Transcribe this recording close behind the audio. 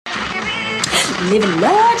living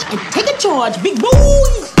large and taking charge, big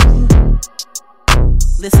boys.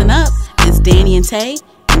 Listen up, it's Danny and Tay,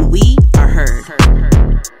 and we are heard.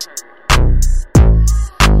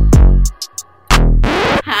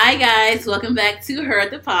 Hi guys, welcome back to Heard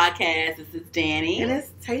the Podcast. This is Danny. And it's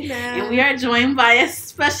Taylor. And we are joined by a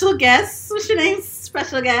special guest. What's your name,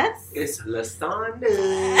 special guest? It's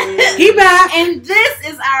Lasanda. He back. And this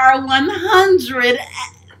is our 100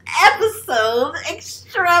 episode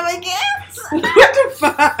extravaganza. What the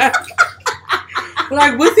fuck?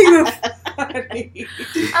 Like, what's even funny?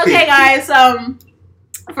 Okay, guys.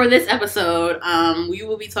 For this episode, we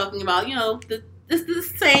will be talking about, it's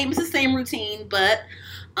the same routine, but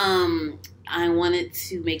I wanted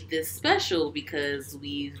to make this special because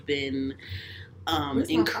we've been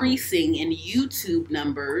increasing in YouTube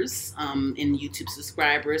numbers, in YouTube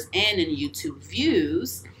subscribers, and in YouTube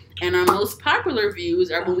views. And our most popular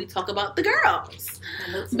views are when we talk about the girls.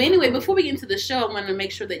 But anyway, before we get into the show, I want to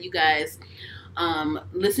make sure that you guys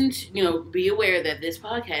listen to, be aware that this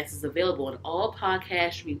podcast is available on all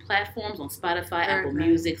podcast streaming platforms, on Spotify, Apple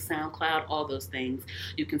Music, SoundCloud, all those things.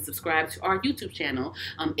 You can subscribe to our YouTube channel,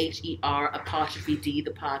 HER_D,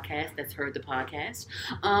 the podcast. That's Heard the Podcast.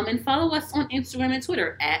 And follow us on Instagram and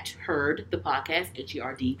Twitter at Heard the Podcast,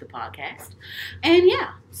 HERD the podcast. And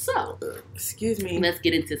yeah, so excuse me. Let's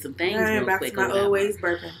get into some things real back quick. To my always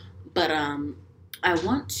burping. But I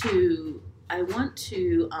want to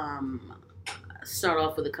start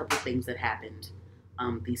off with a couple of things that happened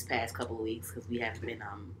these past couple of weeks because we haven't been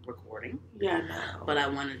recording. Yeah, no. But I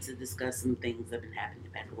wanted to discuss some things that have been happening the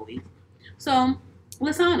past couple of weeks. So,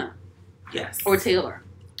 Lasana. Yes. Or Taylor.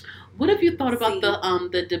 What have you thought about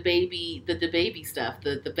the baby stuff,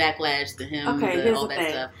 the backlash to him, all that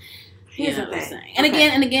stuff? Here's the thing. And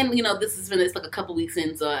again, it's like a couple weeks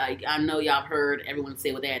in, so I know y'all have heard everyone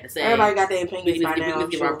say what they had to say. Everybody got their opinions by now. We can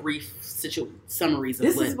give our brief summaries of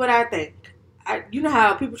this is what I think. You know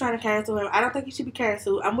how people trying to cancel him? I don't think he should be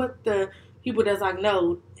canceled. I'm with the people that's like,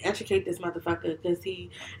 no, educate this motherfucker because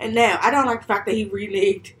and now I don't like the fact that he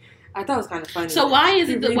reneged. I thought it was kind of funny. So why is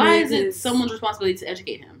it someone's responsibility to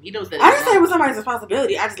educate him? He knows that. I didn't say it was somebody's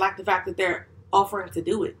responsibility. I just like the fact that they're offering to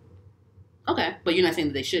do it. Okay, but you're not saying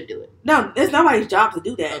that they should do it. No, it's nobody's job to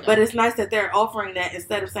do that. Okay. But it's nice that they're offering that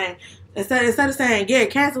instead of saying, yeah,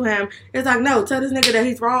 cancel him. It's like, no, tell this nigga that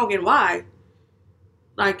he's wrong and why.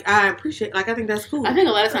 Like, I appreciate, I think that's cool. I think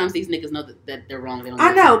a lot of times these niggas know that they're wrong.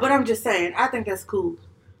 I know, but I'm just saying, I think that's cool.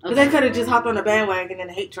 Because Okay. they could have just hopped on the bandwagon and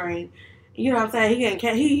the hate train. You know what I'm saying?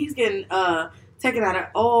 He's getting taken out of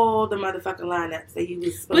all the motherfucking lineups that he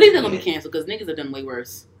was supposed to. But he's not going to be canceled because niggas have done way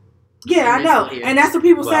worse. Yeah, I know. And that's what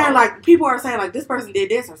people saying. Like, people are saying, like, this person did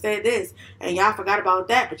this or said this. And y'all forgot about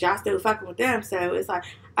that, but y'all still fucking with them. So it's like,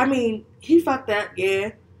 I mean, he fucked up,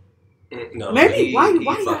 yeah. No, maybe he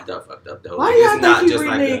fucked up though. Why do y'all think he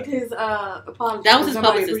reneged his apology? That was his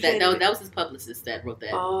publicist. That was his publicist that wrote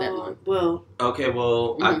that one. Well, okay.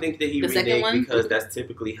 Well, I think that he reneged because that's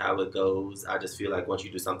typically how it goes. I just feel like once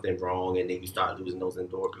you do something wrong and then you start losing those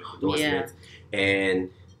endorsements, and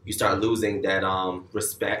you start losing that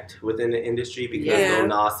respect within the industry because Lil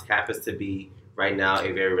Nas happens to be right now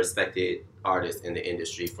a very respected artist in the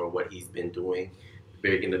industry for what he's been doing,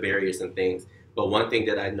 in the various and things. But one thing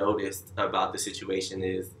that I noticed about the situation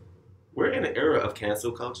is we're in an era of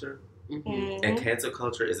cancel culture. Mm-hmm. And cancel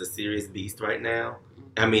culture is a serious beast right now.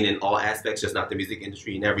 I mean, in all aspects, just not the music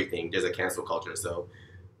industry and everything. There's a cancel culture. So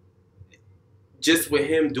just with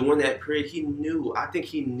him doing that period, I think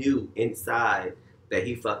he knew inside that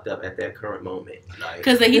he fucked up at that current moment.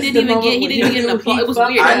 Because he didn't even get an applause. It was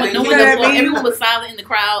weird. Everyone was silent in the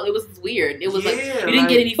crowd. It was weird. It was you didn't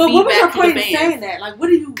get any feedback. But what was your point in saying that? Like, what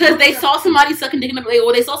do you? Because they saw somebody sucking dick in the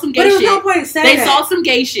or they saw some gay shit. But there was no point in saying that. They saw some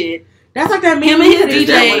gay shit. That's like that him and his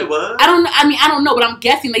DJ. I don't know. I mean, I don't know, but I'm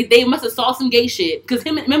guessing they must have saw some gay shit. Because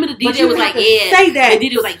remember the DJ was like, say that. The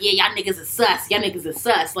DJ was like, yeah, y'all niggas is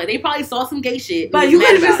sus. Like, they probably saw some gay shit. But you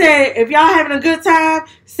could have just said, if y'all having a good time,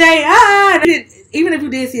 say, even if you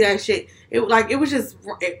did see that shit, it was just,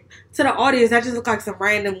 to the audience, that just looked like some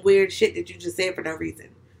random weird shit that you just said for no reason.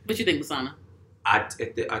 What you think, Lasana? I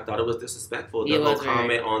thought it was disrespectful. The whole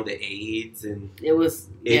comment on the AIDS and it was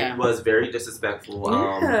very disrespectful.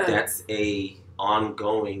 That's a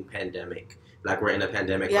ongoing pandemic. Like, we're in a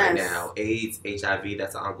pandemic right now. AIDS, HIV,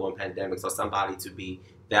 that's an ongoing pandemic. So somebody to be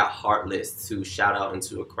that heartless to shout out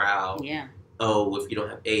into a crowd. Yeah. Oh, if you don't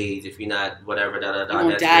have AIDS, if you're not whatever, you're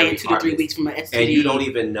gonna die in 2 to 3 weeks from an STD. And you don't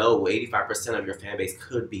even know 85% of your fan base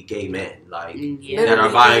could be gay men, that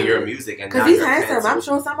are buying your music and not your handsome. I'm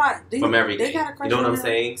sure somebody from everything. They got a crush. You know what I'm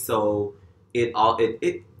saying? So it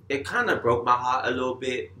kind of broke my heart a little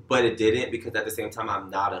bit, but it didn't because at the same time I'm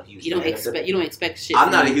not a huge. You don't expect shit.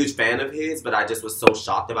 I'm not a huge fan of his, but I just was so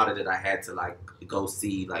shocked about it that I had to like go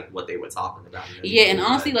see like what they were talking about. Yeah, and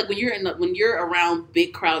honestly, like when you're around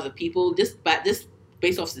big crowds of people, just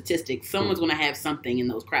based off statistics, someone's going to have something in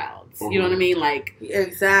those crowds. Mm-hmm. You know what I mean? Like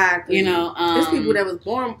exactly. You know, there's people that was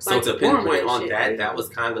born. So to pinpoint on that was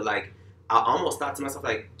kind of like. I almost thought to myself,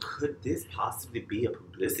 like, could this possibly be a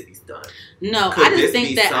publicity stunt? No, I just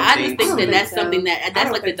think that's something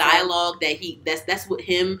that's like the dialogue that that's what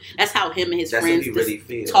him, that's how him and his friends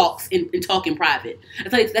really talks and talk in private.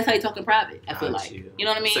 That's how he talk in private. I feel like, you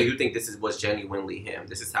know what I mean. So you think this was genuinely him?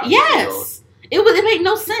 This is how he feels? It made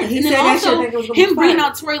no sense. And then also him bringing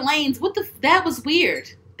out Tory Lanez. That was weird.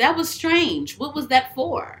 That was strange. What was that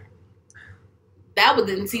for? That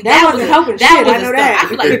wasn't helping shit. I know that. I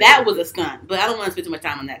feel like that was a stunt, but I don't want to spend too much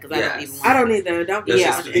time on that because I don't even. I don't either. Don't be.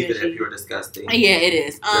 Just leave it if you're disgusting. Yeah, it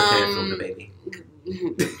is. Cancel the baby.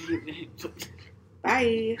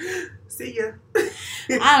 Bye. See ya.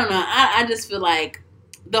 I don't know. I just feel like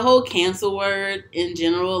the whole cancel word in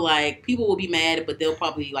general, like people will be mad, but they'll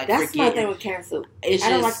probably like that's forget. My thing with cancel. It's I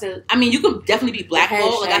don't just, like the. I mean, you can definitely be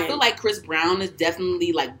blackballed. Like I feel like Chris Brown is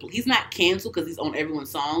definitely like he's not canceled because he's on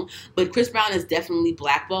everyone's song, but Chris Brown is definitely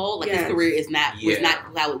blackballed. Like his career is not was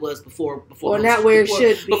not how it was before. Or not where it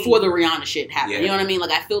should be before the Rihanna shit happened. You know what I mean?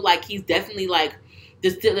 Like I feel like he's definitely like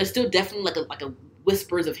there's still definitely like a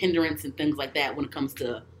whispers of hindrance and things like that when it comes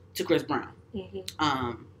to Chris Brown.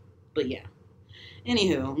 Mm-hmm. But yeah.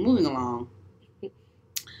 Anywho, moving along.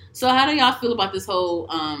 So how do y'all feel about this whole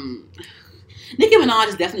Nicki Minaj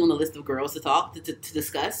is definitely on the list of girls to talk to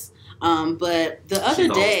discuss. But the other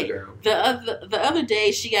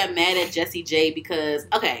day she got mad at Jessie J because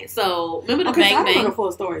so remember the Bang Bang? I don't know the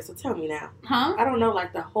full story, so tell me now. Huh? I don't know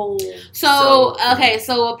like the whole. So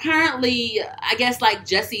apparently I guess like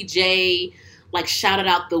Jessie J like shouted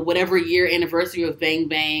out the whatever year anniversary of Bang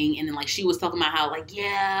Bang, and then like she was talking about how like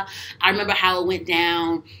I remember how it went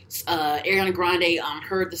down. Ariana Grande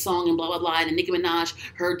heard the song and blah blah blah, and then Nicki Minaj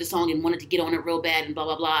heard the song and wanted to get on it real bad and blah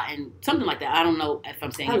blah blah and something like that. I don't know if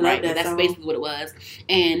I'm saying it right, but that's basically what it was.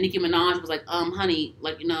 And Nicki Minaj was like, honey,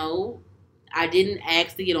 like I didn't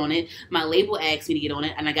ask to get on it. My label asked me to get on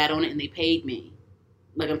it, and I got on it, and they paid me.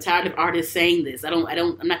 Like I'm tired of artists saying this. I'm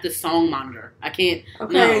not the song monitor. I can't.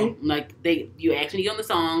 Okay. No. Like you asked me to get on the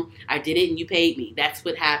song. I did it and you paid me. That's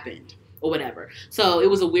what happened or whatever. So it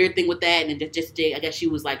was a weird thing with that. And just I guess she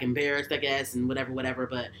was like embarrassed, I guess, and whatever.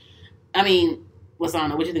 But I mean,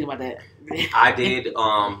 Lasana, what you think about that? I did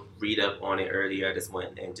read up on it earlier. I just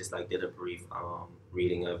went and just like did a brief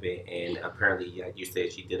reading of it. And apparently, like you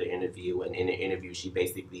said, she did an interview. And in the interview, she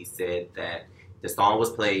basically said that the song was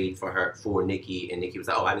played for Nicki, and Nicki was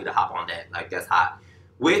like, "Oh, I need to hop on that. Like that's hot."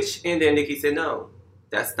 And then Nicki said, "No,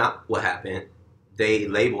 that's not what happened. The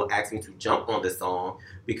label asked me to jump on the song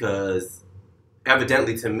because,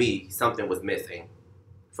 evidently to me, something was missing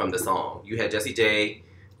from the song. You had Jessie J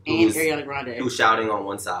and Ariana Grande who's shouting on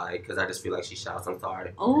one side because I just feel like she shouts. I'm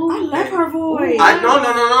sorry. Oh, I love her voice. No.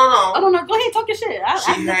 Oh no, go ahead, talk your shit.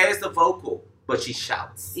 She has the vocal. But she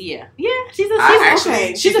shouts. Yeah, she's the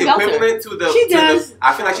equivalent to the. She does.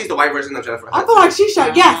 I feel like she's the white version of Jennifer Hudson. I feel like she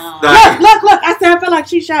shouts. Yes. Look. I said I feel like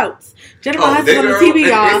she shouts. Jennifer Hudson on the TV,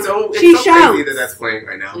 y'all. She shouts. Crazy that's playing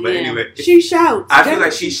right now. But anyway, she shouts. I feel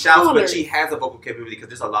like she shouts, but she has a vocal capability because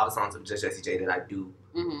there's a lot of songs of Jessie J that I do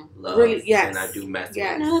love. Really, yes. And I do mess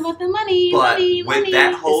with. Not about the money. But money. With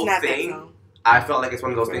that whole thing, I felt like it's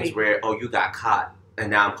one of those things where you got caught, and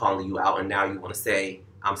now I'm calling you out, and now you want to say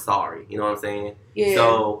I'm sorry. You know what I'm saying? Yeah.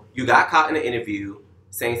 So you got caught in an interview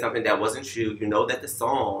saying something that wasn't true. You know that the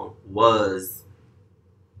song was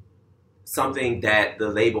something that the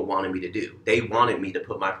label wanted me to do. They wanted me to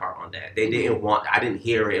put my part on that. They didn't want. I didn't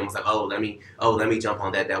hear it and was like, let me jump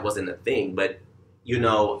on that. That wasn't a thing. But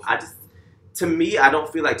to me, I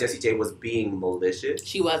don't feel like Jessie J was being malicious.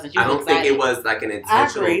 She wasn't. I don't think it was like an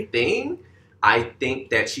intentional thing. I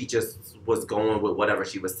think that she just was going with whatever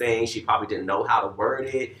she was saying. She probably didn't know how to word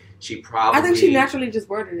it. I think she naturally just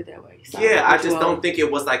worded it that way. I just don't think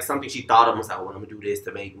it was like something she thought of. Was like, I'm going to do this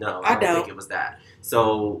to make. No, I don't think it was that.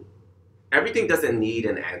 So everything doesn't need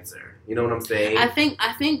an answer. You know what I'm saying? I think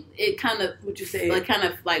it kind of. What you say? Like kind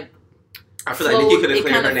of like. I feel like Nicki could have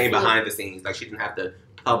cleared her name behind the scenes. Like she didn't have to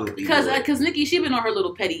publicly. Because Nicki, she been on her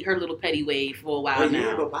little petty wave for a while now.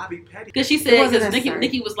 Yeah, but Bobby petty. Because she said, because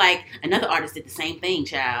Nicki was like, another artist did the same thing,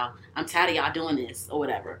 child. I'm tired of y'all doing this or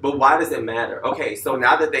whatever. But why does it matter? Okay, so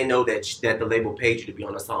now that they know that the label paid you to be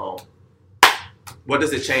on a song, What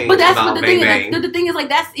does it change? But that's about what the Bang thing Bang? is. The thing is, like,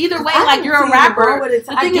 that's either way. Like, you're a rapper.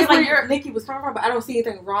 The thing is, like, Nicki was coming from, but I don't see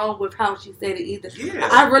anything wrong with how she said it either. Yeah.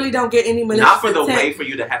 I really don't get any malicious Not for the intent. way for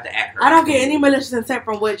you to have to act her. I don't get any malicious intent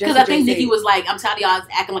from what Jessie Because I think said. Nicki was like, I'm tired of y'all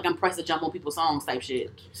acting like I'm pressed to jump on people's songs type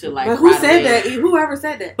shit. To like, but who right said away. that? Whoever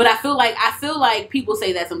said that? But I feel like people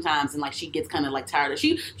say that sometimes, and like she gets kind of like tired of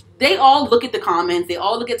They all look at the comments. They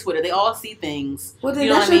all look at Twitter. They all see things. Well, then you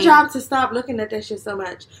know that's your job to stop looking at that shit so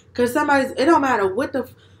much. Because it don't matter what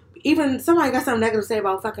even somebody got something negative to say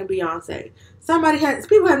about fucking Beyonce.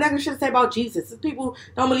 People have negative shit to say about Jesus. People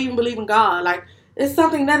don't believe in God. Like, it's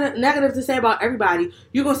something negative to say about everybody.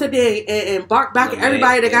 You're going to sit there and bark back at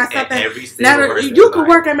everybody that got something negative. You could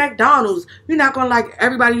work at McDonald's. You're not going to like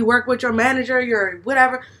everybody you work with, your manager, your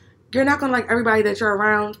whatever. You're not going to like everybody that you're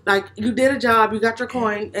around. Like, you did a job, you got your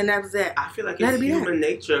coin, and that was it. I feel like it's human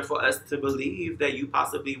nature for us to believe that you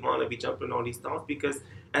possibly want to be jumping on these songs because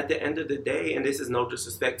at the end of the day, and this is no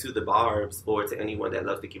disrespect to the Barbs or to anyone that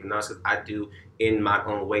loves Nicki Minaj, because I do, in my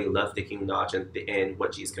own way, love Nicki Minaj and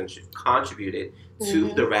what she's contributed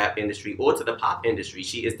to the rap industry or to the pop industry.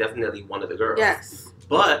 She is definitely one of the girls. Yes.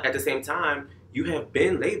 But at the same time, you have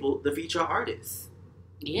been labeled the feature artist.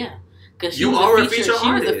 Yeah. Because you are a feature artist.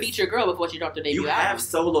 She was a feature girl before she dropped her debut album. You have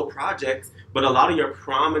solo projects, but a lot of your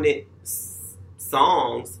prominent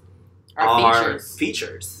songs are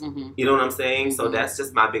features. Mm-hmm. You know what I'm saying? So that's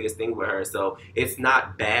just my biggest thing with her. So it's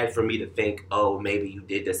not bad for me to think, oh, maybe you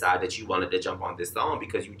did decide that you wanted to jump on this song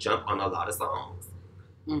because you jump on a lot of songs.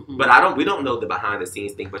 Mm-hmm. But we don't know the behind the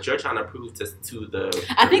scenes thing. But you're trying to prove to the.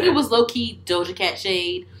 I think it was low key Doja Cat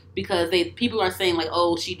shade. Because people are saying like,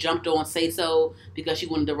 oh, she jumped on Say So because she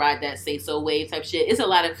wanted to ride that Say So wave type shit. It's a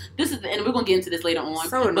lot of and we're gonna get into this later on.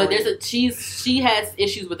 So but she has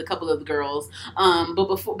issues with a couple of the girls. I'm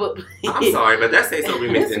sorry, but that Say So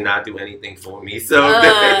remix did not do anything for me. So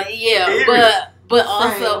but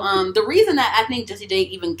also the reason that I think Jessie J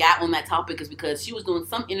even got on that topic is because she was doing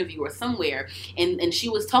some interview or somewhere and she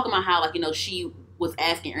was talking about how like she was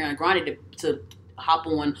asking Ariana Grande to hop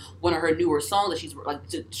on one of her newer songs that she's like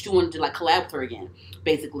she wanted to like collab with her again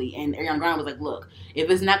basically, and Ariana Grande was like, look, if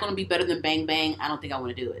it's not going to be better than Bang Bang, I don't think I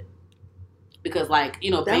want to do it because like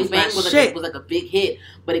Bang Bang was like a big hit,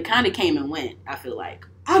 but it kind of came and went. I feel like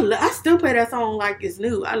I still play that song like it's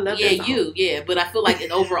new. I love that song. But I feel like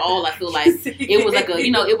overall I feel like it was like a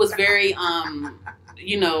it was very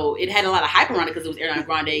it had a lot of hype around it because it was Ariana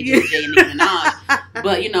Grande, Jessie J, and Nicki Minaj.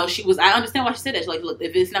 But, she was, I understand why she said that. She's like, look,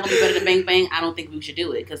 if it's not going to be better than Bang Bang, I don't think we should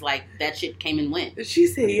do it. Because, like, that shit came and went. She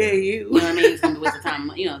said, yeah, you. You know what I mean? It's going to be a waste of time.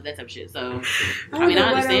 That type of shit. So, I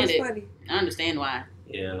understand it. Funny. I understand why.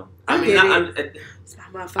 Yeah.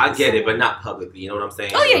 I get it, but not publicly. You know what I'm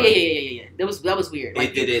saying? Oh, yeah. That was weird.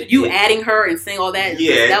 Like, adding her and saying all that.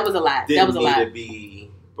 Yeah. That was a lot. That was a lot. Didn't need to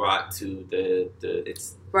be brought to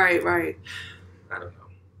it's... Right. I don't know.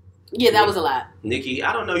 Yeah, that was a lot. Nicki,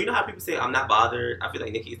 I don't know. You know how people say I'm not bothered? I feel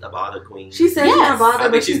like Nicki's a bother queen. She says she's not bothered, I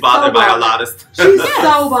think she's bothered by a lot of stuff. She's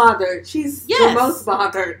so bothered. She's the most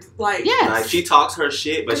bothered. Like, like she talks her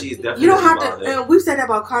shit, but she's definitely you don't have bothered. to. And we've said that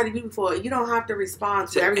about Cardi B before. You don't have to respond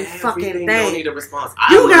to every fucking thing. You don't need a response.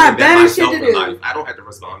 You got better shit to do. I don't have to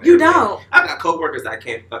respond. You don't. I've got coworkers I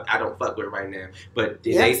don't fuck with right now. But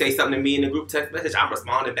did they say something to me in the group text message? I'm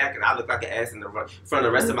responding back, and I look like an ass in front of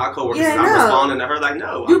the rest of my coworkers. Yeah, and I'm responding to her like,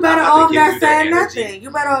 no. You better off not saying nothing.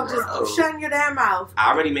 You better off just shutting your damn mouth.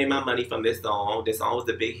 I already made my money from this song. This song was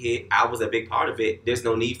the big hit. I was a big part of it. There's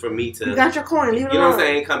no need for me to. You got your coin. Leave it alone. You know what I'm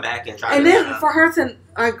saying? Come back and try. And then for her to,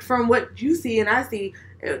 like, from what you see and I see,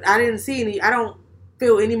 I didn't see any. I don't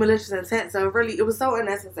feel any malicious intent. So really, it was so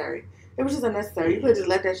unnecessary. It was just unnecessary. You could just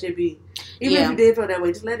let that shit be. Even if you did feel that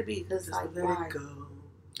way, just let it be. Because like, why?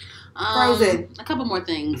 Frozen. A couple more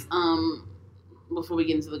things. Before we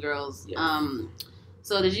get into the girls. Yes.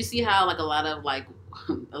 So did you see how like a lot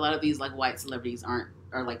of these like white celebrities are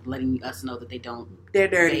like letting us know that they're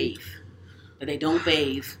dirty, that they don't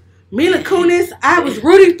bathe. Mila Kunis, I was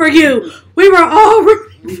rooting for you. We were all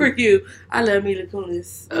rooting for you. I love Mila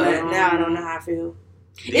Kunis, but now I don't know how I feel.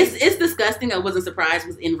 It's disgusting. I wasn't surprised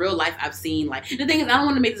because in real life I've seen like the thing is I don't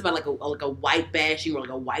want to make this about like a white bashing or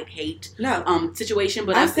like a white hate situation.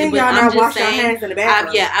 But I've seen y'all not wash your hands in the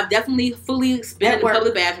bathroom. I've definitely fully been in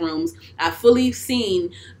public bathrooms. I've fully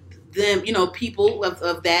seen them, people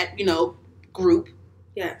of that group.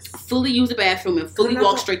 Yes. Fully use the bathroom and fully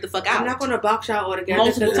walk straight the fuck out. I'm not going to box y'all all together.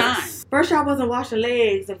 Multiple times. First y'all wasn't washing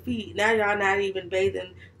legs and feet. Now y'all not even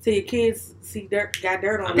bathing till your kids got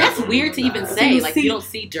dirt on them. That's weird to even say. Like, you don't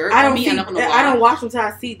see dirt on me. I don't wash until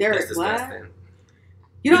I see dirt. What?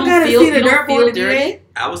 You don't got to see the dirt for the dirty?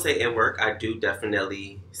 I would say in work, I do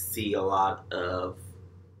definitely see a lot of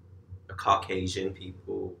Caucasian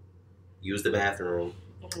people use the bathroom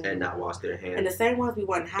and not wash their hands. And the same ones we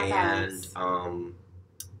want high fives. And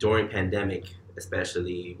during pandemic,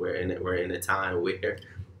 especially, we're in a time where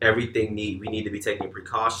everything we need to be taking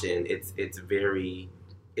precaution.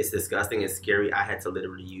 It's disgusting and scary. I had to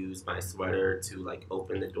literally use my sweater to like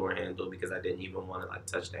open the door handle because I didn't even want to like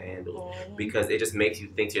touch the handle because it just makes you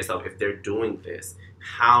think to yourself, if they're doing this,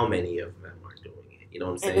 how many of them are doing it? You know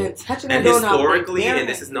what I'm saying? And then touching the and door historically, and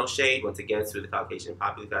this is no shade once again to the Caucasian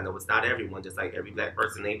population. I know it's not everyone. Just like every black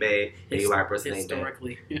person ain't bad, every white person ain't bad.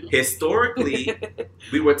 Historically,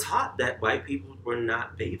 we were taught that white people were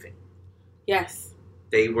not bathing. Yes.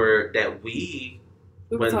 They were that we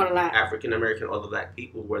were taught a lot. African American or the black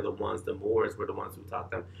people were the Moors were the ones who taught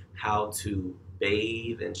them how to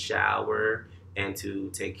bathe and shower and to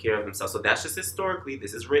take care of themselves. So that's just historically.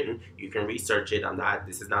 This is written. You can research it.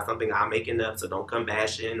 This is not something I'm making up. So don't come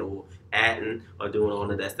bashing or adding or doing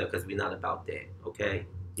all of that stuff because we're not about that. Okay.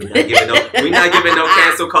 We're not giving no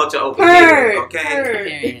cancel culture over here.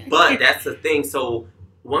 Okay. But that's the thing. So.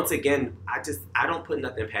 Once again, I don't put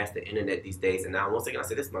nothing past the internet these days. And now, once again, I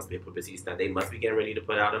say this must be a publicity stunt. They must be getting ready to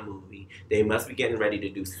put out a movie. They must be getting ready to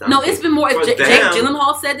do something. No, it's been more. If Jake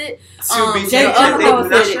Gyllenhaal said it. Jake Gyllenhaal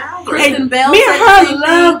said it. Kristen Bell. Me and her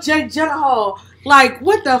love Jake Gyllenhaal. Like,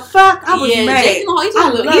 what the fuck? I was mad. Jake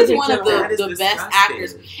Gyllenhaal, he's one of the best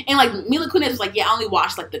actors. And like Mila Kunis was like, I only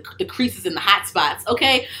watch like the creases and the hot spots.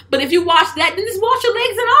 Okay, but if you watch that, then just wash your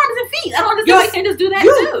legs and arms and feet. I don't understand why you can't just do that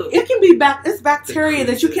too. It can be it's bacteria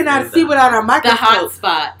that you cannot see without a microscope. The hot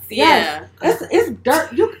spots. Yeah. It's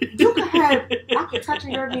dirt. You can have. I'm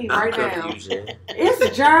touching your knee right now.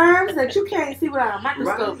 It's germs that you can't see without a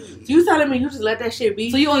microscope. Right. So you telling me you just let that shit be?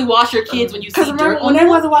 So you only wash your kids when you see dirt? Because remember when they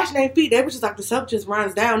wasn't washing their feet, they was just like the soap just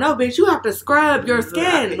runs down. No, bitch, you have to scrub your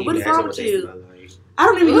skin. What is wrong with you? I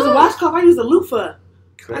don't even use a washcloth. I use a loofah.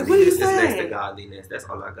 Like, what are you saying? Next to godliness. That's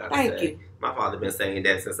all I got to say. Thank you. My father been saying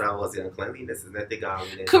that since I was young. Cleanliness is next to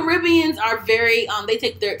godliness. Caribbeans are very they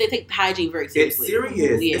take hygiene very seriously. It's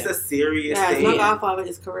serious. Yeah. It's a serious thing. My godfather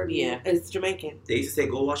is Caribbean. Yeah. It's Jamaican. They used to say,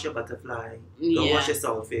 "Go wash your butterfly. Go wash your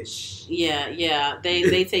saltfish." Yeah.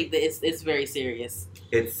 They take it's very serious.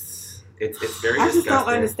 It's very I just disgusting. don't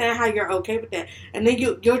understand how you're okay with that. And then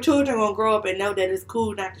your children gonna grow up and know that it's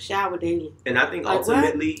cool not to shower daily. And I think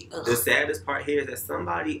ultimately the saddest part here is that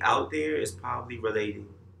somebody out there is probably relating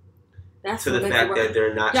to the fact that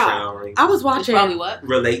they're not showering. I was watching. Probably what?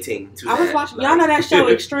 Relating to I was watching. Y'all know that show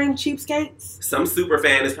Extreme Cheapskates? Some super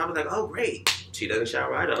fan is probably like, oh great, she doesn't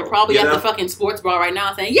shower right. They're probably at the fucking sports bar right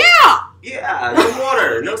now saying, yeah, no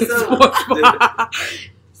water, no soap.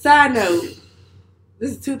 Side note.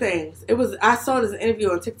 This is two things. I saw this interview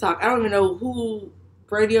on TikTok. I don't even know who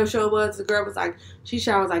radio show it was. The girl was like, she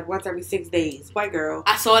showers like once every 6 days. White girl.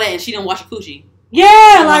 I saw that and she didn't wash her coochie.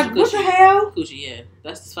 Yeah, like what the hell? Coochie, yeah.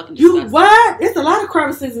 That's fucking disgusting. You what? It's a lot of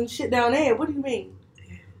crevices and shit down there. What do you mean?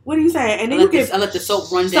 What are you saying? And then I let the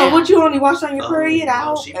soap run down. So would you only wash on your period? I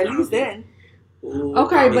hope at least then. Ooh,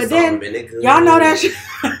 okay, but then y'all know that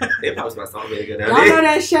It probably my salt vinegar. Y'all know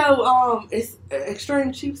that show? It's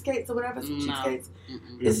Extreme Cheapskates or whatever. Cheapskates.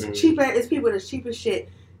 It's cheaper. It's people that's cheap as shit.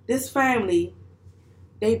 This family,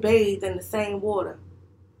 they bathe in the same water.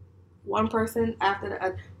 One person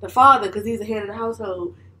after the father, because he's the head of the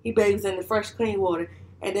household, he bathes in the fresh, clean water,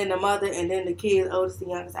 and then the mother, and then the kids, oldest and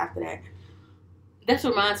youngest after that. That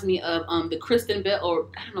reminds me of the Kristen Bell, or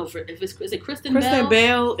I don't know if it's is it Kristen Bell? Kristen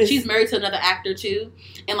Bell. She's married to another actor too,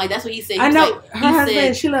 and like that's what he said. I know her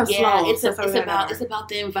husband. She loves slow. It's about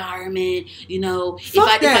the environment. You know, if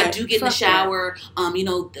I do get in the shower, you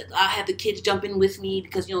know, I have the kids jump in with me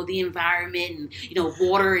because you know the environment and you know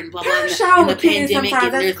water and blah blah. And the pandemic,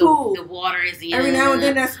 and there's cool. The water is the every now and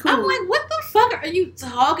then that's cool. I'm like, what the fuck are you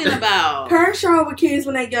talking about? Parents shower with kids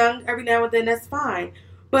when they're young. Every now and then that's fine,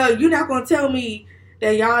 but you're not gonna tell me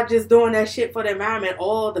that y'all just doing that shit for the environment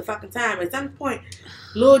all the fucking time. At some point,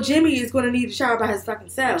 little Jimmy is going to need to shower by his fucking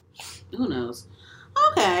self. Who knows?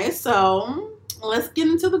 Okay, so let's get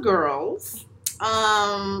into the girls.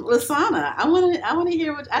 Lasana, I want to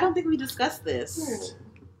hear what. I don't think we discussed this.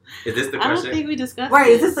 Is this the question? I don't think we discussed. Right?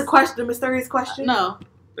 Is this the question? The mysterious question? No.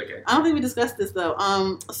 Okay. I don't think we discussed this though.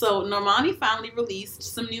 So Normani finally released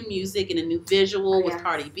some new music and a new visual with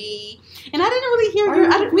Cardi B, and I didn't really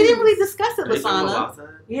hear we didn't really discuss it, Lasana.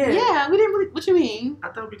 Yeah, we didn't really. What you mean? I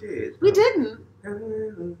thought we did. We didn't.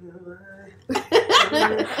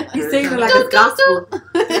 He's singing like it's gospel.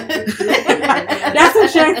 That's what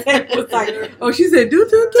Shaq said. Was like, oh, she said do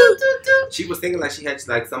do do do do. She was singing like she had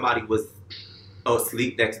like somebody was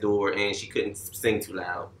asleep next door and she couldn't sing too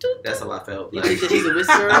loud. That's how I felt. Like, she's a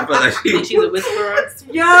whisperer. I felt like she's a whisperer.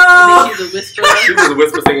 Yo, she's a whisperer. She was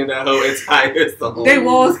whisper singing that whole entire song. They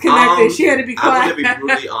walls connected. She had to be quiet. I'm going to be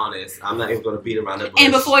brutally honest. I'm not even going to beat around the bush.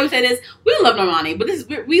 And before you say this, we love Normani, but this is,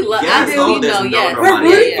 we love. Yes, I do. Know. Yes, we're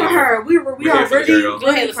rooting for her. We are really Go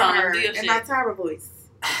ahead, rooting for her. In my Tyra voice.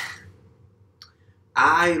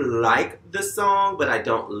 I like the song, but I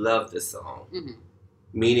don't love the song. Mm-hmm.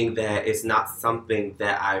 Meaning that it's not something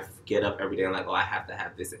that I get up every day and like, oh, I have to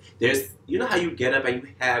have this. There's, you know how you get up and you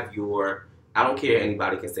have your, I don't care,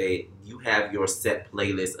 anybody can say it, you have your set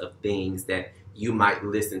playlist of things that you might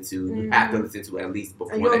listen to. You have to listen to at least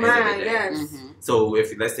before the end of the day. Yes. Mm-hmm. So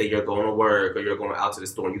if, let's say you're going to work or you're going out to the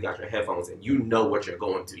store and you got your headphones and you know what you're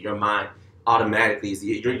going to, your mind automatically is,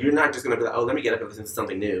 you're not just going to be like, oh, let me get up and listen to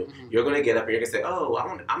something new. Mm-hmm. You're going to get up and you're going to say, oh,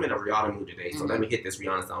 I'm in a Rihanna mood today, so let me hit this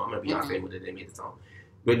Rihanna song. I'm in a Beyonce mood today, let me hit the song.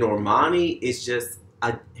 With Normani, it's just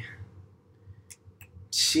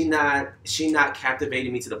she not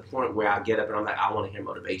captivating me to the point where I get up and I'm like, I want to hear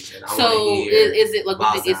motivation. So is it like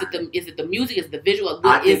is it the music? Is it the visual?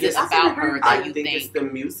 What is it about her that you think? I think it's the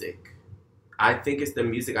music. I think it's the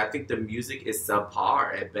music. I think the music is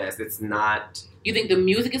subpar at best. It's not. You think the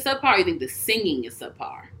music is subpar? Or you think the singing is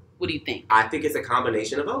subpar? What do you think? I think it's a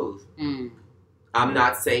combination of both. I'm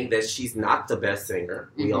not saying that she's not the best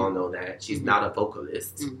singer. We all know that. She's not a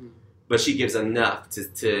vocalist. But she gives enough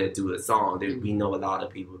to do a song. We know a lot of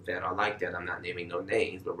people that are like that. I'm not naming no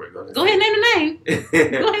names, but we're going to go ahead and name the name.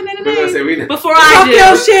 Go ahead and name the name. Say we know. Before I do.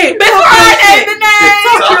 Your shit. Before I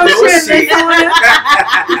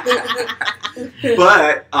name the name.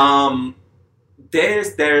 But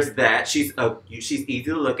there's that. She's easy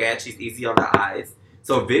to look at. She's easy on the eyes.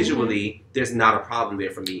 So visually, there's not a problem there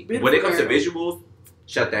for me. When it comes to visuals,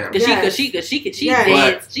 shut down. Cause she danced.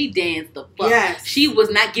 She danced the fuck. Yes. She was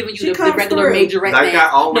not giving you the regular major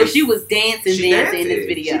dance. No, she was dancing in this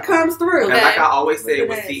video. She comes through. And like I always say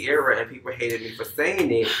with Sierra, and people hated me for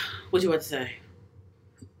saying it. What you want to say?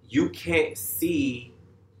 You can't see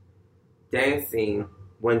dancing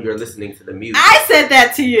when you're listening to the music. I said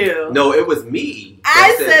that to you. No, it was me.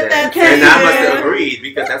 I said that to you. And I must have agreed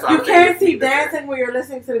because that's what you can't see dancing when you're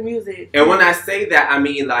listening to the music. And when I say that, I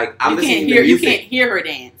mean like I'm listening to the music. You can't hear her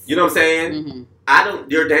dance. You know what I'm saying?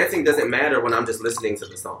 Your dancing doesn't matter when I'm just listening to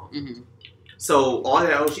the song. So all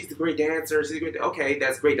that, she's a great dancer, she's a great, okay,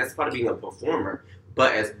 that's great. That's part of being a performer.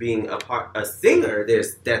 But as being a singer,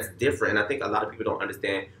 that's different. And I think a lot of people don't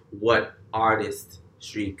understand what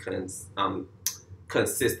artistry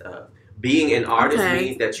consist of. Being an artist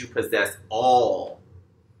means that you possess all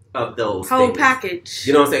of those whole package.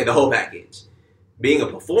 You know what I'm saying? The whole package. Being a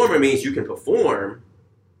performer means you can perform,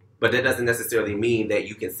 but that doesn't necessarily mean that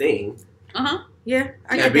you can sing. Yeah,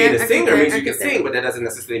 and being a singer means you can sing, but that doesn't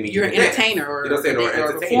necessarily mean you're an entertainer or, you know what I'm saying?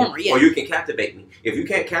 Or a performer. Yeah. Or you can captivate me. If you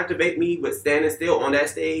can't captivate me with standing still on that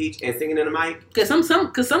stage and singing in the mic, because some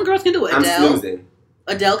girls can do it. I'm snoozing.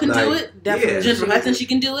 Adele can do it. Definitely. Yeah. Jennifer Hudson, she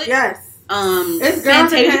can do it. Yes.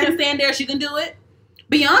 Fantasia can stand there. She can do it.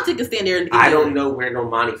 Beyonce can stand there and do it. I don't know where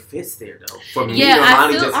Normani fits there though. For me,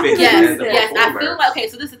 Normani just fits as a yes. performer. I feel like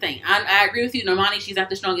so. This is the thing. I agree with you. Normani, she's not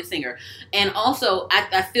the strongest singer, and also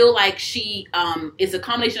I feel like she is a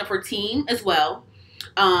combination of her team as well.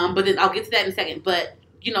 But then I'll get to that in a second. But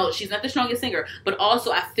you know, she's not the strongest singer, but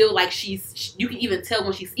also I feel like you can even tell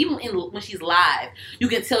when she's live, you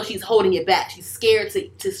can tell she's holding it back. She's scared to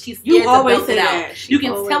belt it out. You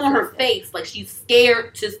can tell on her face like she's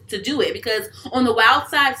scared to do it because on the Wild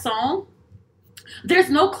Side song, there's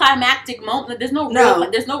no climactic moment. There's no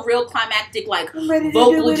real climactic like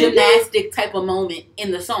vocal gymnastic type of moment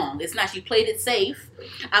in the song. It's not. She played it safe.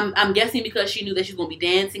 I'm guessing because she knew that she was going to be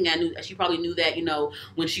dancing. She probably knew that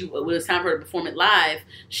when it was time for her to perform it live,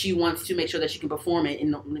 she wants to make sure that she can perform it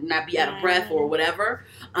and not be out of breath or whatever.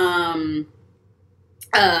 But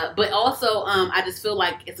also I just feel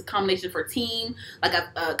like it's a combination of her team. Like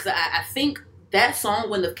because I think. That song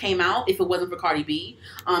wouldn't have came out if it wasn't for Cardi B.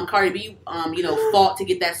 Cardi B, fought to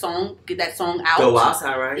get that song out. Go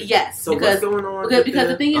outside, right? Yes. So what's going on? Because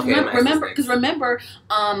the thing is, remember,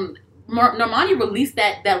 Normani released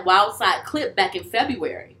that Wild Side clip back in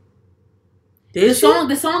February. The song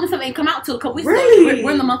ain't come out till a couple weeks ago.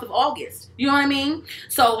 We're in the month of August. You know what I mean?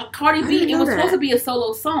 So Cardi B, it was supposed to be a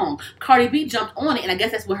solo song. Cardi B jumped on it, and I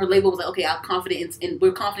guess that's when her label was like, "Okay,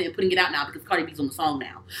 we're confident in putting it out now because Cardi B's on the song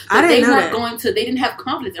now." But they didn't have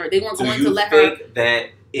confidence, or they weren't going to let her. Do you think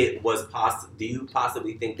that it was possible? Do you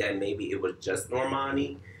possibly think that maybe it was just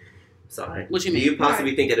Normani? Sorry, what you mean? Do you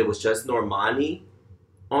possibly think that it was just Normani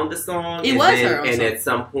on the song? It was her, and at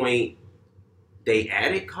some point. They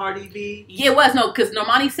added Cardi B? Yeah, it was. No, because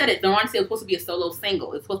Normani said it. Normani said it was supposed to be a solo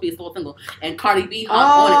single. It's supposed to be a solo single. And Cardi B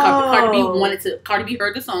on it. Cardi B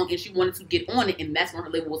heard the song and she wanted to get on it. And that's when her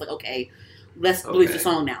label was like, okay, let's release the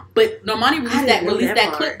song now. But Normani released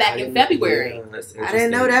that clip back in February. Yeah, I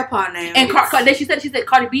didn't know that part now. And then she said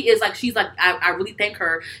Cardi B is like, she's like, I really thank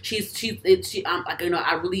her. I'm like,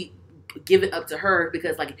 I really give it up to her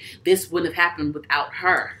because like this wouldn't have happened without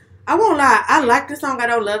her. I won't lie. I like the song. I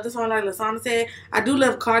don't love the song like Lasana said. I do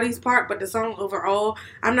love Cardi's part, but the song overall,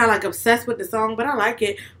 I'm not like obsessed with the song, but I like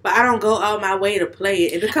it. But I don't go out my way to play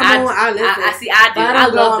it. If it come on, I listen. I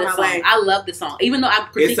love this song. I love the song. Even though I'm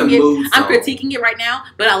critiquing it, I'm critiquing it right now,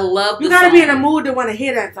 but I love the song. You gotta be in a mood to want to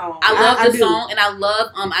hear that song. I love the song, and I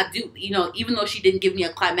love I do, even though she didn't give me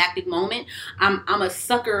a climactic moment, I'm a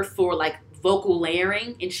sucker for like vocal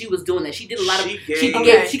layering, and she was doing that. She did a lot of.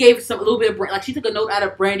 She gave a little bit of like she took a note out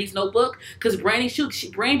of Brandy's notebook because Brandy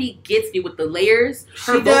gets me with the layers.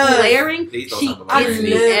 Her vocal layering, she gets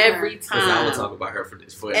me every time. I will talk about her for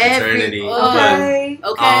eternity. Okay.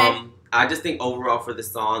 I just think overall for the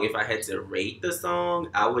song, if I had to rate the song,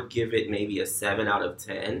 I would give it maybe a 7 out of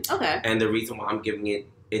 10. Okay. And the reason why I'm giving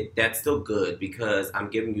it that's still good because I'm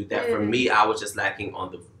giving you that. For me, I was just lacking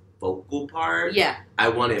on the vocal part. Yeah. I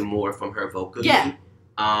wanted more from her vocally. Yeah.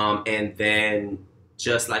 And then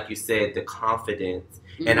just like you said, the confidence.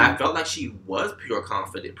 Mm-hmm. And I felt like she was purely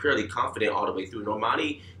confident all the way through.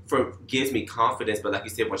 Normani gives me confidence, but like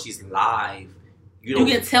you said, when she's live, you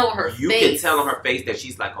can tell on her face. You can tell on her face that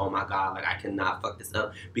she's like, oh my God, like I cannot fuck this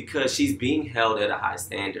up because she's being held at a high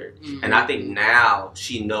standard. Mm-hmm. And I think now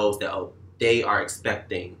she knows that, they are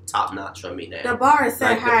expecting top notch from me now. The bar is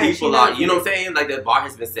set high. The people are, you know what I'm saying? Like the bar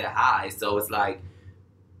has been set high. So it's like,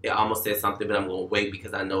 I almost said something, but I'm going to wait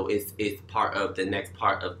because I know it's part of the next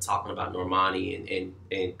part of talking about Normani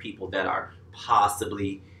and people that are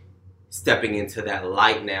possibly stepping into that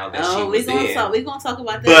light now that she was in. We're going to talk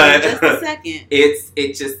about that in just a second.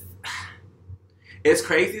 It's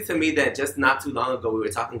crazy to me that just not too long ago we were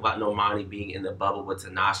talking about Normani being in the bubble with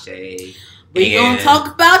Tinashe. We're going to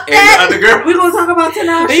talk about that. We're going to talk about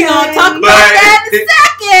Tinashe. We're going to talk about that in a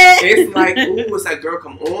second. It's like, it's like, girl,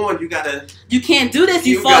 come on. You can't do this.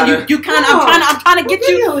 I'm trying to get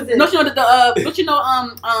you.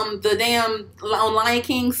 The damn on Lion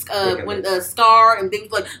King, when Scar and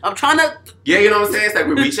things like, I'm trying to. Yeah, you know what I'm saying? It's like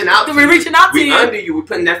we're reaching out to you. We're reaching out to you. We're under you. We're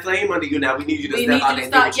putting that flame under you now. We need you to step out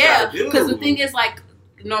and do what you gotta do. Because the thing is, like,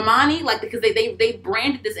 Normani, like, because they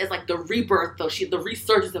branded this as like the rebirth, though, the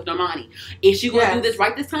resurgence of Normani. Is she going to do this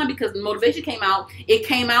right this time? Because Motivation came out,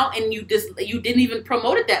 and you didn't even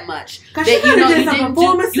promote it that much. Because you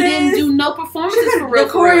didn't do no performances for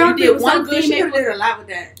real. You did one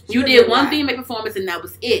VMA. You did one VMA performance, and that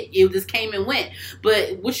was it. You just came and went.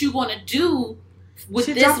 But what you going to do? With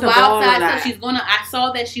this Wild Side stuff, I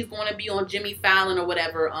saw that she's gonna be on Jimmy Fallon or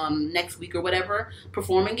whatever next week or whatever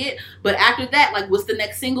performing it. But after that, like, what's the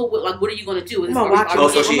next single? Like, what are you gonna do? I'm gonna watch it.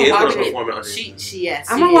 So she is gonna perform it. Yes.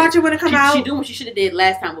 I'm gonna watch it when it comes out. She doing what she should have did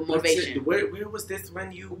last time with Motivation. Where was this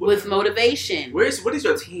when you with Motivation? What is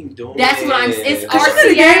your team doing? That's what I'm. It's RCA.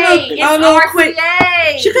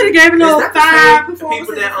 She could have gave a little 5 performances.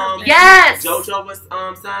 People that yes. JoJo was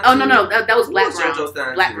signed. Oh no, that was Black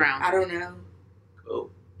Brown. I don't know.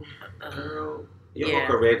 Girl, your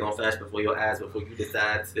career gonna flash before your eyes before you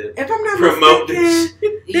decide to if I'm not promote this.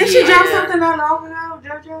 Did she drop something not long ago,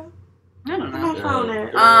 JoJo? I don't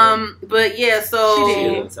know. But yeah, so she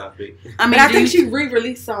did. I mean, I think she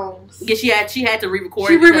re-released songs. Yeah, she had to re-record.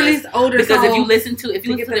 She re-released older songs because if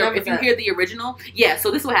you hear the original, so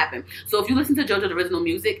this will happen. So if you listen to JoJo's original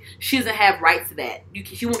music, she doesn't have rights to that.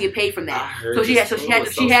 She won't get paid from that. So she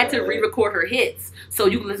had to re-record her hits. So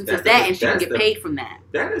you can listen to that, and she can get paid from that.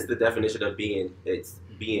 That is the definition of being a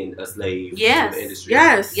slave to the industry.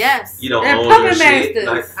 Yes. You don't They're own puppet your masters. shit.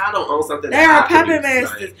 Like, I don't own something. They are puppet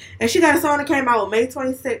masters. Like, and she got a song that came out May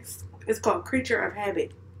 26th. It's called Creature of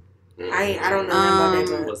Habit. I don't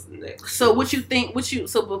know. What's next? So what you think?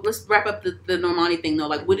 So let's wrap up the Normani thing though.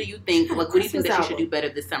 Like, what do you think? Like, what do you think that she should do better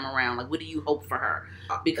this time around? Like, what do you hope for her?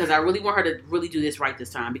 Because I really want her to really do this right this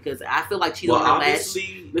time. Because I feel like she's on her last.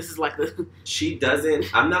 This is like she doesn't.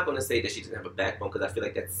 I'm not going to say that she doesn't have a backbone because I feel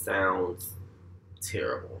like that sounds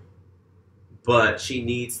terrible. But she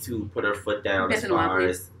needs to put her foot down as far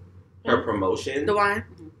as her promotion. The wine.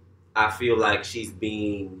 I feel like she's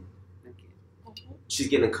getting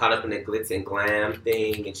caught up in the glitz and glam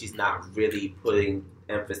thing, and she's not really putting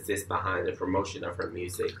emphasis behind the promotion of her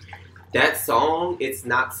music. That song, it's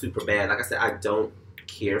not super bad. Like I said, I don't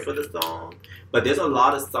care for the song, but there's a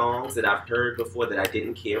lot of songs that I've heard before that I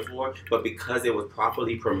didn't care for, but because it was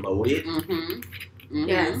properly promoted,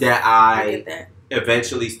 that I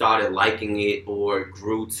eventually started liking it or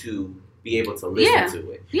grew to be able to listen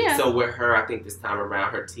to it. Yeah. So with her, I think this time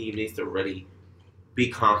around, her team needs to really be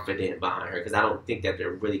confident behind her because I don't think that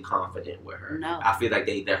they're really confident with her. No. I feel like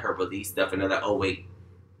they let her release stuff and they're like, oh wait,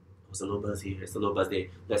 it's a little buzz here, it's a little buzz there.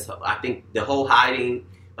 I think the whole hiding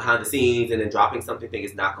behind the scenes and then dropping something thing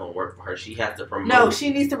is not going to work for her. She has to promote. No,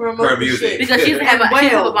 she needs to promote her music because she doesn't have a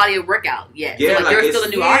body of work out yet. Yeah, so, like you're still a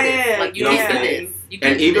new artist. Like you can't do this.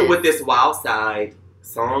 And even with this Wild Side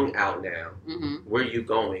song out now, mm-hmm. where are you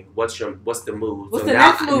going? What's the move? What's so the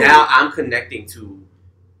now, next move? Now I'm connecting to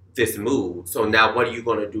this mood. So now what are you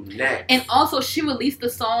going to do next? And also she released the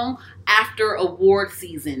song after award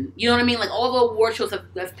season. You know what I mean? Like all the award shows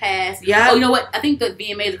have passed. Yeah. Oh, you know what? I think the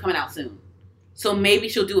VMAs are coming out soon. So maybe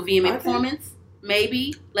she'll do a VMA performance.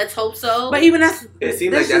 Maybe. Let's hope so. But even it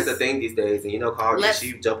seems like that's the thing these days. And you know, Cardi,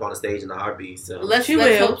 she jump on the stage in the heartbeat. So let's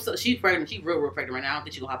hope so. She's pregnant. She's real pregnant right now. I don't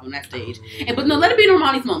think she'll hop on that stage. But no, let it be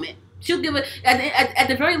Normani's moment. She'll give it at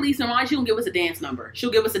the very least. Normani, she'll give us a dance number. She'll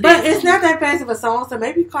give us a dance. But it's not that fast of a song, so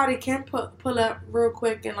maybe Cardi can pull up real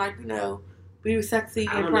quick and be sexy.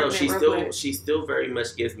 I don't know. She still very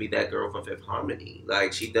much gives me that girl from Fifth Harmony.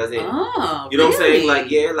 Like she doesn't. Oh, you know what I'm saying?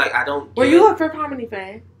 Like I don't. Were you a Fifth Harmony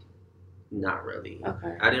fan? Not really.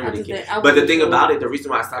 Okay. I didn't really care. But the thing about it, the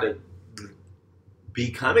reason why I started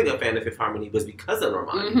becoming a fan of Fifth Harmony was because of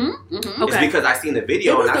Normani. Mm-hmm, mm-hmm. It's because I seen the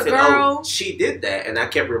video and I said, "Oh, she did that," and I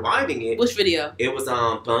kept rewinding it. Which video? It was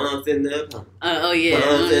Bumps in the. Oh yeah.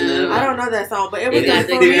 I don't know that song, but it was good.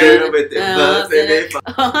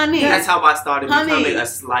 Honey. That's how I started becoming a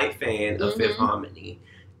slight fan of Fifth Harmony,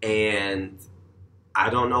 and I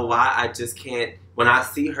don't know why I just can't. When I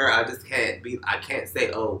see her, I just can't be. I can't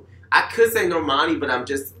say, "Oh." I could say Normani, but I'm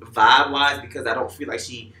just vibe-wise because I don't feel like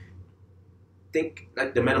she think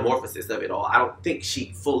like the metamorphosis of it all. I don't think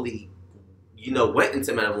she fully, went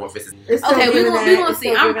into metamorphosis. Okay, we're gonna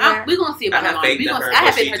see. We're gonna see about Normani. I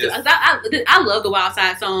have faith in her too. I love the Wild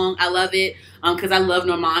Side song. I love it because I love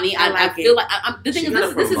Normani. I feel like the thing is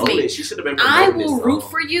this is me. She should have been. I will root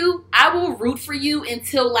for you. I will root for you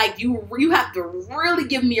until you have to really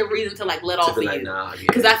give me a reason to let off of you.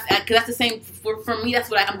 Because that's the same for me.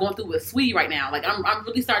 That's what I'm going through with Sweetie right now. Like I'm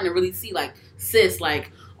really starting to really see sis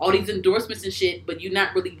all these endorsements and shit, but you're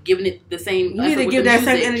not really giving it the same. You need to give that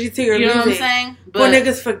same energy to your music. You know what I'm saying? But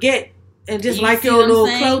niggas forget and just like your little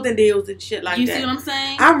clothing deals and shit like that. You see what I'm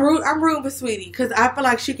saying? I'm rooting for Sweetie because I feel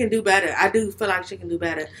like she can do better. I do feel like she can do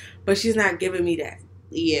better, but she's not giving me that.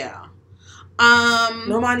 Yeah.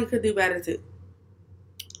 Normani could do better too.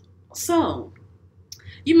 So,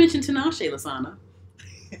 you mentioned Tinashe, Lasana.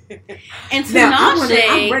 And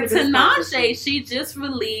Tinashe, she just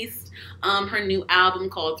released her new album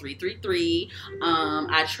called 333.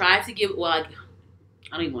 I tried to give. I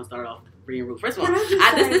don't even want to start off being rude. First of all, this is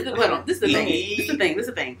the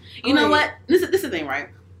thing. You know what? This is the thing, right?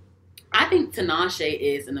 I think Tinashe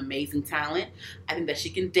is an amazing talent. I think that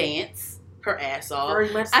she can dance her ass off.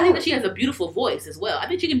 Very much so. I think that she has a beautiful voice as well. I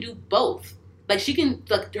think she can do both. She can,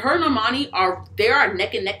 her and Normani are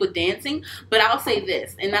neck and neck with dancing, but I'll say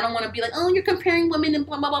this, and I don't want to be like, oh, you're comparing women and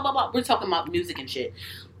blah, blah, blah, blah, blah. We're talking about music and shit.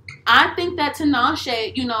 I think that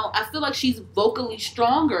Tinashe, I feel like she's vocally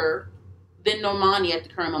stronger than Normani at the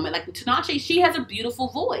current moment. Tinashe, she has a beautiful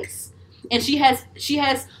voice, and she has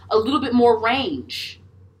a little bit more range.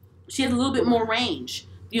 You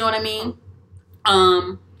know what I mean?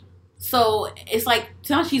 So it's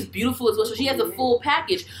Tinashe's beautiful as well. So she has a full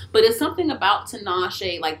package. But it's something about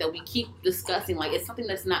Tinashe that we keep discussing. It's something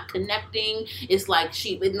that's not connecting. It's but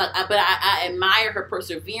I admire her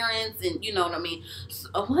perseverance and you know what I mean.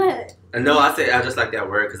 So, what? No, I just like that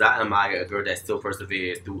word because I admire a girl that still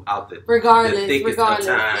perseveres throughout the thickest of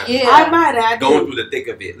time. Yeah, I admire that. Going through the thick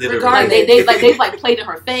of it, literally. They've played in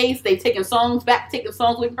her face. They've taken songs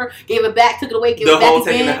with her, gave it back, took it away, gave it back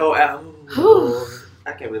again. The whole album.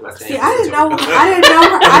 I can't believe I said. See, I didn't know her.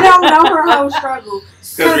 I don't know her whole struggle.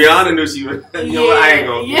 Because Rihanna knew she was. You know what? I ain't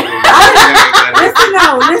gonna.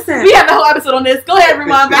 Listen. We have the whole episode on this. Go ahead,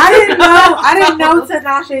 rewind back. I didn't know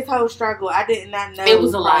Tinashe's whole struggle. I did not know. It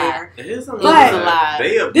was a lie. It is a lie.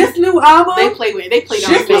 This new album. They played on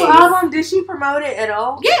this new album. Did she promote it at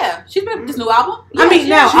all? Yeah, she promoted this new album. I mean,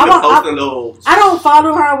 now I don't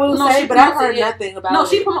follow her. I will say, but I've heard nothing about it. No,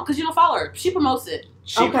 she promotes because you don't follow her. She promotes it.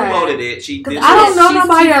 She promoted it. She did. I don't know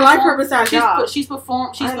nobody that like her besides y'all. She's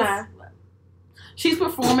performing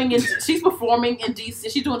in DC.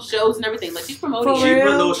 She's doing shows and everything. She's promoting. She put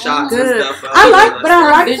little shots and stuff. I like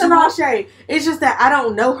Tinashe. It's just that I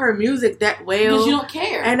don't know her music that well because you don't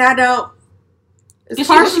care. And I don't. It's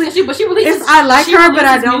partially, but she releases. I like her, but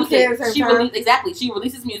I don't care. She releases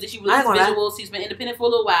music. She releases visuals. She's been independent for a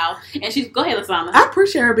little while, and she's. Go ahead, Lasana. I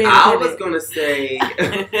appreciate her being independent. I was gonna say,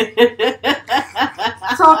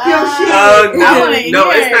 talk your shit.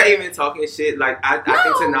 No, it's not even talking shit. Like I think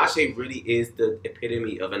Tinashe really is the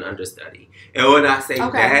epitome of an understudy. And when I say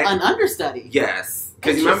that, an understudy, yes,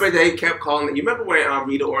 because you remember they kept calling. You remember when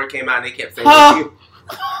Rita Ora came out and they kept saying you.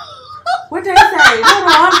 What they say? Hold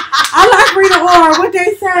on. I like Rita Ora. What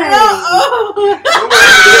they say?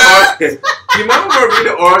 You remember when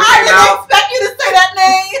Rita Ora came out? I didn't expect you to say that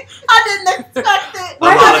name. I didn't expect it.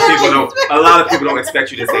 A lot of people don't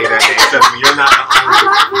expect you to say that name. Trust me, you're not the only. I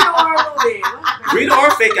like Rita Ora a little bit. Rita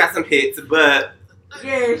Ora fake got some hits, but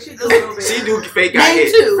yeah, she do a little bit. She do fake got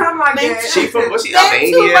hits. Something like that. She from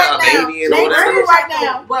Albania, Albanian, or whatever. Name right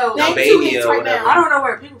now. Well, name two hits right now. I don't know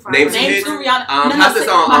where people from. Name two Rihanna. How's the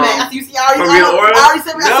song? My man, you see, I already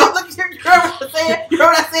said. Look, you heard what I said. You heard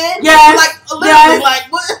what I said? Yes. Like literally, like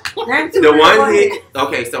what? The one hit.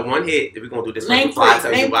 Okay, so one hit. If we're gonna do this, name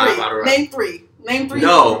three. Name three.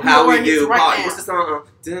 No, how we do? Right what's the song?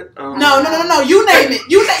 No. You name it.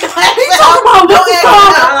 You name it. He's talking about what's the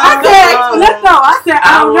song? I said, let's go. I said, I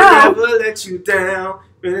don't know. I will never let you down.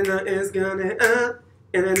 When it's gonna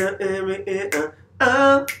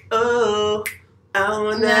I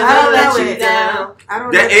will never let you down.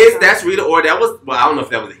 That's Rita Ora. That was I don't know if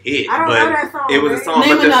that was a hit, but it was a song.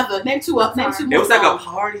 Name another. Name two more. It was like a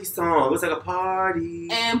party song. It was like a party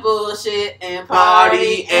and bullshit and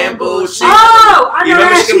party and bullshit. Oh, I know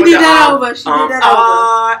that. She did that over. She did that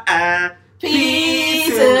over. Peace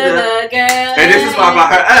to the girl. And this is why I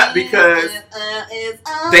brought her up because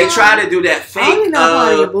they try to do that fake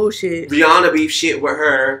bullshit Rihanna beef shit with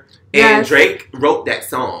her, and Drake wrote that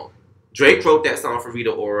song. Drake wrote that song for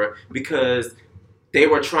Rita Ora because they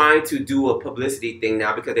were trying to do a publicity thing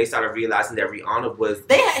now because they started realizing that Rihanna was.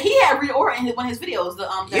 He had Rita Ora in one of his videos.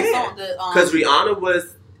 Song. Because Rihanna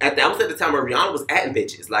was at the time where Rihanna was atting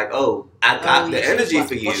bitches like, oh, I got the energy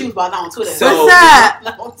for you. Well, she was about on Twitter. So, what's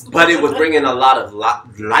that? But it was bringing a lot of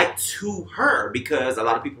light to her because a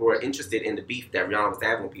lot of people were interested in the beef that Rihanna was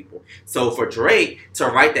having with people. So for Drake to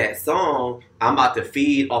write that song, I'm about to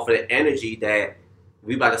feed off of the energy that.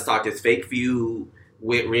 We about to start this fake feud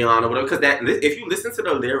with Rihanna, whatever. Because if you listen to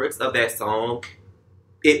the lyrics of that song,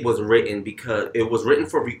 it was written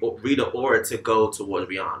for Rita Ora to go towards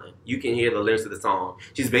Rihanna. You can hear the lyrics of the song.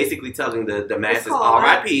 She's basically telling the masses,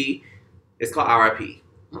 R.I.P. It's called R.I.P.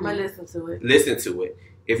 I'm gonna listen to it. Listen to it.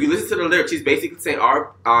 If you listen to the lyrics, she's basically saying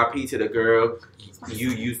R.I.P. to the girl you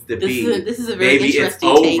used to be. This is a very interesting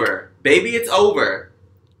over. Baby, it's over.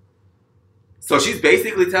 So she's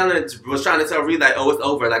basically trying to tell Rita, like, oh, it's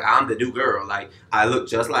over. Like, I'm the new girl. Like, I look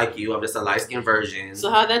just like you. I'm just a light-skinned version.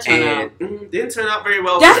 So how'd that turn out? Didn't turn out very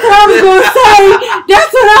well. That's what I was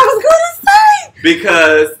going to say.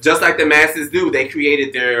 Because just like the masses do, they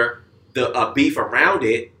created a beef around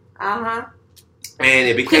it. Uh-huh. And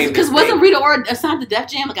it became because wasn't Rita Ora assigned to Def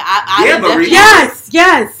Jam? Like,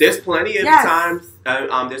 yes. There's plenty of times.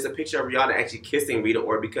 There's a picture of Rihanna actually kissing Rita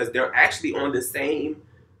Ora because they're actually on the same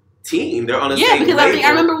team. They're on the same because label. I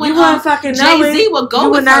remember when Jay-Z would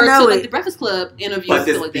go with her to like the Breakfast Club interviews. But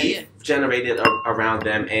this beef generated around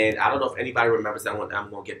them, and I don't know if anybody remembers that one.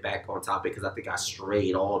 I'm going to get back on topic because I think I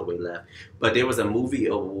strayed all the way left. But there was a movie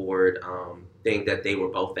award thing that they were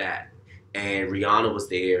both at, and Rihanna was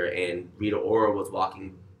there, and Rita Ora was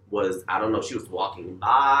I don't know if she was walking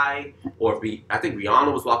by, or I think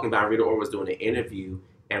Rihanna was walking by, and Rita Ora was doing an interview,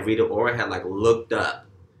 and Rita Ora had like looked up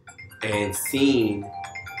and seen.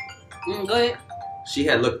 Go ahead. She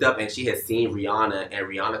had looked up and she had seen Rihanna, and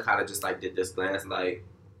Rihanna kind of just like did this glance, like,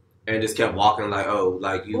 and just kept walking, like, oh,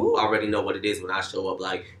 like you already know what it is when I show up,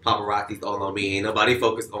 like paparazzi's all on me, ain't nobody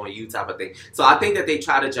focused on you, type of thing. So I think that they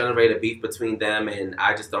try to generate a beef between them, and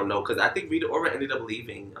I just don't know because I think Rita Ora ended up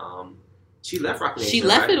leaving. She left Roc Nation. She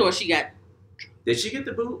left it, or she got? Did she get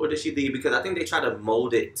the boot, or did she leave? Because I think they tried to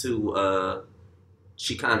mold it to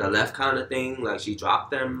she kind of left kind of thing, like she dropped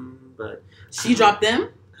them, but she dropped them.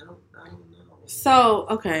 So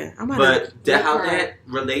okay, how that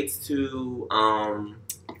relates to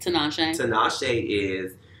Tinashe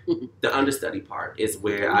is the understudy part is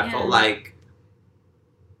where I felt like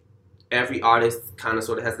every artist kind of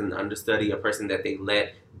sort of has an understudy, a person that they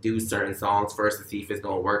let do certain songs first to see if it's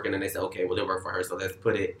gonna work, and then they say, okay, well, it worked for her, so let's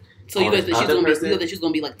put it. So you guys that she's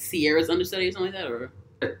gonna be like Sierra's understudy or something like that, or?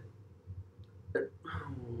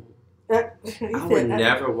 I would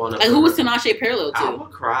never want to. Like, who was Tinashe parallel to? I would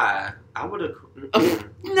cry. I would have.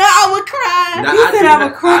 No, I would cry. No,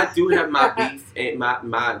 I do have my beef and my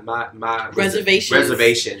reservations.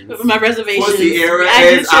 My reservations. For Sierra,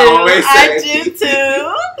 as I always say. I do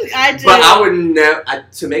too. I do. But I would never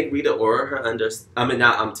to make Rita Ora her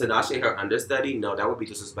Tinashe her understudy. No, that would be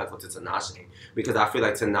disrespectful to Tinashe because I feel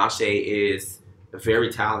like Tinashe is very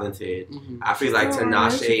talented. Mm-hmm. I feel like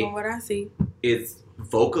Tinashe is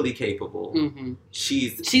vocally capable. Mm-hmm.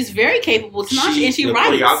 She's very capable. Tinashe, and she writes.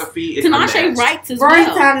 Choreography is Tinashe writes as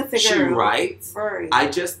well. She writes. I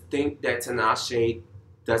just think that Tinashe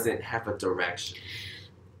doesn't have a direction.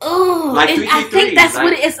 Oh, like and I think that's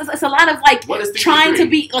what it is. It's a lot of like trying to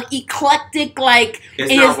be like eclectic. Like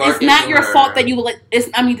it's not your fault that you look.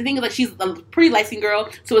 I mean, the thing is like she's a pretty light-skinned girl,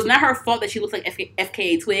 so it's not her fault that she looks like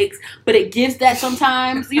FKA Twigs. But it gives that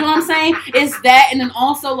sometimes. You know what I'm saying? It's that, and then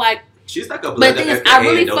also like. She's like a blend of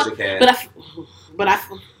FKA and Doja Cat. But I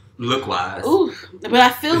look wise. Ooh, but I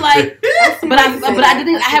feel like,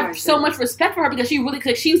 I have so much respect for her because she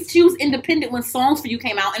was independent when Songs for You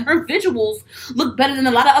came out, and her visuals look better than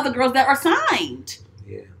a lot of other girls that are signed.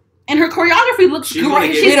 Yeah, and her choreography looks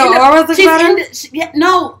great.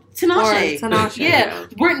 No, Tinashe. Yeah,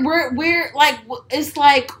 we're like it's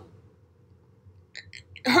like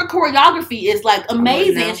her choreography is like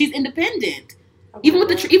amazing, and she's independent. Okay. Even with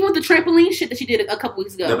the trampoline shit that she did a couple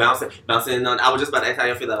weeks ago. The bouncing on. I was just about to ask how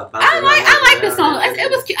you feel about I like the song.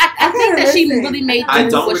 It was cute. I think that she really made. I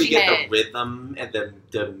don't really get the rhythm and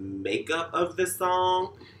the makeup of the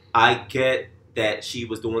song. I get that she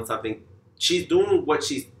was doing something. She's doing what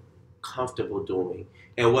she's comfortable doing,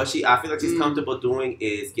 and I feel like she's comfortable doing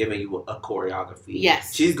is giving you a choreography.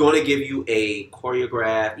 Yes, she's going to give you a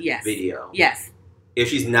choreographed video. Yes. If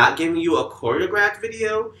she's not giving you a choreographed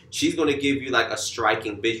video, she's going to give you like a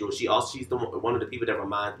striking visual. She's one of the people that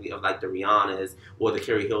reminds me of like the Rihannas or the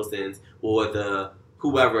Carrie Hilsons or the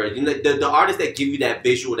whoever. You know, the artists that give you that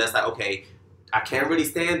visual that's like, okay, I can't really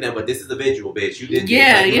stand them, but this is a visual, bitch. You didn't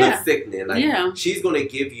look sickening. Like, she's going to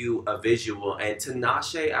give you a visual. And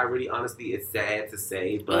Tinashe, I really honestly, it's sad to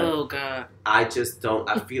say, but oh God, I just don't.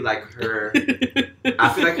 I feel like her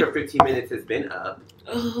 15 minutes has been up.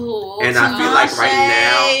 Oh, and I feel like right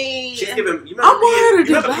now she's giving. You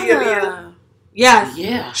remember Pia? Yes.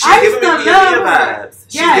 Yeah. She's giving me Pia vibes.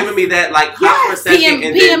 She's giving me that like hot per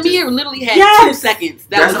second. Pia literally had 2 seconds.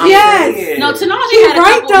 That was yes. No, Tinashe had a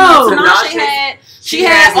couple. Tinashe she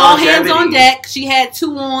had all hands on deck. She had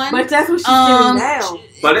 2 on. But that's what she's doing now.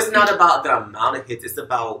 But it's not about the amount of hits. It's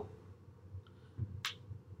about.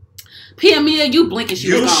 Pia, you blink and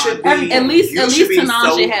she was gone. At least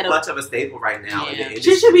Tinashe had much of a staple right now in the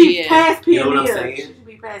industry. She should be past Pia. You know what I'm saying? She should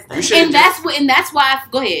be past that. And that's why.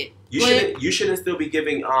 Go ahead. You shouldn't still be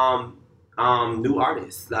giving new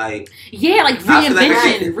artists like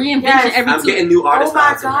reinvention every. I'm getting new artists. Oh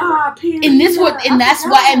my God! And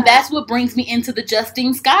that's what brings me into the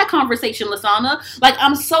Justine Skye conversation, Lasana. Like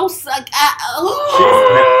I'm so like so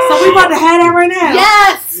we about to have that right now.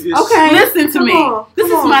 Yes. Okay. Listen to me. This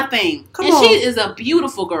is my thing. She is a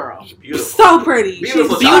beautiful girl. Beautiful. So pretty.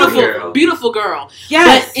 Beautiful girl.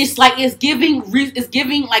 Yes. But it's like it's giving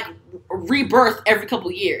like rebirth every couple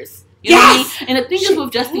years. You know what I mean? And the thing is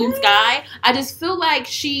with Justine Skye, I just feel like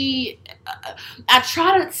I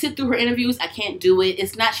try to sit through her interviews. I can't do it.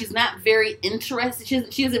 She's not very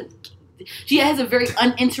interested. She has a very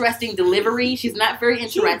uninteresting delivery. She's not very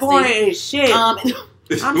interesting. She's boring as shit. I'm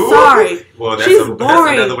Ooh. sorry. Well, that's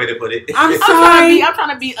boring. Another way to put it. I'm sorry. I'm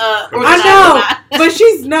trying to be I know, but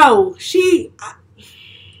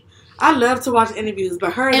I love to watch interviews,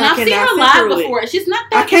 but her and I've seen her live before. She's not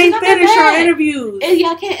that. I can't finish her interviews. Yeah,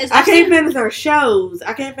 I can't. I can't finish her shows.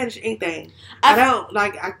 I can't finish anything. I don't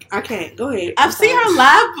like. I can't. Go ahead. I've seen her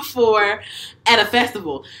live before at a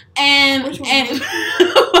festival, and that's the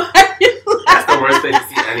worst thing to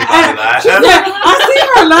see anybody live. I've seen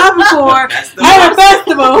her live before at a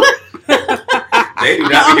festival. They do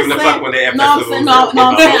not give a fuck when they're at festivals.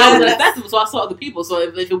 I'm saying I was at a festival, so I saw other people. So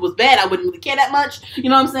if it was bad, I wouldn't really care that much. You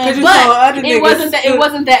know what I'm saying? But it wasn't that.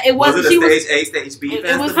 Was it a stage A, stage B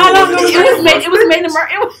festival? It was how long ago? It was made in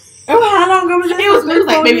how long ago was it? It was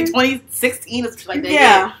like maybe 2016 or something like that.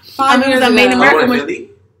 Yeah, 5 years ago. Made in America. Really?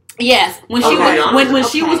 Yes, when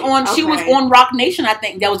she was on Rock Nation, I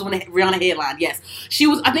think that was when Rihanna headlined. Yes, she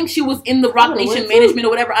was. I think she was in the Rock Nation management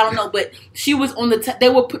or whatever. I don't know, but she was on the.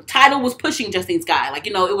 Tidal was pushing Justine Skye, like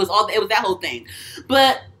it was that whole thing.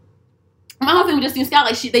 But my whole thing with Justine Skye,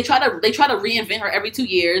 like they try to reinvent her every 2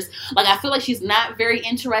 years. Like I feel like she's not very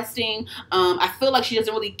interesting. I feel like she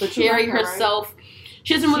doesn't really carry herself. Right?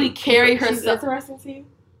 She doesn't really carry herself. She's interesting to you.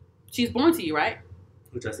 She's born to you, right?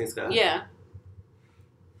 With Justine Scott? Yeah.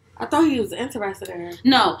 I thought he was interested in her.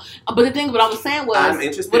 No, but the thing, what I was saying was, I'm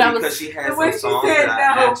interested because she has some songs that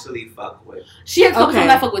I actually fuck with. She has some songs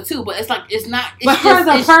I fuck with too, but it's like it's not. It's but just, her's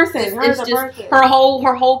a person. Her's a person. Her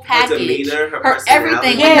whole package, her demeanor, her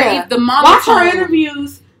everything. Yeah. The mama. Watch her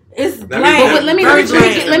interviews. It's bland. Let me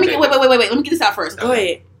get this out first. Go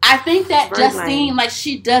ahead. I think that Justine, like,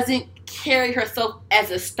 she doesn't carry herself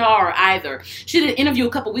as a star either. She did an interview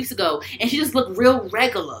a couple weeks ago, and she just looked real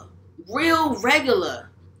regular.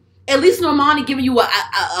 At least Normani giving you a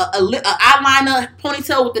eyeliner,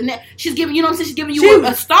 ponytail with the neck. She's giving, you know what I'm saying? She's giving you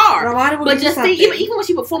a star. But Justine, even when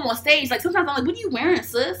she perform on stage, like sometimes I'm like, what are you wearing,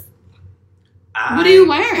 sis? What are you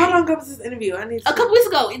wearing? How long ago was this interview? I need a couple weeks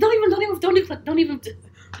ago. Don't even.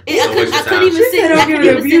 I couldn't even sit through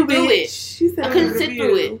it. I couldn't sit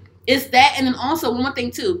through it. It's that, and then also one more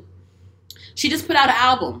thing too. She just put out an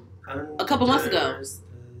album a couple months ago.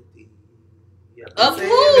 Of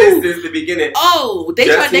who? This is the beginning. Oh, they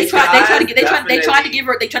tried to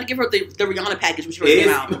give her the Rihanna package when she first came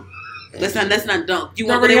out. Let's not don't. You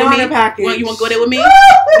want to go there with me? Package. You want to go there with me?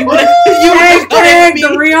 You want to go there with me? The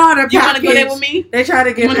Rihanna package. You want to go there with me? They try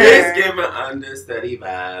to give her. It's giving understudy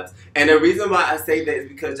vibes, and the reason why I say that is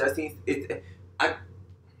because Justine, the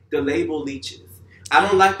label leeches. I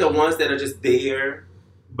don't like the ones that are just there,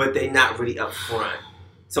 but they're not really up front.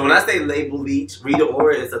 So when I say label leech, Rita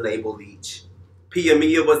Ora is a label leech. Pia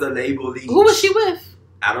Mia was a label leech. Who was she with?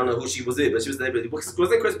 I don't know who she was with, but she was a label leech.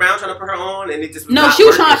 Wasn't Chris Brown trying to put her on, and it just was no. She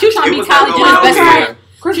was trying to be Kylie Jenner's best friend.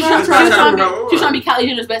 She was trying to be Kylie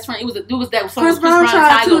Jenner's best friend. It was that song. Chris Brown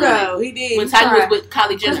tried too, though. He did. When Tiger was with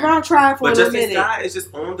Kylie Jenner. Chris Brown tried for a minute. But Justine Scott is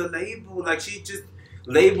just on the label. Like, she just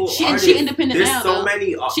label artists. She independent There's now. There's so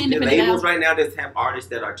many labels right now that have artists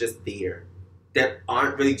that are just there. That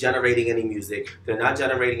aren't really generating any music. They're not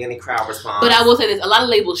generating any crowd response. But I will say this. A lot of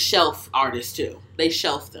labels shelf artists, too. They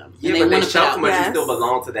shelf them. Yeah, but they shelf them, but you still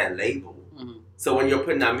belong to that label. Mm-hmm. So when you're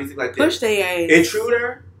putting out music like this... Push their ass.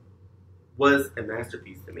 Intruder was a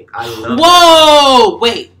masterpiece to me. I love it. Whoa!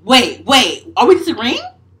 Wait. Are we disagreeing?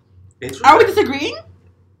 Intruder? Are we disagreeing?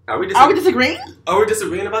 Are we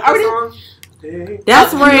disagreeing about that song?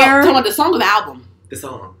 That's rare. Talking about the song or the album? The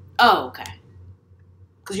song. Oh, okay.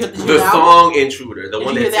 The song Intruder, the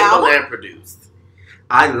one that Timbaland produced.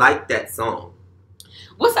 I like that song.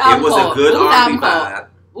 What's the album called? It was a good R&B vibe.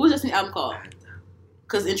 What was the album called?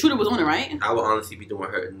 Because Intruder was on it, right? I will honestly be doing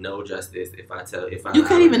her no justice if I You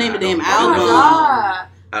can't even name the damn album. Oh my God.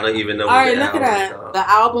 I don't even know. All right, look at that. The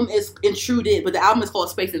album is Intruded, but the album is called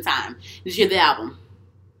Space and Time. Did you hear the album?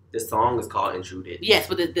 The song is called Intruded. Yes,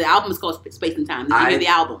 but the album is called Space and Time. Did you hear the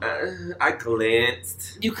album? I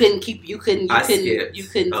glanced. You couldn't guess.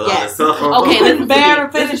 Okay, listen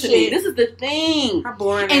to me. This is the thing. How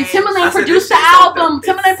boring. And Timbaland produced the album.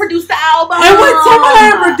 And when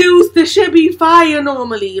Timbaland produced, the shit be fire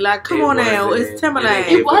normally. Like, come on now, it's Timbaland.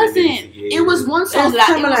 It wasn't. It was one song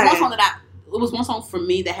it was one song for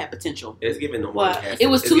me that had potential. It's giving Normani. It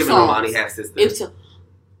was two songs. Normani half sister.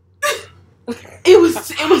 It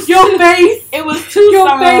was your face. It was two your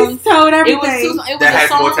songs. Your face told everything. It was that has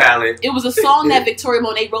more talent. It was a song that Victoria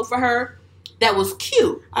Monet wrote for her that was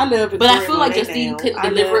cute. I love it. But I feel like Justine couldn't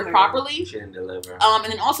deliver it properly. She didn't deliver.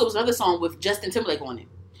 And then also was another song with Justin Timberlake on it.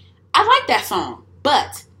 I like that song,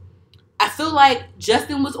 but I feel like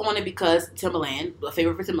Justin was on it because Timbaland, a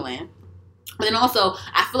favorite for Timbaland. But then also,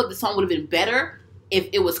 I feel like the song would have been better if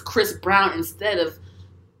it was Chris Brown instead of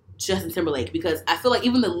Justin Timberlake, because I feel like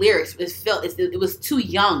even the lyrics, it was too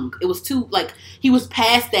young. It was too, like, he was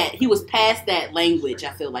past that language.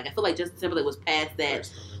 I feel like Justin Timberlake was past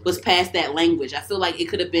that language. I feel like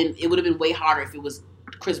it would have been way harder if it was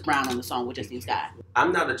Chris Brown on the song with Justine Scott.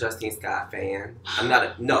 I'm not a Justine Scott fan.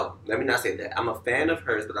 Let me not say that. I'm a fan of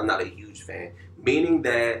hers, but I'm not a huge fan. Meaning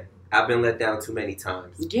that I've been let down too many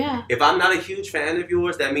times. Yeah. If I'm not a huge fan of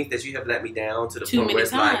yours, that means that you have let me down to the point where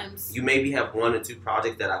it's like, you maybe have one or two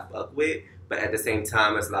projects that I fuck with, but at the same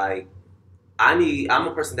time, it's like, I'm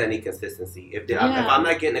a person that needs consistency. If I'm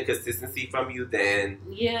not getting a consistency from you, then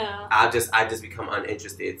I just become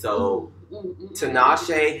uninterested. So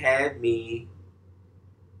Tinashe had me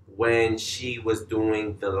when she was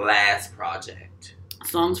doing the last project.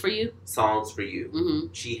 Songs for You. Mm-hmm.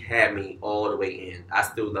 She had me all the way in. I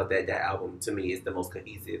still love that album. To me, is the most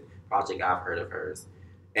cohesive project I've heard of hers.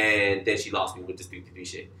 And then she lost me with this 3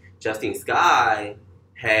 shit. Justine Skye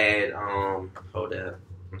had hold up.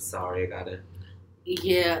 I'm sorry, I gotta.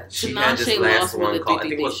 Yeah, she had this last one called, I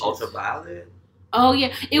think it was Ultraviolet. Oh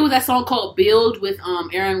yeah, it was that song called Build with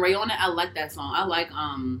Aaron Ray on it. I like that song. I like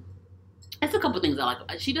it's a couple things I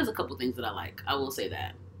like. She does a couple things that I like. I will say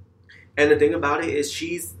that. And the thing about it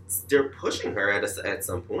is they're pushing her at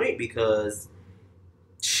some point because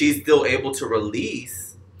she's still able to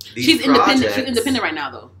release these She's projects. independent. She's independent right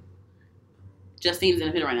now, though. Justine's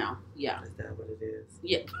independent right now. Yeah. Is that what it is?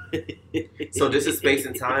 Yeah. So this is Space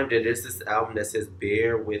and Time. Then there's this album that says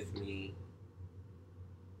 "Bear with Me."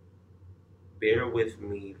 Bear with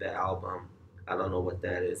Me, the album. I don't know what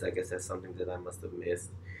that is. I guess that's something that I must have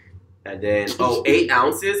missed. And then, 8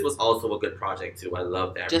 Ounces was also a good project too. I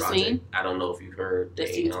love that project. I don't know if you've heard the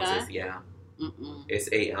 8 Ounces. Yeah. Mm-mm. It's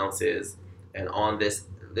 8 Ounces. And on this,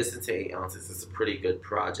 listen to 8 Ounces. It's a pretty good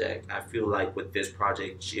project. I feel like with this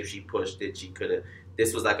project, if she pushed it, she could have.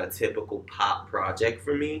 This was like a typical pop project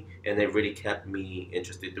for me. And it really kept me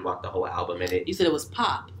interested throughout the whole album. And You said it was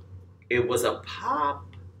pop. It was a pop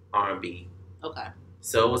R&B. Okay.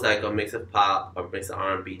 So it was like a mix of pop, a mix of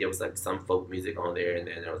R&B. There was like some folk music on there, and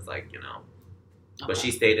then there was like, Okay. But she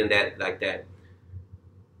stayed in that, like that,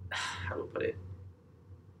 how do I put it?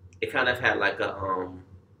 It kind of had like a, I'm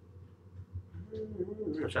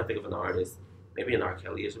trying to think of an artist. Maybe an R.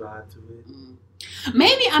 Kelly-ish vibe to it.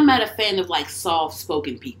 Maybe I'm not a fan of like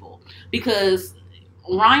soft-spoken people because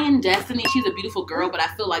Ryan Destiny, she's a beautiful girl, but I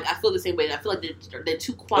feel the same way. I feel like they're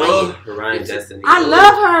too quiet. Oh, Ryan Destiny. I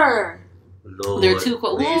love her. Lord, they're too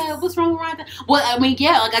quiet. What? What's wrong with Ryan? Well, I mean,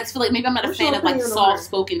 yeah, like I just feel like maybe I'm not a fan of like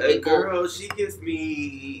soft-spoken people. Girl, she gives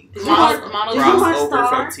me crossover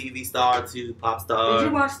from TV star to pop star. Did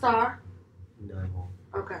you watch Star? No.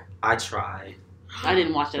 Okay. I tried. I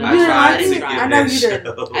didn't watch it. I tried. I know you did.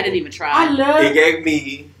 I didn't even try. It gave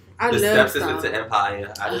me the steps Star. into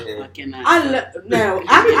Empire. I didn't. I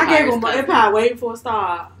gave him Empire waiting for a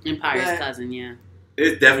star. Empire's cousin, yeah.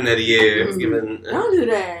 It definitely is. It's given. Don't do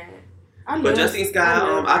that. But Justine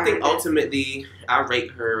Skye, I think ultimately I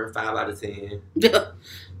rate her 5 out of 10.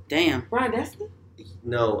 Damn. Ryan Destiny?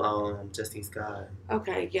 No, Justine Skye.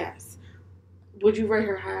 Okay, yes. Would you rate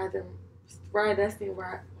her higher than Ryan Destiny?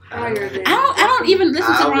 Higher than I don't even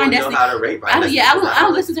listen to Ryan Destiny. I don't know how to rate Ryan Destiny. I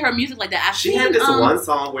don't listen to her music like that. She had this one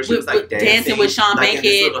song where she was like dancing with Sean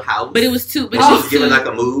Bankhead, but it was too. But she was giving like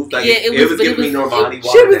a move. Like, it was giving me Normani.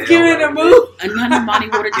 She was giving a move. Normani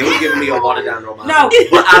watered down. It was giving me a watered down Normani. No,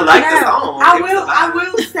 but I like the song. I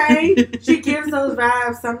will say she gives those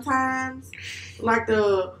vibes sometimes. Like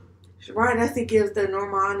the Ryan Destiny gives the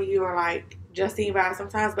Normani or like Justine vibes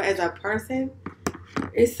sometimes, but as a person.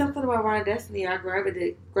 It's something about Ryan Destiny I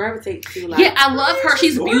gravitate to. Like, yeah, I love her.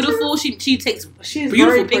 She's beautiful. She's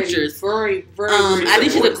beautiful pictures. Very, very. I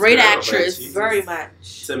think she's a great actress. Very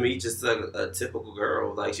much. To me, just a typical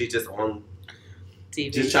girl. Like she's just on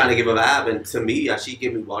TV, just trying to give a vibe. And to me, she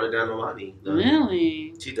give me watered down Normani.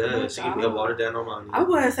 Really? She does. She give me a watered down Normani. I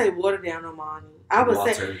wouldn't say watered down Normani. I would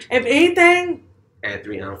say, if anything, add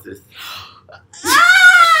 3 ounces.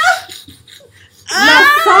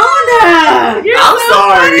 Lasana! I'm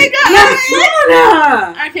sorry.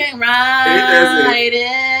 Lasana! I can't ride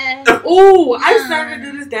it. Ooh, I started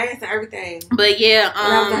to do this dance and everything. But yeah,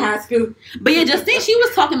 when I was in high school. But yeah, Justine, she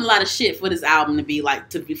was talking a lot of shit for this album to be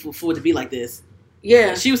like for it to be like this.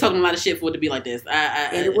 Yeah, she was talking a lot of shit for it to be like this.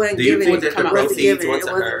 And it wasn't do you think that the proceeds went to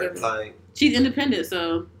her? Like, she's independent,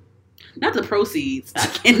 so. Not the proceeds. I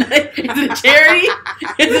cannot. Is it a charity?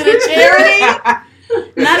 Is it a charity?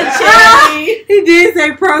 Not a charity. He did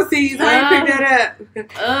say proceeds. I ain't picked that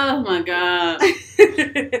up. Oh my god.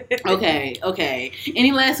 Okay.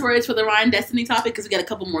 Any last words for the Ryan Destiny topic? Because we got a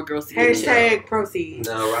couple more girls to get Hashtag proceeds.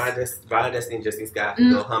 No, Ryan Destiny and Justine Skye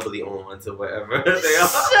can go humbly on to wherever they are.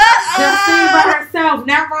 Justine by herself,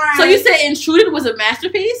 not Ryan. So you said Intruded was a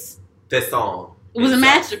masterpiece? The song. It was a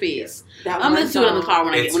masterpiece. Yeah. I'm going to do it in the car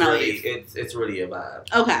when I leave. It's really a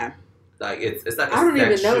vibe. Okay. Like it's like I don't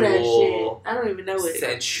even know that shit. I don't even know it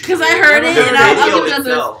because I heard it and I'll give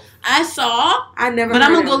it a. I saw. I never. But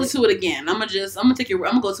I'm gonna go to it again. I'm gonna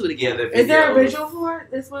go to it again. Yeah, is there a visual for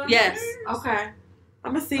it? This one? Yes. Okay.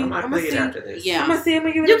 I'm gonna see. I'm gonna see. After this. Yeah. I'm gonna see. I'm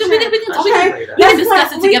gonna give it we can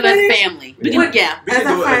discuss it together as a family. We can as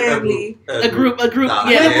a family. A group.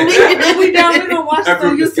 Yeah. If we done, we're gonna watch it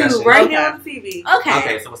on YouTube right here on TV.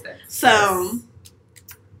 Okay. So what's that? So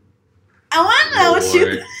I want to know what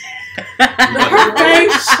you. Her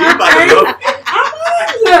face.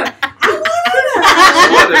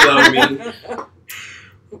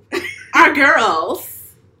 Our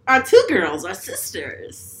girls, our 2 girls, our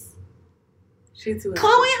sisters. She too.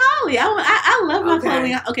 Chloe and Holly. I love my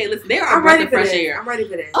Chloe. Okay, listen, they are breath of fresh air. I'm ready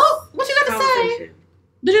for this. Oh, what you gotta say?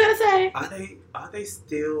 What you gotta say? Are they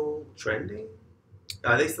still trending?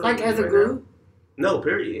 Are they still like as a group? No,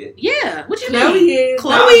 period. Yeah. What you mean?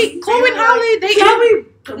 Chloe and Holly. Chloe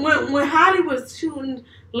when Holly was shooting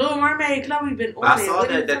Little Mermaid, Chloe been on it. I saw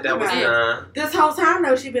that was this whole time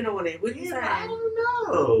though. She been on it. What you saying? I don't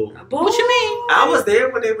know. Boy, what you mean? I was there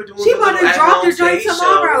when they were doing. She about to drop the joint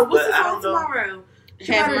tomorrow. What's the song tomorrow?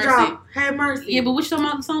 Have Mercy. Have Mercy. Yeah, but what you talking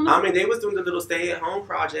about the song? I mean, they was doing the little stay-at-home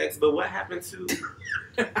projects, but what happened to?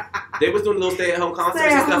 They was doing little stay-at-home concerts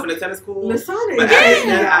and stuff in the tennis school. Lasagna. But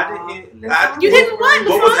You didn't what?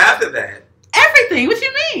 What was after that? Everything. What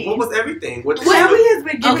you mean? What was everything? What has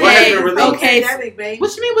been given? What has been released? Okay.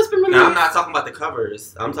 What you mean? What's been released? Now, I'm not talking about the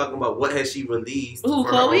covers. I'm talking about what has she released. Who,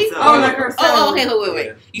 Chloe? Like herself. Oh, okay. Wait.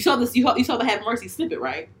 Yeah. You saw this. You saw the Have Mercy snippet,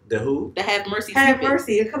 right? The who? The Have Mercy snippet. Have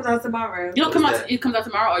Mercy. It comes out tomorrow. You don't come out. It comes out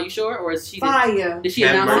tomorrow. Are you sure? Or is she? Fire. Did she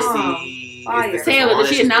Have announce Mercy? It? Taylor,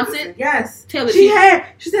 did she announce it? Yes. Taylor, she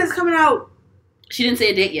said it's coming out. She didn't say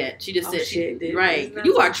a date yet. She just said she did. Right.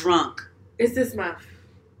 You are drunk. It's this month.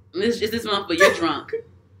 It's this month, but you're drunk.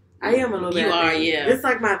 I am a little bit. You are, yeah. It's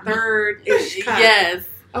like my third-ish cup. Yes.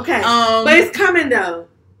 Okay. But it's coming though,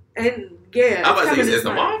 and yeah. I was about to say it's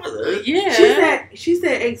tomorrow. Yeah. She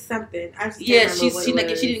said 8 something. She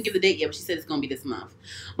didn't give the date yet, but she said it's gonna be this month.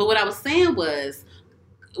 But what I was saying was,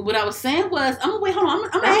 I'm gonna wait. Hold on.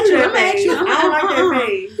 I'm gonna ask you. I don't like that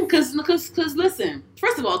phase. Because listen.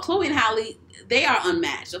 First of all, Chloe and Halle, they are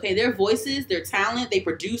unmatched. Okay, their voices, their talent, they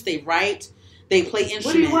produce, they write. They play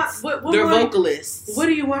instruments. What do you want? They're vocalists. What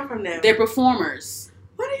do you want from them? They're performers.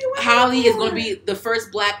 What do you want? Halle is going to be the first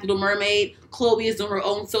Black Little Mermaid. Chloe is doing her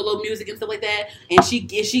own solo music and stuff like that. And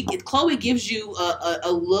Chloe gives you a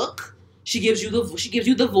look. She gives you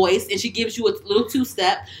the voice, and she gives you a little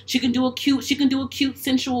 2-step. She can do a cute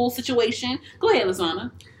sensual situation. Go ahead,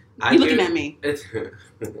 Lasagna. You looking at me?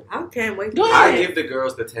 I can't wait. Go ahead. I give the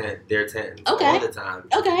girls their 10 all the time.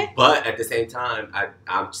 Okay. But at the same time,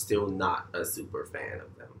 I'm still not a super fan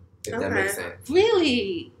of them. If that makes sense.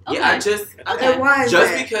 Really? Okay. Yeah, why is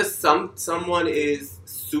just that? because someone is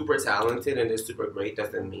super talented and they're super great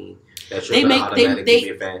doesn't mean that you're going to automatically be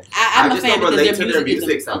a fan. I'm I a just fan don't relate because to their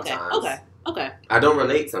music sometimes. Okay. I don't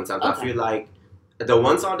relate sometimes. I feel like the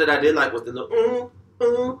one song that I did like was the little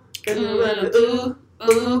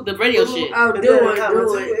the radio shit. Oh, do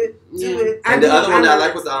it. And the other one that I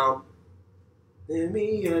like was Let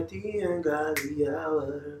me at the ungodly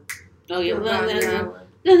hour. Oh yeah. Another third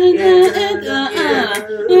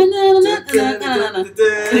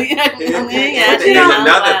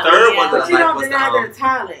one that but you I don't like deny was their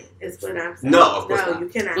talent. Is what I'm saying. No, of course not. You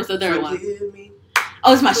cannot. What's the third one? Me.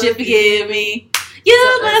 Oh, it's my shit. Forgive me.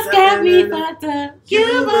 You must got me fucked up.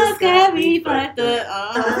 You must got me fucked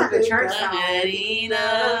up. That's like a church song. Yeah,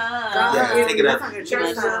 take it up. That's like a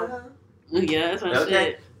church song. Yeah, that's my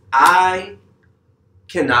shit. I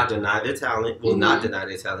cannot deny their talent. Will not deny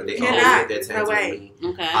their talent. They always get their talent with me.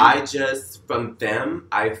 Okay. I just, from them,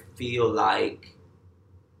 I feel like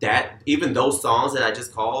that, even those songs that I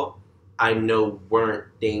just called, I know weren't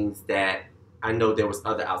things that, I know there was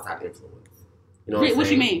other outside influence. You know what I'm saying?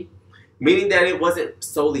 What you mean? Meaning that it wasn't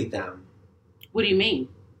solely them. What do you mean?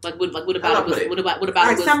 What about it? What about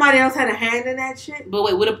like somebody else had a hand in that shit? But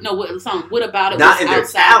wait, what about it Not was in their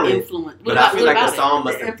outside talent, influence? But I feel like the song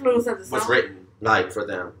the influence of the song was written like for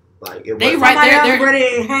them. Like it was. They somebody else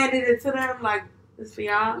already handed it to them. Like this for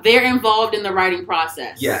y'all. They're involved in the writing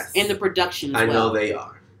process. Yes. In the production. I know they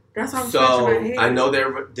are. That's what I'm so my head. I know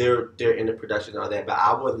they're in the production and all that, but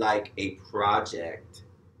I would like a project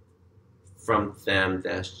from them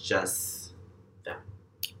that's just them.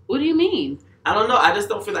 What do you mean? I don't know. I just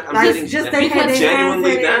don't feel like I'm getting because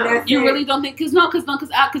genuinely down. You really don't think? Because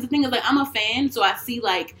the thing is, like, I'm a fan, so I see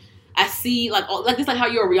like it's like how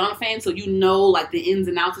you're a Rihanna fan, so you know like the ins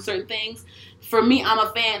and outs of certain things. For me, I'm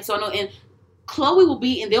a fan, so I know. And Chloe will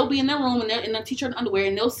be, and they'll be in their room, and they're in a t-shirt and underwear,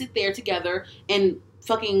 and they'll sit there together and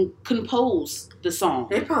fucking compose the song.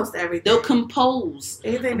 They post everything. They'll compose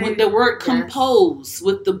with the word compose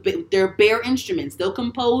with their bare instruments. They'll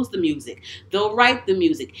compose the music. They'll write the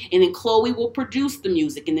music, and then Chloe will produce the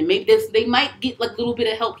music. And then maybe they might get like a little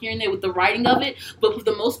bit of help here and there with the writing of it, but for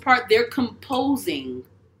the most part, they're composing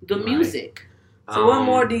the music. So what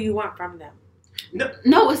more do you want from them?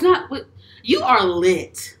 No, it's not. You are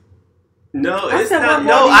lit. No, it's not.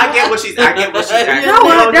 No, I get what she's asking. No,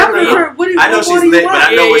 I know she's lit, but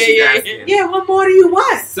I know what she's asking. Yeah, what more do you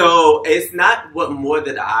want? So it's not what more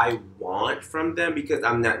that I want from them because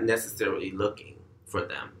I'm not necessarily looking for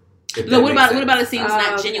them. No, what about it seems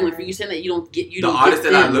not genuine for you? Saying that you don't get the artist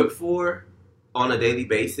that I look for on a daily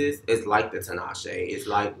basis is like the Tinashe. It's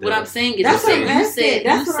like what I'm saying is you said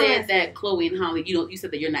that Chloe and Halle, you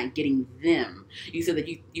said that you're not getting them. You said that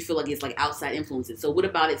you feel like it's like outside influences. So what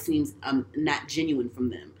about it seems not genuine from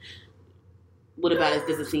them? What about it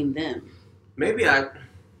does it seem them? Maybe I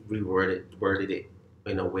worded it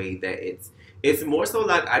in a way that it's more so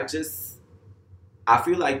like I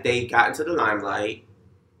feel like they got into the limelight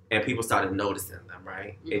and people started noticing them,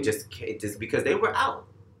 right? Mm-hmm. It just because they were out.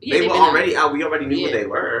 Yeah, they were already out. We already knew where they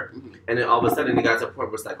were. Mm-hmm. And then all of a sudden they got to a point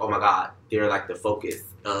where it's like, oh my God, they're like the focus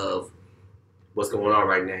of what's going on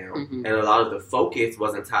right now. Mm-hmm. And a lot of the focus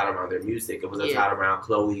wasn't tied around their music. It was tied around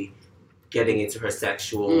Chloe getting into her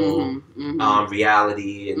sexual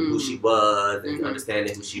reality and who she was and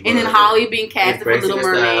understanding who she was. And then Holly being cast for Little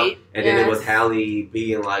Mermaid. And then it was Halle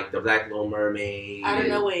being like the Black Little Mermaid. I don't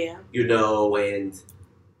know where. You know, and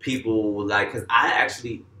people like, because I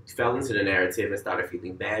actually fell into the narrative and started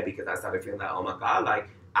feeling bad because I started feeling like, oh my God, like,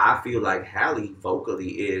 I feel like Halle vocally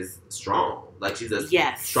is strong. Like, she's a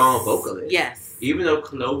strong vocalist. Yes. Even though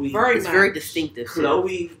Chloe is very distinctive.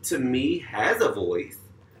 Chloe, to me, has a voice.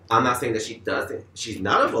 I'm not saying that she doesn't. She's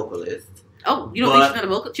not a vocalist. Oh, you don't think she's not a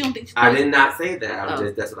vocalist? You don't think she's I did not say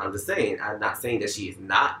that. That's what I'm just saying. I'm not saying that she is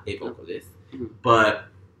not a vocalist. Mm-hmm. But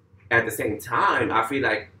at the same time, I feel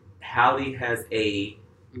like Halle has a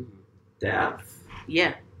depth.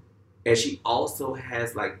 Yeah. And she also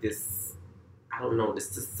has like this, I don't know,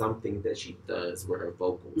 this is something that she does with her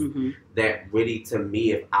vocals that really, to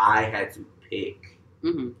me, if I had to pick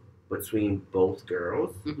between both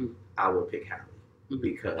girls, I would pick Halle.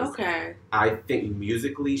 Because I think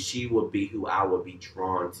musically she would be who I would be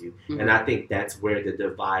drawn to. And I think that's where the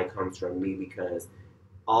divide comes from me, because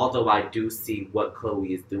although I do see what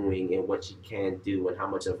Chloe is doing and what she can do and how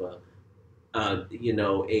much of a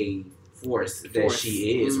force that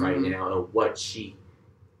she is right now and what she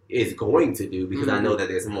is going to do, because I know that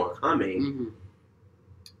there's more coming.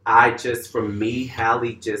 I just, for me,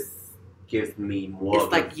 Halle just gives me more of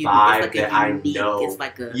the vibe that I know. It's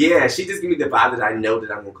like a... Yeah, she just gives me the vibe that I know that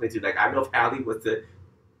I'm going to cling to. Like, I know if Halle was to,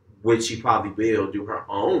 which she probably will, do her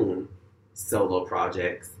own solo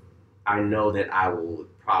projects, I know that I will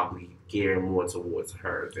probably gear more towards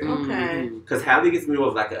her. Because Halle gives me more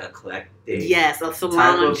of like an eclectic. Yes, a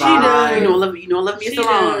Solange. She does. You know, love me a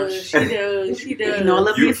Solange. She does. You know,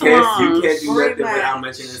 love me a Solange. You can't do nothing without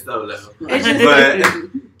mentioning solo. But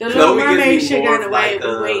the Little Mermaid shit got away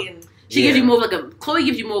with waiting. She gives you more like Chloe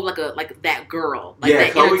gives you more like that girl. Like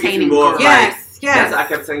that Chloe entertaining gives you more girl. Yes. I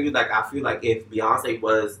kept telling you, like, I feel like if Beyonce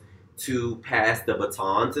was to pass the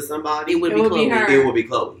baton to somebody, it would be Chloe. It would be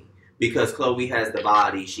Chloe. Because Chloe has the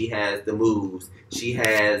body, she has the moves, she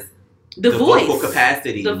has the voice, vocal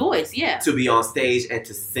capacity. The voice, yeah. To be on stage and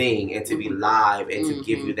to sing and to be live and to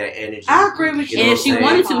give you that energy. I agree with you. And if she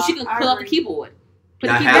wanted to, she could pull out the keyboard.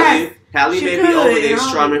 Now, Halle may be over there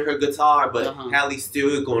strumming her guitar, but Halle's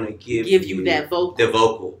still going to give you that vocal. The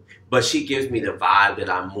vocal. But she gives me the vibe that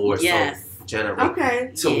I'm more so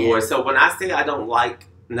generate towards. So when I say I don't like,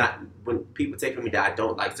 when people take from me that I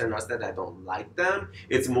don't like certain artists, that I don't like them,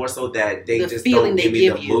 it's more so that they just don't give me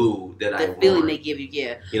the mood that I want. The feeling they give you,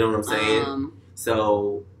 yeah. You know what I'm saying?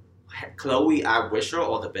 So, Chloe, I wish her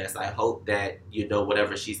all the best. I hope that,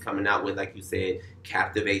 whatever she's coming out with, like you said,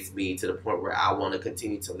 captivates me to the point where I want to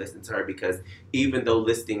continue to listen to her, because even though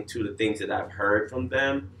listening to the things that I've heard from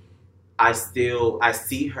them, I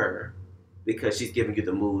see her because she's giving you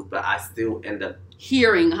the moves, but I still end up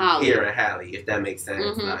hearing Halle, if that makes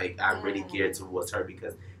sense. Like, I really geared towards her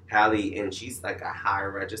because Halle, and she's like a high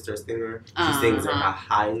register singer. She sings in her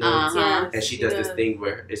high notes, and she does this thing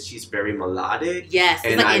where she's very melodic. Yes,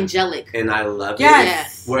 it's like angelic, and I love it.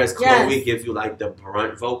 Yes. Whereas Chloe gives you like the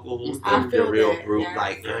brunt vocals, the real brute,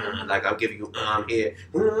 like I'm giving you here,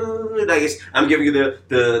 I'm giving you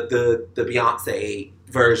the Beyonce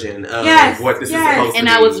version of what this is supposed to be. And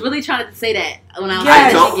I was really trying to say that when I was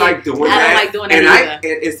I don't like doing that. I don't like doing it either.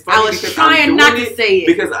 It's funny, I was trying not to say it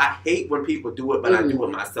because I hate when people do it, but I do it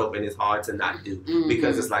myself, and it's hard to not do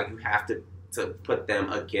because it's like you have to put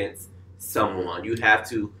them against someone. You have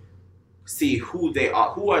to see who they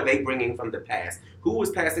are. Who are they bringing from the past? Who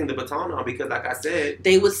was passing the baton on? Because like I said,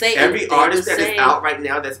 they would say every artist that is out right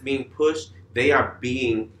now that's being pushed, they are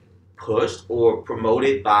being pushed or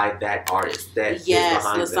promoted by that artist that is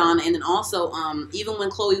behind Lasana. them. And then also, even when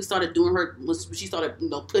Chloe started doing she started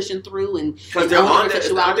pushing through and because they're on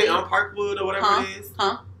are they on Parkwood or whatever it is?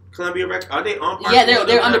 Columbia Records, are they on Parkwood? Yeah,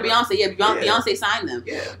 they're under Beyonce. Yeah, Beyonce signed them.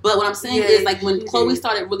 Yeah. But what I'm saying is, like, when Chloe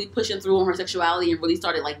started really pushing through on her sexuality and really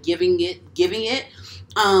started like giving it,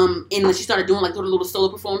 and then she started doing like her little solo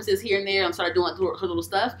performances here and there and started doing like her little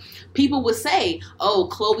stuff, people would say, "Oh,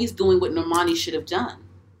 Chloe's doing what Normani should have done."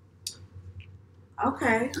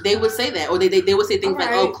 Okay. They would say that, or they would say things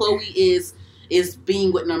like, "Oh, Chloe is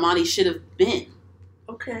being what Normani should have been."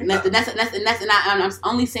 Okay. And I'm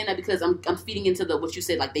only saying that because I'm feeding into what you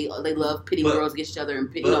said, like they love pitting girls against each other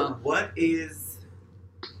and what is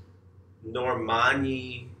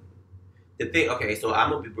Normani, the thing. Okay, so I'm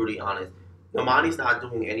gonna be brutally honest. Normani's not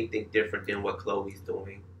doing anything different than what Chloe's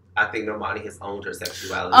doing. I think Normani has owned her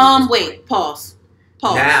sexuality. Wait. Pause.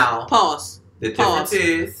 Now. Pause. The difference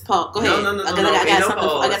is. Pause. Go ahead. No.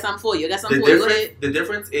 I got something for you. Go ahead. The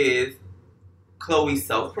difference is Chloe's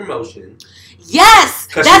self-promotion. Yes,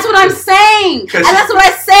 that's what I'm saying, and that's what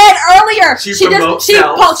I said earlier.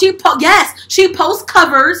 She posts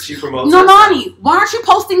covers. She promotes. Normani, why aren't you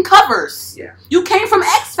posting covers? Yeah, you came from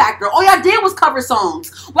X Factor. All y'all did was cover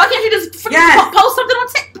songs. Why can't you just post something on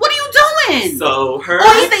TikTok? What are you doing? So her. Or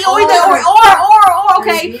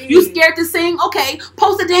okay, you scared to sing? Okay,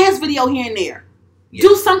 post a dance video here and there. Yeah.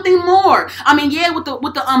 Do something more. I mean, with the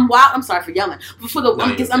wild. I'm sorry for yelling, but for the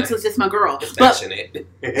I'm just my girl. But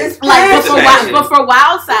for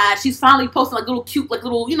Wild Side, she's finally posting like little cute, like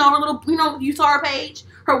little you saw her page.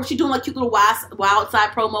 She's doing like cute little Wild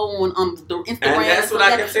Side promo on the Instagram. And that's what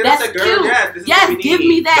I kept saying. That's girl, cute. Yes, give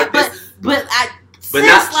me that.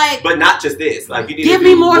 But not just this. Like you need give to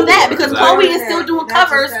me more of that because Chloe is still doing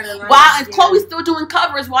covers Chloe's still doing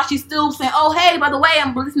covers while she's still saying, "Oh, hey, by the way,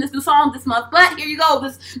 I'm releasing this new song this month. But here you go,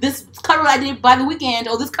 this cover I did by The Weeknd,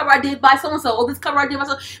 or this cover I did by so and so, or this cover I did by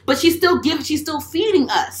so." But she's still feeding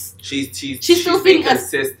us. She's still feeding us.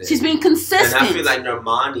 Consistent. She's being consistent. And I feel like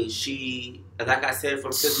Normani, like I said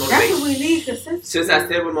since Motivation. That's what we need, consistency. Since I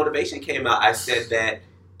said when Motivation came out, I said that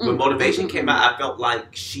when Motivation came out, I felt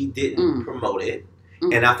like she didn't promote it.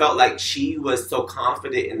 And I felt like she was so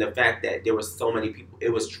confident in the fact that there were so many people.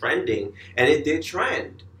 It was trending, and it did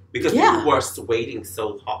trend because people were waiting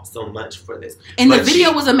so much for this. And the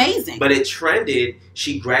video was amazing. But it trended.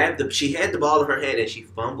 She had the ball in her hand and she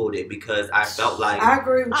fumbled it because I felt like I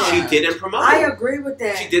agree with she that. didn't promote. I agree with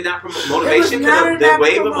that. She did not promote. Motivation the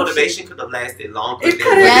wave of Motivation could have lasted longer. It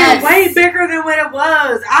could have been way bigger than what it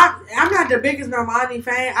was. I'm not the biggest Normani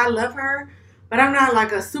fan. I love her, but I'm not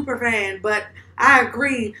like a super fan. But I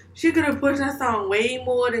agree. She could have pushed that song way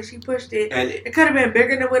more than she pushed it. And it could have been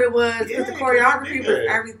bigger than what it was because the choreography was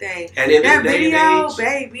everything. And in that this day video, and age,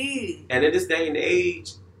 baby. And in this day and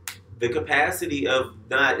age, the capacity of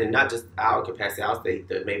not just our capacity, I'll say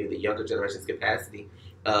maybe the younger generation's capacity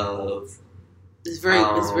of it's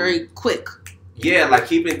very quick. Yeah, like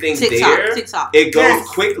keeping things TikTok. It goes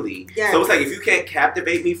quickly. Yes. So it's like if you can't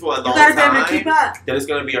captivate me for a long time, then it's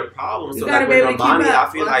going to be a problem. So like with Normani,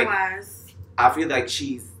 I feel like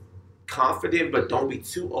she's confident, but don't be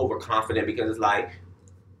too overconfident because it's like,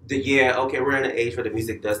 we're in an age where the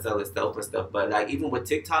music does sell itself and stuff. But like even with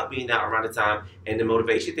TikTok being out around the time and the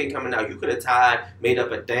Motivation thing coming out, you could have made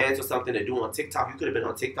up a dance or something to do on TikTok. You could have been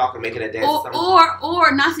on TikTok and making a dance or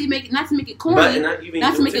not to make it corny,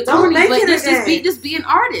 but just be an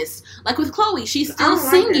artist. Like with Chloe, she's still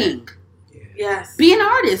singing. Yes, be an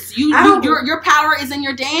artist. Your power is in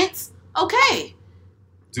your dance. Okay.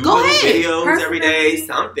 Go ahead. Videos every day,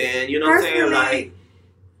 something. You know what I'm saying? Like,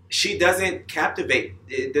 she doesn't captivate.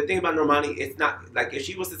 The thing about Normani, it's not like if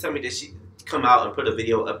she was to tell me that she come out and put a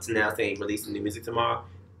video up to now saying releasing new music tomorrow,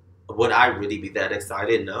 would I really be that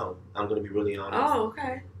excited? No, I'm going to be really honest. Oh,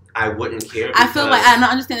 okay. I wouldn't care. I feel like I don't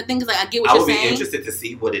understand the thing is like I get what you're saying. I would be interested to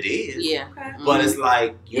see what it is. Yeah. Okay. But it's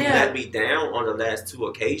like you let me down on the last two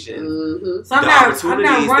occasions. Mm-hmm. So I'm not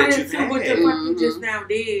running to what the fuck you just now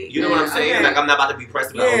did. You know what I'm saying? Okay. Like I'm not about to be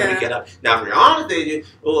pressed about let me get up. Now Rihanna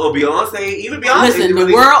or Beyonce, even Beyonce. Listen,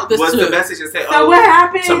 really the world. was the message and said, so what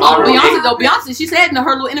happened? Tomorrow. Beyonce, she said in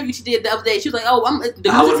her little interview she did the other day, she was like, "Oh,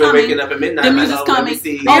 the music's coming. Waking up at midnight. The music's coming.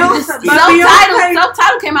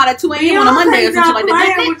 Self-title came out at 2 a.m. on a Monday or something like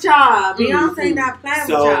that." Beyonce not playing with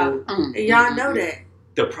y'all, and y'all know that.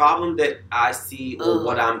 The problem that I see, or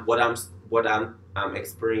what I'm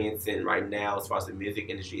experiencing right now, as far as the music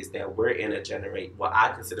industry, is that we're in a generation. Well, I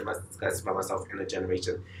classify myself in a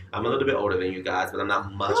generation. I'm a little bit older than you guys, but I'm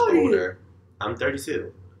not much older. I'm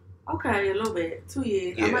 32. Okay, a little bit. 2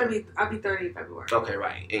 years. Yeah. I'll be 30 in February. Okay,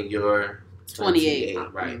 right, and you're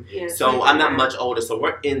 28, right? Yeah, so I'm not much older. So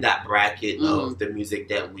we're in that bracket of the music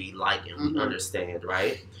that we like and we understand,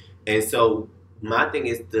 right? And so my thing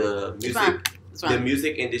is the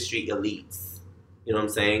music industry elites. You know what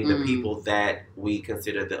I'm saying? The people that we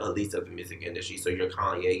consider the elites of the music industry. So your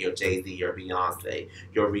Kanye, your Jay-Z, your Beyonce,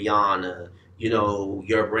 your Rihanna,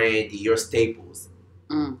 your Brandy, your staples.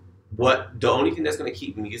 What the only thing that's going to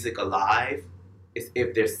keep music alive is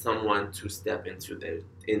if there's someone to step into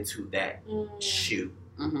that shoe.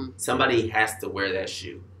 Somebody has to wear that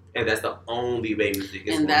shoe. And that's the only way music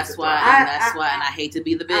is. And that's why. And I hate to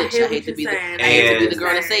be the bitch. I hate to be the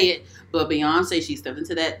girl to say it. But Beyonce, she stepped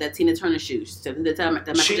into that Tina Turner shoe. She stepped into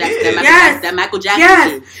that Michael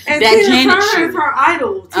Jackson shoe. And that Tina Janet Turner shoe. is her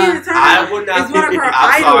idol. Tina Turner I would not is one of her I'm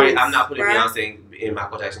idols. sorry, I'm not putting Beyonce in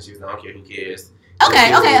Michael Jackson shoes. I don't care who cares.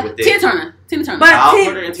 Okay. Tina Turner. But I'll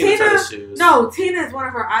put her in Tina Turner's shoes. No, Tina is one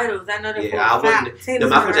of her idols. I know that for a fact. The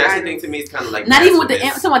Michael Jackson thing to me is kind of like not even with the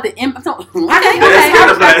M. I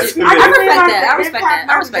respect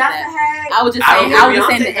that. I was just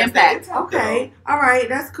saying the impact. Okay, all right,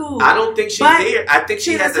 that's cool. I don't think she's there. I think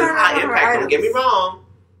she has a high impact. Don't get me wrong.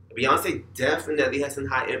 Beyonce definitely has some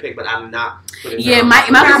high impact, but I'm not putting her on.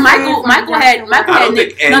 Michael had no.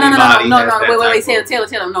 Wait,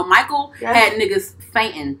 Taylor. No, Michael had niggas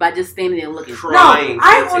fainting by just standing there looking. Crying. No,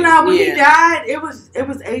 I ain't gonna lie. When he died, it was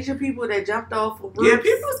Asian people that jumped off of roofs. Yeah,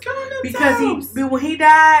 people was killing themselves. Because when he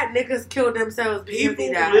died, niggas killed themselves because people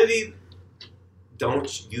he died. Really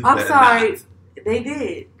don't. You I'm better sorry, not. They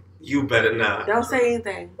did. You better not. Don't say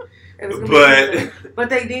anything. But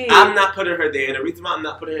they did. I'm not putting her there. And the reason why I'm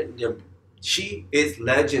not putting her there, she is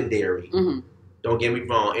legendary. Mm-hmm. Don't get me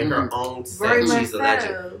wrong. In her own sense, she's a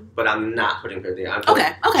legend. But I'm not putting her there.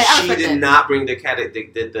 Okay. She did not bring the catastrophe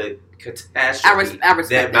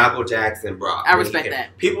that Michael Jackson brought. I respect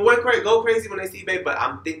that. People go crazy when they see Babe, but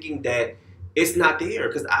I'm thinking that it's not there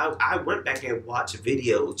because I went back and watched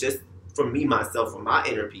videos just for me, myself, for my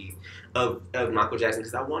inner peace of Michael Jackson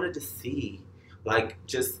because I wanted to see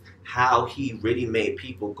just how he really made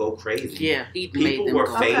people go crazy. Yeah, people were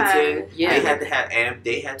fainting. Okay. Yeah,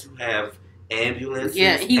 they had to have ambulances.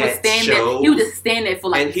 Yeah, he was standing there. He would just stand there for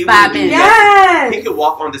like 5 minutes. Yes, he could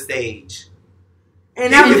walk on the stage.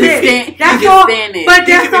 And that was it. That's all. But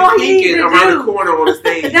that's all he needed to do. Around the corner on the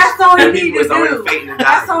stage. That's all he needed to do.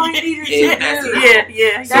 That's all he needed to do.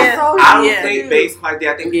 Yeah. That's all he I don't needed to think do. Bass like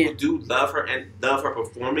that. I think people do love her and love her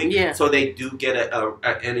performing. Yeah. So they do get a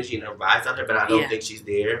energy and a rise on her, but I don't think she's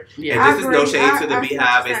there. Yeah. And this is no shade to the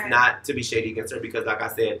Beehive. It's not to be shady against her because, like I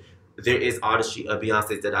said, there is artistry of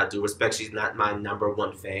Beyonce that I do respect. She's not my number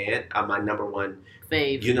one fan. My number one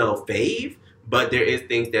fave. Fave. But there is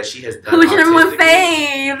things that she has done. Who's your number one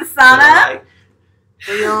fave, Sana?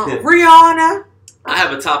 Rihanna. I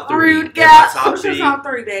have a top 3. Rude girl. Who's your top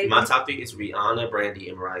 3, baby? My top 3 is Rihanna, Brandy,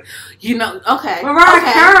 and Mariah. Okay.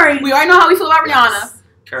 Mariah Carey. We already know how we feel about Rihanna.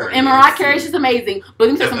 Curry. And Mariah Carey, she's amazing. But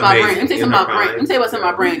let me tell you something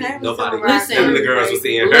about Brandy. Nobody. Listen. The girls were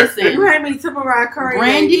seeing her. Listen. Bring me to Mariah Carey.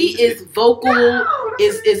 Brandy is vocal.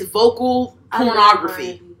 Is vocal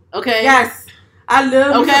pornography. Okay. Yes. I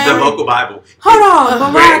love the vocal Bible. Hold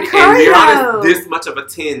on, Mariah Carey. And Rihanna's this much of a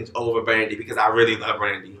tinge over Brandy because I really love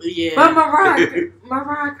Brandy. Yeah. But Mariah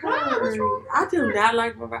Carey. I do not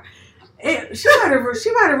like Mariah. She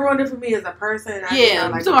might have ruined it for me as a person.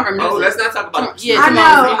 Let's not talk about. I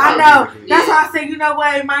know. That's why I say, you know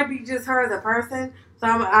what? It might be just her as a person. So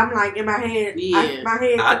I'm like in my head.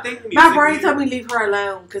 I think my brain told me leave her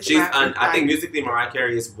alone because I think musically Mariah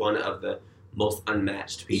Carey is one of the most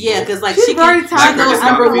unmatched people. Yeah, because she goes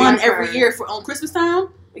number one every year on Christmas time.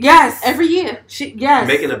 Yes, every year.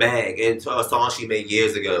 Making a bag into a song she made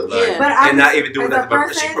years ago. But not even doing nothing.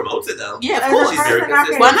 But she promotes it though. Yeah, of course. She's very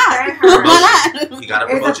consistent. Why not? You gotta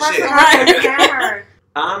promote your shit. Right.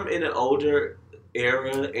 I'm in an older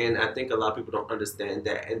era, and I think a lot of people don't understand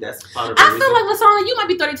that, and that's part of the reason. I feel like Lasana, you might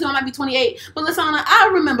be 32, I might be 28, but Lasana, I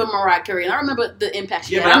remember Mariah Carey, and I remember the impact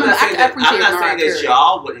she had. I'm not saying that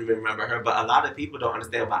y'all wouldn't remember her, but a lot of people don't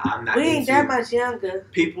understand why I'm not. We ain't that much younger.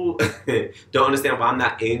 People don't understand why I'm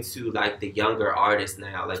not into the younger artists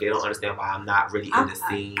now. They don't understand why I'm not really in the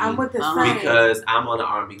scene. I'm with the same. Because I'm on the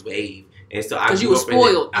R&B wave, and so I grew up in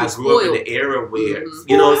the era where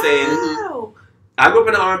you know what I'm saying. I grew up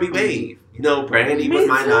in the R&B wave. Brandy was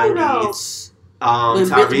my 90s.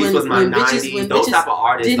 Tyrese was my 90s. Those type of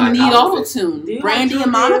artists didn't need auto-tune. Brandy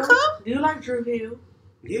and Monica? Do you like Drew Hill?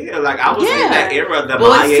 Yeah, I was in that era, the Boys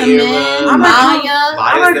Maya era.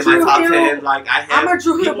 Maya's in my top 10. I have I'm a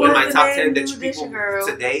Drew Hill people in my top 10 that people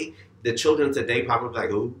today, the children today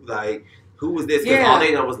probably who was this? Because all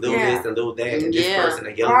they know was Lil this and Lil that and this person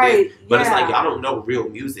and young this. But it's y'all don't know real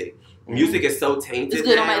music. Music is so tainted. It's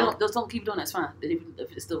good. Now. Don't keep doing that. It's fine.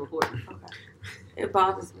 If it's still recording. Okay. It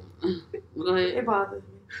bothers me. Go ahead. It bothers me.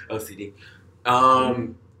 OCD.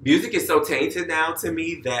 Music is so tainted now to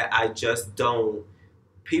me that I just don't.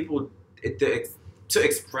 People to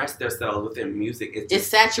express themselves within music. It's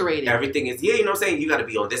saturated. Everything is you know what I'm saying. You got to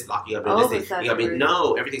be on this block. You got to be on this. You got to be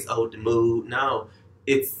everything's the mood. No,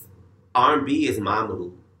 it's R&B is my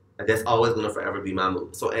mood. That's always gonna forever be my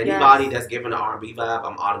move. So anybody that's giving an R&B vibe,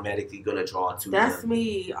 I'm automatically gonna draw to That's them.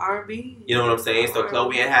 me, R&B. You know what I'm saying? So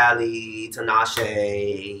Chloe and Halle,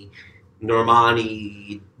 Tinashe,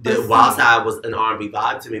 Normani. The Wild Side was an R&B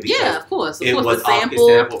vibe to me because of course. It was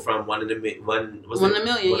sample from One in a Million.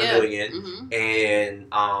 Mm-hmm. And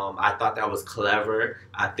I thought that was clever.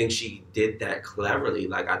 I think she did that cleverly.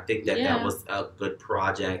 Like I think that was a good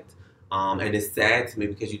project. And it's sad to me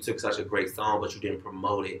because you took such a great song, but you didn't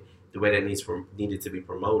promote it the way that needed to be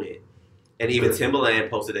promoted. And even Timbaland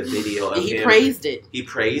posted a video of him. Praised it. He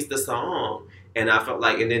praised the song. And I felt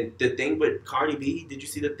like, and then the thing with Cardi B, did you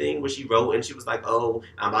see the thing where she wrote and she was like, oh,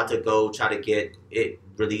 I'm about to go try to get it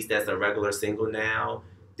released as a regular single now.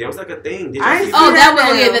 There was like a thing.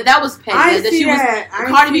 That was petty.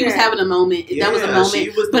 Cardi B was having a moment. That was a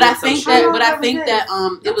moment. But I think that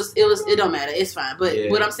it don't matter. It's fine. But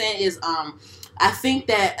what I'm saying is I think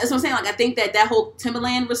that that's what I'm saying. Like I think that whole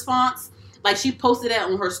Timbaland response, like she posted that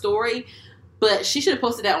on her story, but she should have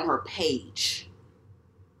posted that on her page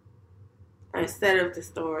instead of the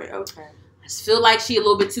story. Okay. I just feel like she a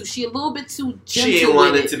little bit too gentle. She didn't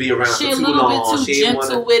want it to be around for too long. She a little bit too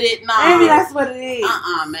gentle with it. Nah. Maybe that's what it is.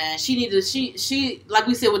 Man. She needed she like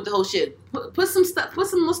we said with the whole shit. Put some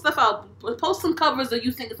more stuff out. Post some covers that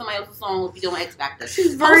you think of somebody else's song if you don't X Factor.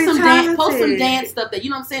 She's very talented. Post some dance stuff that you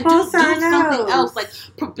know what I'm saying. Do something else. Like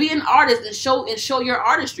be an artist and show your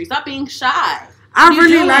artistry. Stop being shy. I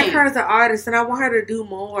really like her as an artist, and I want her to do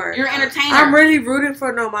more. You're an entertainer. I'm really rooting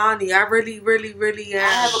for Normani. I really, really, really am. I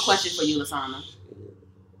have a question for you, Lasana.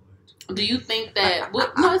 Do you think that?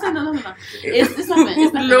 No, it's not. No. It's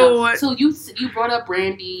nothing. Lord. So you brought up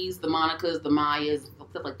Brandy's, the Monicas, the Mayas,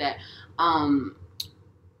 stuff like that.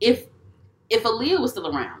 If Aaliyah was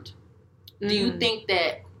still around, do you think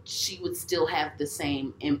that she would still have the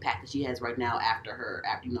same impact that she has right now after her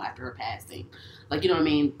passing? Like, you know what I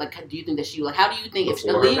mean? Like, do you think that how do you think if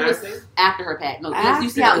Aaliyah was after her passing? No, you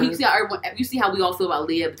see how we all feel about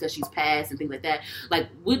Aaliyah because she's passed and things like that. Like,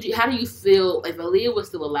 how do you feel if Aaliyah was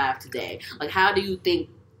still alive today? Like, how do you think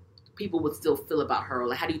people would still feel about her?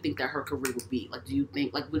 Like, how do you think that her career would be? Like, do you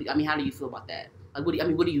think how do you feel about that? Like,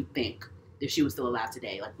 what do you think if she was still alive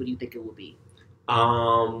today? Like, what do you think it would be?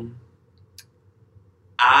 I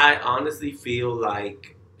honestly feel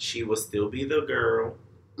like she will still be the girl.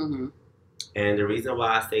 Mm-hmm. And the reason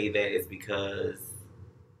why I say that is because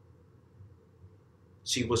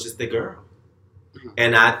she was just the girl. Mm-hmm.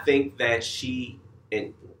 And I think that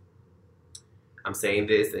and I'm saying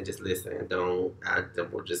this and just listen.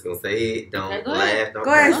 We're just going to say it. Don't laugh. Go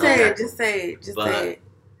ahead, say it. Just say it. Say it.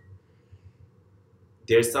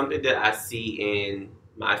 There's something that I see in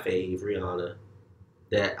my fave, Rihanna,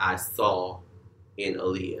 that I saw in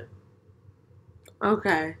Aaliyah.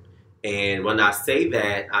 Okay. And when I say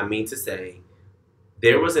that, I mean to say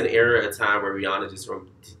there was an era, a time where Rihanna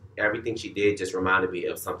everything she did just reminded me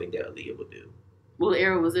of something that Aaliyah would do. What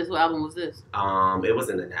era was this? What album was this? It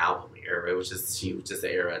wasn't an album era. It was just an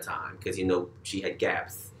era of time because she had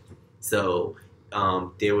gaps. So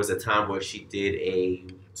there was a time where she did a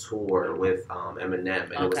tour with Eminem,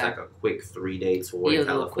 and it was like a quick 3-day tour in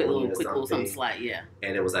California, quick little something slight, yeah.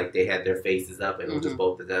 And it was like they had their faces up, and it was just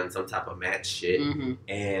both of them, some type of match shit,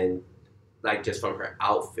 and like just from her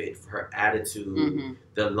outfit, her attitude,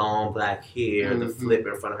 the long black hair, the flip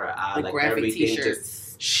in front of her eye, like everything,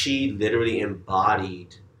 she literally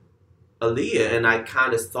embodied Aaliyah, and I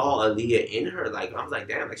kind of saw Aaliyah in her. Like I was like,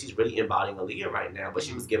 damn, like she's really embodying Aaliyah right now, but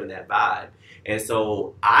she was giving that vibe. And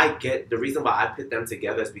so I get the reason why I put them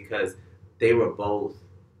together is because they're both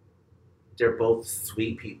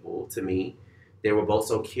sweet people to me. They were both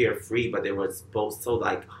so carefree, but they were both so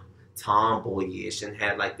like tomboyish and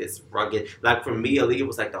had like this rugged. Like for me, Aaliyah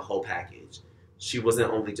was like the whole package. She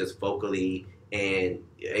wasn't only just vocally and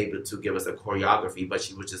able to give us a choreography, but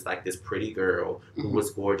she was just like this pretty girl who was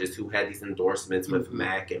gorgeous, who had these endorsements with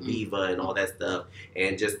Mac and Viva and all that stuff,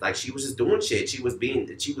 and just like she was just doing shit. She was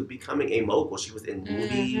becoming a mogul. She was in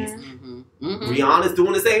movies. Rihanna's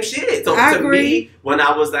doing the same shit. So to me, when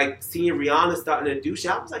I was like seeing Rihanna starting to do shit,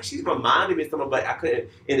 I was like, she's reminding me of someone, but I couldn't.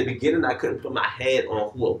 In the beginning, I couldn't put my head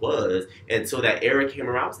on who it was until that era came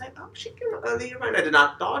around. I was like, oh, she came Aaliyah right now. Then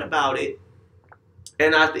I thought about it.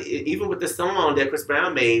 And even with the song that Chris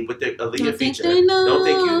Brown made with the Aaliyah feature, Don't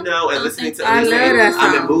Think You Know, and listening to Aaliyah,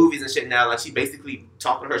 I'm in movies and shit now. Like she basically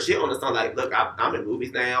talking her shit on the song. Like, look, I'm in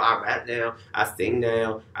movies now. I rap now. I sing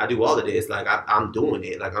now. I do all of this. Like I'm doing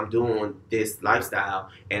it. Like I'm doing this lifestyle,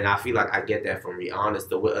 and I feel like I get that from Rihanna.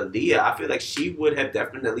 So with Aaliyah, I feel like she would have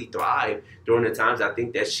definitely thrived during the times. I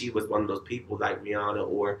think that she was one of those people like Rihanna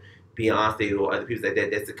or Beyonce or other people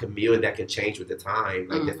that's a chameleon that can change with the time,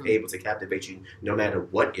 like that's able to captivate you no matter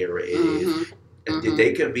what era it is.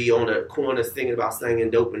 They can be on a corner singing about slanging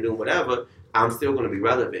dope and doing whatever. I'm still going to be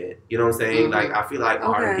relevant. You know what I'm saying? Like I feel like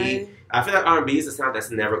R&B. I feel like R&B is a sound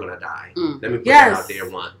that's never going to die. Let me put that out there.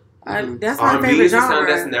 That's my favorite genre. R&B is a sound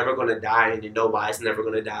that's never going to die, and you know why it's never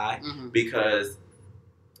going to die? Because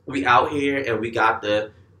we out here and we out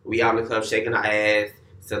in the club shaking our ass.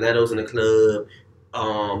 Stilettos in the club.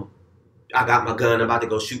 I got my gun. I'm about to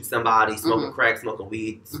go shoot somebody. Smoking crack, smoking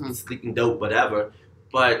weed, sleeping dope, whatever.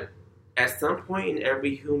 But at some point in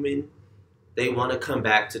every human, they want to come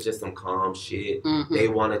back to just some calm shit. They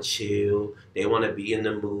want to chill. They want to be in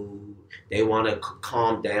the mood. They want to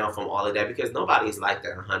calm down from all of that because nobody's like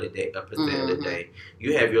that 100% of the day.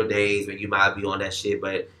 You have your days where you might be on that shit,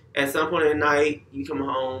 but at some point at night, you come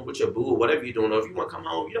home with your boo or whatever you're doing. Or if you want to come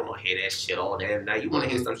home, you don't want to hear that shit all damn night. You want to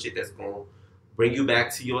hear some shit that's going to bring you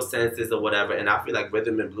back to your senses or whatever. And I feel like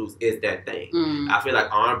rhythm and blues is that thing. I feel like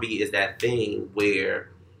R&B is that thing where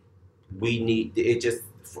we need it just,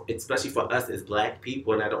 especially for us as black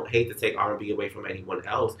people, and I don't hate to take R&B away from anyone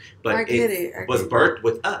else, but it was birthed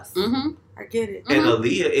with us. I get it. And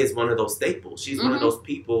Aaliyah is one of those staples. She's one of those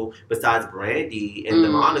people besides Brandy and the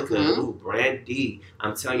Monica. Ooh, Brandy.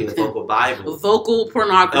 I'm telling you, the vocal Bible. Vocal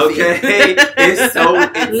pornography. Okay. It's so...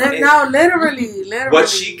 literally. What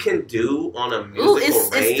she can do on a musical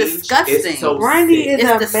range. It's disgusting. Is so Brandy is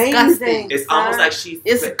amazing. Disgusting. It's almost like she's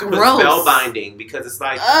gross. spellbinding because it's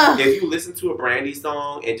like, if you listen to a Brandy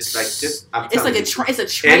song and just like, I'm telling you, it's a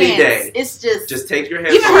trance. Any day. It's just take your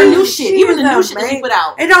headphones. Even her new shit. Even the new shit that we put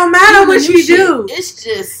out. It don't matter what she do. It's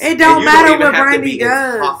just... It don't matter what Brandy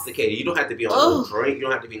does. Intoxicated. You don't have to be on no drink. You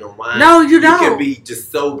don't have to be no wine. No, you don't. You can be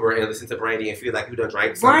just sober and listen to Brandy and feel like you done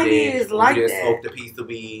drank something. Brandy is like you that. Smoked a piece of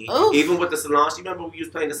weed. Oof. Even with the Solange. You remember when you was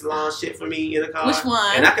playing the Solange shit for me in the car? Which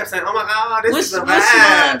one? And I kept saying, oh my God, this is a Which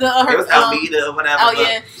vibe. one? It was Almeida or whatever. Oh,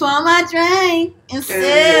 yeah. For my drink instead.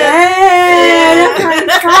 Yeah,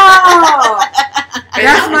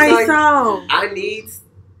 that's my song. I need...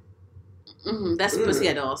 That's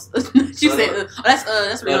Pussycat Dolls. She said, that's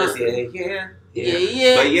Rihanna.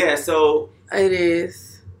 Yeah. But yeah, so... It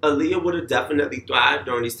is. Aaliyah would have definitely thrived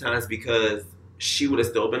during these times because she would have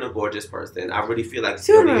still been a gorgeous person. I really feel like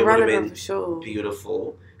Aaliyah would have been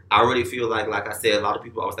beautiful. I really feel like I said, a lot of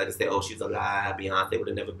people always like to say, oh, she's a lie. Beyonce would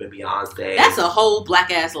have never been Beyonce. That's a whole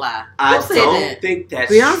black-ass lie. I don't think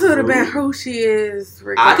that's Beyonce would have been who she is.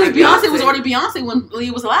 Because Beyonce was already Beyonce when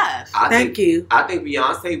Aaliyah was alive. Thank you. I think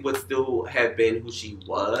Beyonce would still have been who she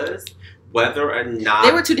was, whether or not...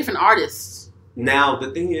 They were two different artists. Now,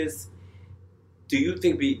 the thing is, do you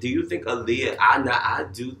think Aaliyah... I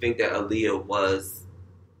do think that Aaliyah was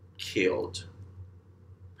killed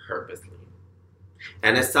purposely.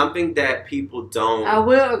 And it's something that people don't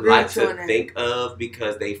like to think of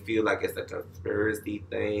because they feel like it's a conspiracy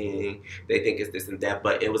thing. They think it's this and that.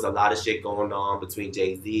 But it was a lot of shit going on between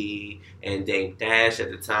Jay-Z and Dame Dash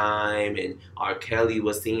at the time. And R. Kelly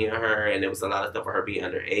was seeing her. And there was a lot of stuff for her being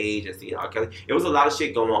underage and seeing R. Kelly. It was a lot of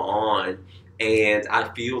shit going on. And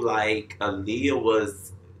I feel like Aaliyah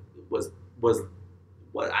was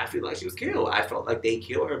what I feel like she was killed. I felt like they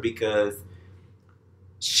killed her because...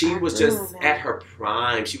 She was just at her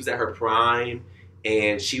prime. She was at her prime,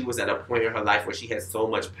 and she was at a point in her life where she had so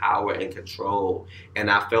much power and control. And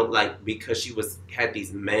I felt like because she had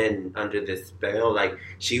these men under this spell, like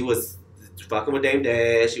she was fucking with Dame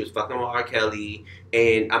Dash, she was fucking with R. Kelly,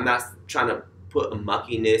 and I'm not trying to put a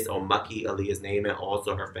muckiness or mucky Aaliyah's name and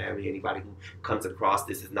also her family. Anybody who comes across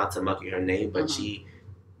this is not to mucky her name, but she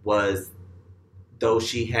was, though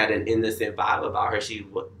she had an innocent vibe about her, she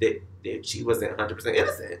wasn't 100%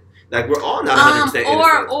 innocent. Like, we're all not 100%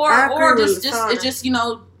 innocent. Or just you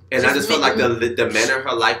know. And I just felt like the men in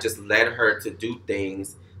her life just led her to do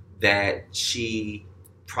things that she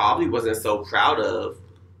probably wasn't so proud of.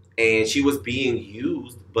 And she was being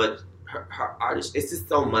used, but her artist, it's just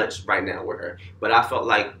so much right now with her. But I felt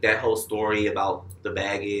like that whole story about the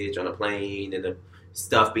baggage on a plane and the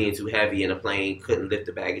stuff being too heavy in a plane couldn't lift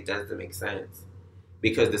the baggage, that doesn't make sense.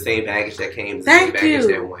 Because the same baggage that came is the same baggage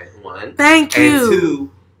that went, one. Thank you. And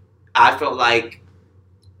two, I felt like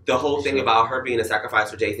the whole thing about her being a sacrifice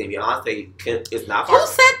for Jay-Z and Beyonce is not... Who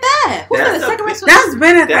said that? Who said a sacrifice for That's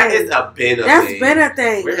been a thing. That has been a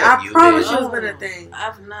thing. I promise you it's been a thing.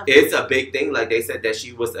 It's a big thing. Like, they said that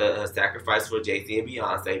she was a sacrifice for Jay-Z and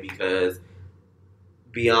Beyonce because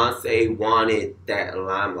Beyonce wanted that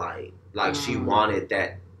limelight. Like, she wanted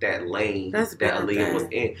that lane that Aaliyah was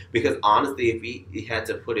in. Because honestly, if he had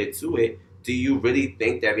to put it to it, do you really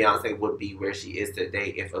think that Beyonce would be where she is today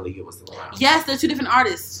if Aaliyah was still around? Yes, they're two different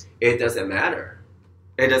artists. It doesn't matter.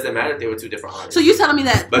 It doesn't matter if they were two different artists. So you're telling me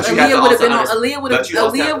that Aaliyah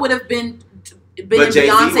would have been but in Jay-Z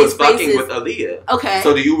Beyonce's was fucking spaces with Aaliyah. Okay.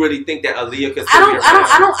 So do you really think that Aaliyah could?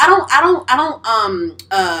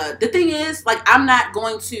 The thing is, like, I'm not.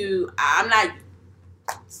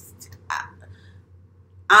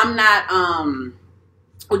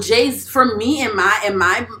 Well, Jay's for me in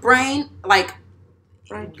my brain, like,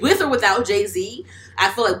 with or without Jay-Z,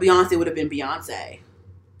 I feel like Beyonce would have been Beyonce.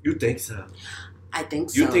 You think so? I think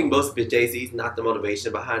so. You think most of Jay-Z's not the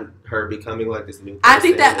motivation behind her becoming like this new person? I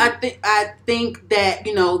think that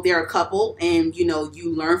they're a couple, and you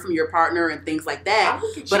learn from your partner and things like that.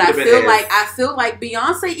 But I feel like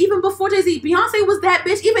Beyonce, even before Jay-Z, Beyonce was that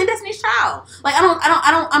bitch, even in Destiny's Child. Like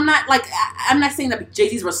I'm not saying that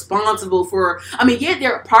Jay-Z's responsible for. I mean, yeah,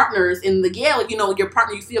 they're partners in the your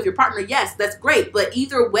partner. You feel your partner, yes, that's great. But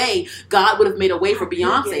either way, God would have made a way for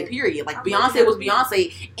Beyonce. Period. Like Beyonce was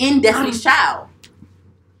Beyonce in Destiny's Child.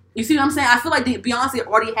 You see what I'm saying? I feel like Beyonce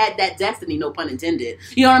already had that destiny, no pun intended.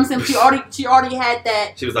 You know what I'm saying? She already had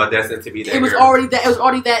that. She was all destined to be that. It was already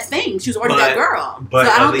that thing. She was already that girl. But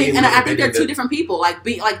so I think they're two different people. Like,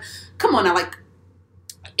 come on now. Like,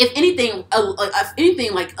 if anything,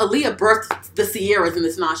 like Aaliyah birthed the Sierras and the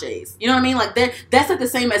Tinashes. You know what I mean? Like that's like the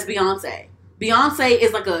same as Beyonce. Beyonce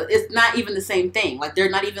is it's not even the same thing. Like, they're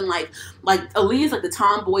not even like Aaliyah's like the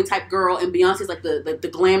tomboy type girl, and Beyonce's like the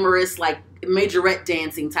glamorous, like, majorette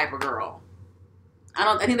dancing type of girl.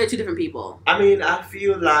 I think they're two different people. I mean, I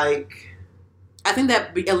feel like I think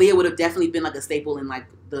that Aaliyah would have definitely been like a staple in like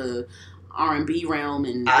the R&B realm,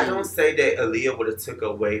 and I don't say that Aaliyah would have took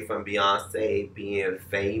away from Beyonce being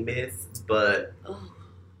famous, but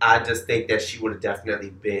I just think that she would have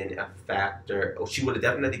definitely been a factor. Or she would have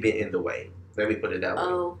definitely been in the way. Let me put it that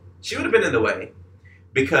way. She would have been in the way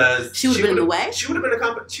because she would have been in the way. She would have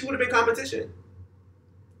been competition.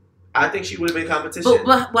 I think she would have been competition.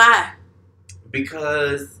 But why?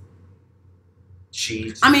 Because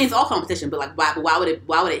I mean, it's all competition, but like, why would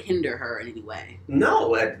it hinder her in any way?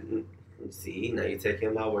 No. See, now you're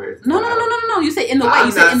taking my words. No. You said in the way.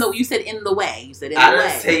 You said in the way. I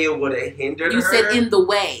didn't say it would have hindered her. You said in the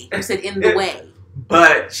way. You said in the way.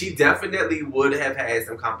 But she definitely would have had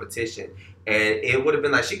some competition. And it would have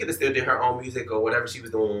been like, she could have still did her own music or whatever she was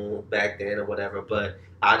doing back then or whatever. But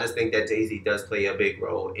I just think that Jay-Z does play a big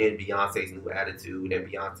role in Beyonce's new attitude and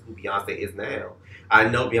who Beyonce is now. I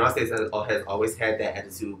know Beyonce has always had that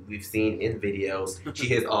attitude. We've seen in videos. She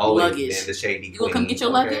has always been the shady queen. You gonna come get your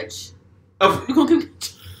luggage? Oh. You gonna come?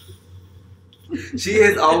 She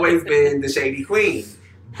has always been the shady queen.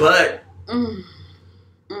 But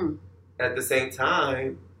at the same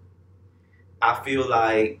time, I feel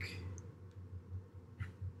like,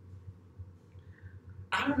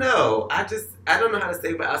 I don't know. I don't know how to say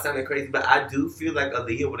it without sounding crazy, but I do feel like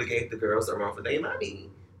Aaliyah would have gave the girls a run for their money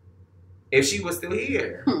if she was still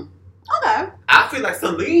here. Okay. I feel like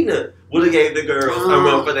Selena would have gave the girls a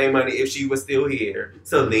run for their money if she was still here.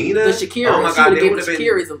 Selena, the Shakira. Oh my God, they would have been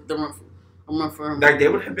the run for her. Like,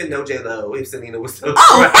 there would have been no J-Lo if Selena was still.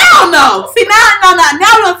 Oh hell no! See now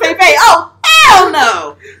we're on the same page. Oh hell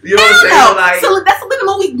no! You know what I'm saying? Like, so that's the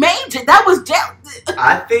movie made. That was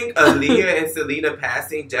I think Aaliyah and Selena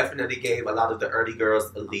passing definitely gave a lot of the early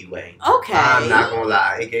girls a leeway. Okay. I'm not gonna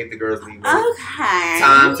lie. It gave the girls leeway. Okay.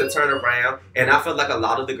 Time to turn around. And I felt like a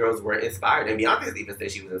lot of the girls were inspired. And Beyonce even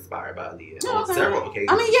said she was inspired by Aaliyah on several occasions.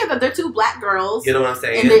 I mean, yeah, but they're two black girls. You know what I'm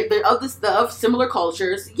saying? And they're of similar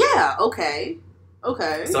cultures. Yeah, okay.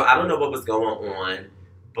 So I don't know what was going on,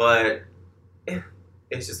 but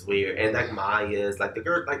it's just weird. And like Maya's, like the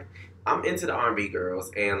girls, like I'm into the R&B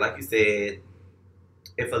girls. And like you said,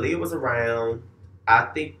 if Aaliyah was around, I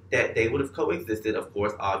think that they would have coexisted. Of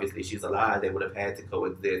course, obviously, she's alive. They would have had to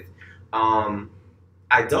coexist. I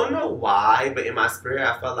don't know why, but in my spirit,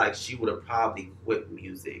 I felt like she would have probably quit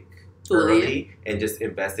music early and just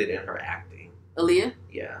invested in her acting. Aaliyah?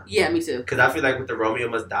 Yeah. Yeah, me too. Because I feel like with the Romeo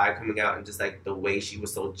Must Die coming out and just like the way she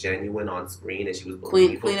was so genuine on screen and she was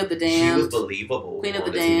believable. Queen of the Damned. She was believable Queen of on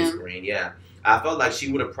the the Damned. TV screen, yeah. I felt like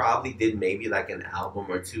she would have probably did maybe like an album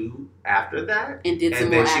or two after that. And did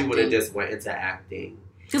some more acting. And then she would have just went into acting.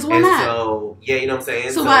 Because why not? So, yeah, you know what I'm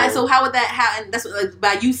saying? So how would that, and that's what, like,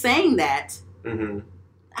 by you saying that,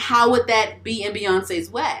 how would that be in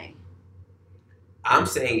Beyonce's way? I'm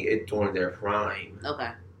saying it during their prime.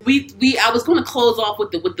 Okay. I was going to close off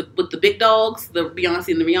with the big dogs, the Beyonce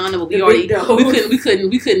and the Rihanna, but we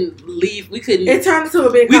couldn't leave. We couldn't. It turned into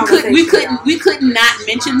a big conversation. We could not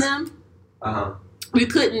mention them. We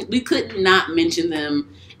could not mention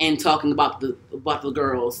them and talking about the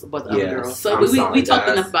girls, about the other girls. So we talked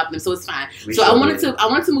enough about them, so it's fine. I wanted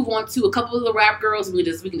to move on to a couple of the rap girls. We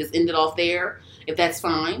can just end it off there, if that's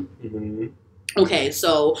fine. Mm-hmm. Okay,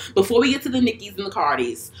 so before we get to the Nickis and the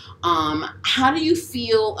Cardis, how do you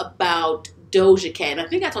feel about Doja Cat? And I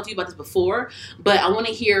think I talked to you about this before, but I want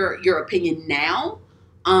to hear your opinion now.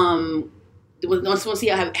 I just want to see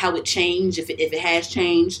how it changed, if it has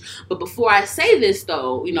changed. But before I say this,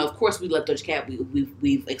 though, of course we love Doja Cat.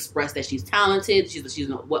 We've expressed that she's talented. She's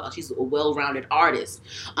a well-rounded artist.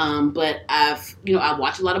 But I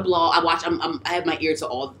watch a lot of blogs. I have my ear to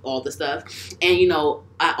all the stuff, and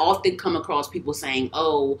I often come across people saying,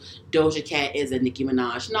 "Oh, Doja Cat is a Nicki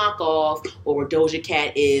Minaj knockoff," or "Doja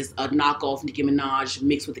Cat is a knockoff Nicki Minaj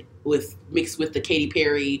mixed with the Katy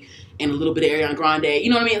Perry and a little bit of Ariana Grande."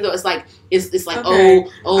 You know what I mean? So it's like okay.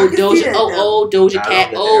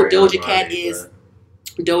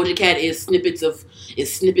 Doja Cat is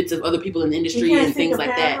snippets of other people in the industry and things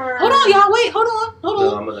like that. Hold on, y'all. Wait. Hold on.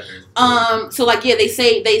 No, I'm gonna let her. So they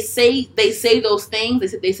say those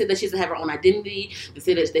things. They say that she doesn't have her own identity. They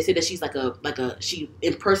say that she's like a she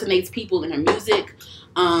impersonates people in her music.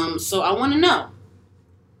 So I want to know.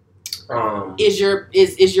 Is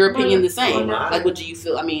your opinion the same? What do you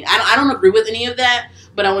feel? I mean, I don't agree with any of that,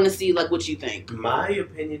 but I want to see what you think. My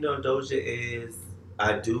opinion on Doja is,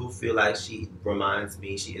 I do feel like she reminds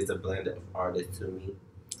me, she is a blend of artist to me.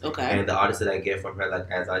 Okay. And the artist that I get from her,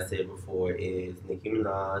 as I said before, is Nicki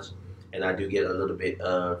Minaj, and I do get a little bit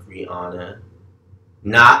of Rihanna.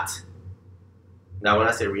 Now when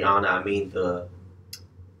I say Rihanna, I mean the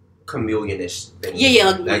chameleonish thing.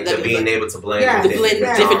 Being able to blend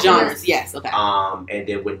different genres. Yes, okay. And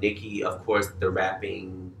then with Nicki, of course, the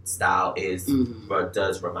rapping style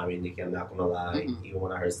does remind me of Nicki. I'm not gonna lie. Mm-hmm. Even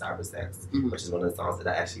when I heard Cyber Sex, which is one of the songs that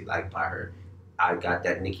I actually like by her, I got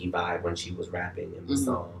that Nicki vibe when she was rapping in the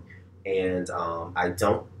song. And I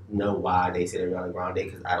don't know why they said Ariana Grande,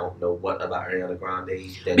 because I don't know what about Ariana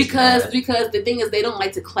Grande because the thing is, they don't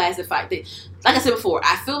like to classify. Like I said before,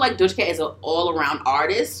 I feel like Doja Cat is an all around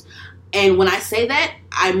artist, and when I say that,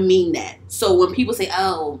 I mean that. So when people say,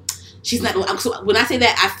 "Oh, she's not," so when I say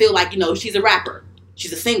that, I feel like she's a rapper,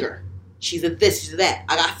 she's a singer, she's a this, she's a that.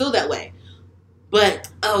 I feel that way. But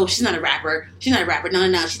she's not a rapper. She's not a rapper. No,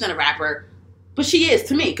 she's not a rapper. But she is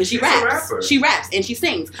to me, because she raps. She raps and she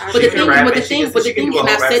sings. But the thing, and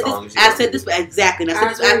I've said this exactly. And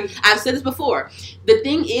I've said this before. The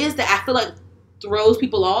thing is that I feel like throws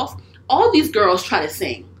people off. All these girls try to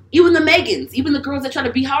sing. Even the Megans, even the girls that try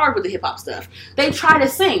to be hard with the hip hop stuff, they try to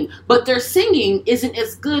sing, but their singing isn't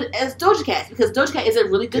as good as Doja Cat, because Doja Cat is a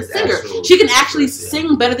really good singer. She can actually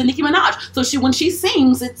sing better than Nicki Minaj. So when she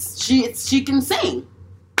sings, she can sing.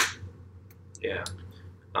 Yeah.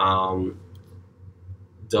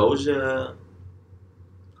 Doja,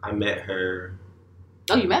 I met her.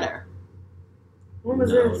 Oh, you met her? When was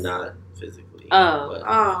this? No, not physically. I was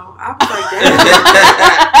like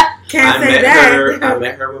that. Can't say that. I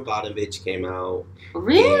met her when Bottom Bitch came out.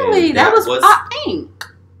 Really? That was Hot Pink.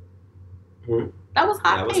 That was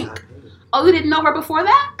Hot Pink. Oh, you didn't know her before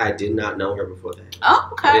that? I did not know her before that. Oh,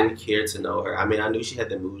 okay. I didn't care to know her. I mean, I knew she had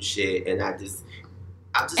the mood shit, and I just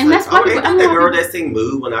and like, that's probably that's the girl that sing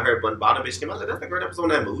Mood. When I heard when Bottom Bitch came out, I was like, that's the girl that was on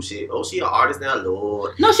that Mood shit. Oh, she an artist now,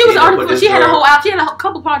 Lord. No, she was an artist. She had a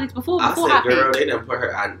couple projects before. I said, girl, they didn't put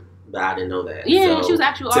her. I didn't know that. Yeah, so, she was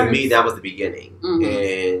actually to me, that was the beginning.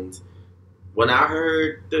 And when I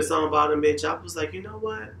heard the song Bottom Bitch, I was like, you know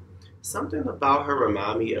what? Something about her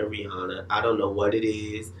remind me of Rihanna. I don't know what it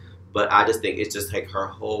is, but I just think it's just like her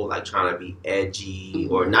whole trying to be edgy,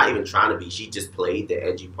 or not even trying to be. She just played the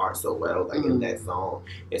edgy part so well, in that song.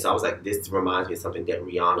 And so I was like, this reminds me of something that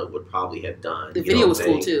Rihanna would probably have done. The video was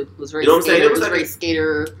cool too. It was very skater. It was very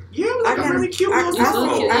skater. Yeah, it was a really cute little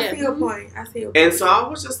song. I see your point. And so I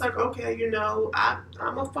was just like, okay,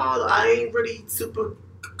 I'm a follow. I ain't really super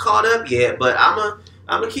caught up yet, but I'm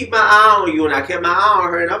gonna keep my eye on you. And I kept my eye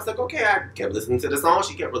on her, and I was like, okay. I kept listening to the song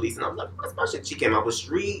she kept releasing. I was like, what's my shit? She came out with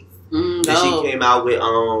Street. And she came out with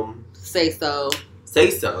Say So. When Say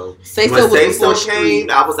So came,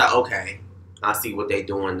 I was like, okay, I see what they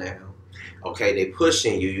doing now. Okay, they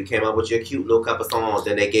pushing you. You came out with your cute little couple songs,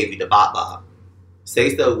 then they gave you the bop bop.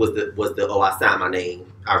 Say So was the I signed my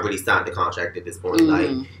name. I really signed the contract at this point.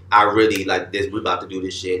 I really this. We about to do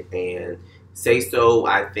this shit. And Say So,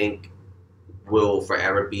 I think, will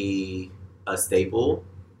forever be a staple.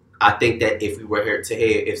 I think that if we were here to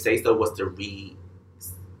hear, if Say So was to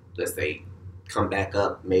let's say, come back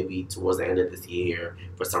up maybe towards the end of this year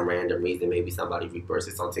for some random reason, maybe somebody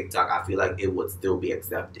reverses on TikTok, I feel like it would still be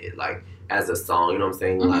accepted, as a song, you know what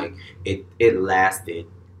I'm saying? It lasted,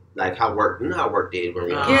 how Work did when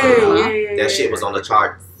that shit was on the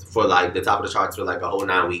charts for like the top of the charts for like a whole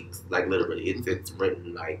 9 weeks. Like literally, it's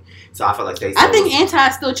written like. So I feel like they. I think Anti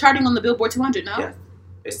is still charting on the Billboard 200. No, yeah,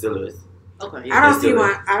 it still is. Okay, yeah. I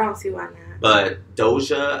don't see why not. But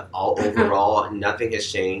Doja, overall, nothing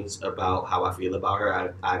has changed about how I feel about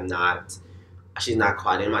her. I'm not. She's not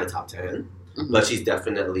quite in my top 10, but she's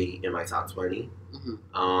definitely in my top 20.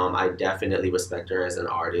 I definitely respect her as an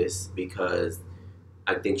artist because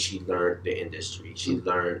I think she learned the industry. She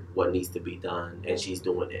learned what needs to be done, and she's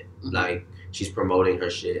doing it. Like, she's promoting her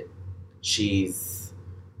shit. She's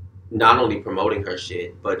not only promoting her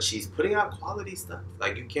shit, but she's putting out quality stuff.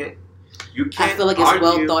 Like, you can't I feel like it's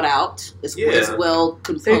well thought out. It's well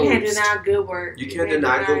composed. So you can't deny good work. You can't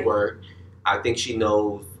deny good work. I think she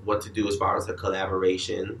knows what to do as far as her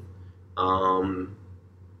collaboration.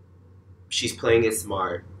 She's playing it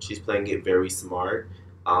smart. She's playing it very smart.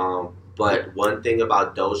 But one thing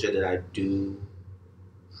about Doja that I do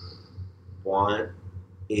want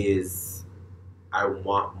is I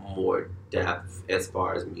want more depth as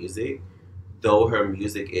far as music. Though her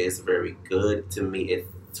music is very good, to me it's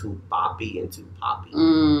too boppy and too poppy.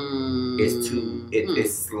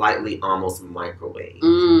 It's slightly almost microwave.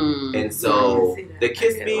 And so the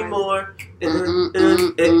Kiss Me More,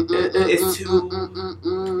 it's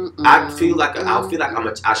too. I feel like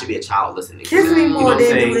I should be a child listening. Kiss Me More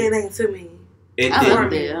didn't do anything to me. It's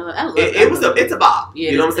a bop.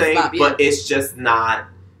 Yeah, you know what I'm saying? Bop, yeah. But it's just not.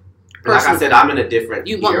 Like I said, I'm in a different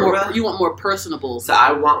era. You want more personable. So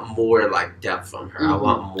I want more like depth from her. I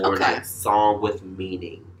want more like song with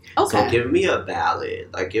meaning. Okay. So give me a ballad.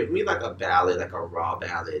 Like give me like a ballad, like a raw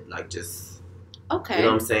ballad. Like just okay. You know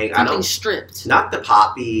what I'm saying? Something I don't stripped. Not the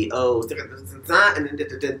poppy. Okay,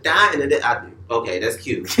 that's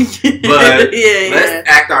cute. But let's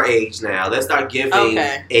act our age now. Let's start giving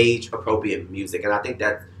age appropriate music, and I think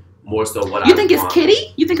that's more so what you think it's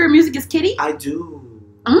kiddie. You think her music is kiddie? I do.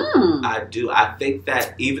 I do. I think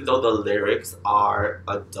that even though the lyrics are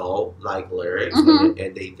adult like lyrics and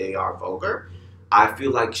they are vulgar, I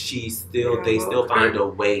feel like they still find a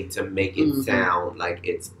way to make it sound like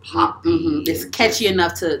it's poppy. It's catchy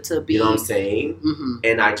enough to be. You know what I'm saying?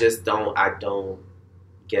 And I just don't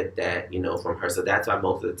get that, from her. So that's why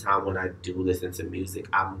most of the time when I do listen to music,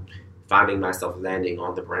 I'm finding myself landing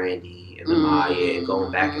on the Brandy and the Maya and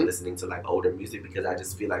going back and listening to like older music because I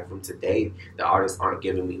just feel like from today the artists aren't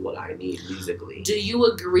giving me what I need musically. Do you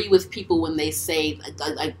agree with people when they say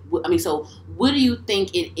so what do you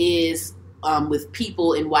think it is with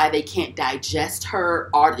people and why they can't digest her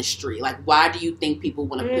artistry? Like why do you think people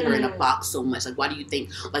want to put her in a box so much? Like why do you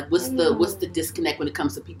think what's the disconnect when it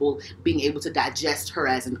comes to people being able to digest her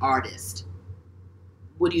as an artist?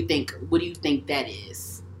 What do you think that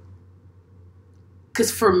is? Because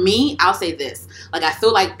for me, I'll say this. Like, I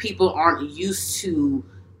feel like people aren't used to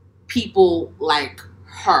people like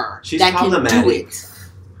her that problematic. Can do it.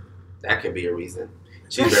 That could be a reason.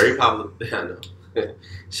 She's very problematic. I know.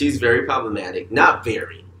 She's very problematic. Not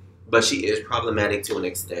very, but she is problematic to an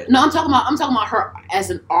extent. No, I'm talking about her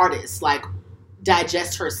as an artist. Like,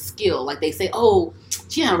 digest her skill. Like, they say, oh,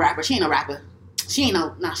 she ain't a rapper. She ain't a rapper. She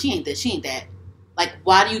ain't this. She ain't that. Like,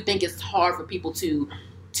 why do you think it's hard for people to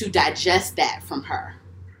digest that from her?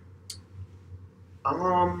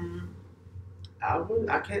 I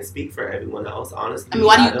can't speak for everyone else, honestly. I mean,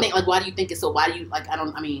 why do you think it's so? Why do you like?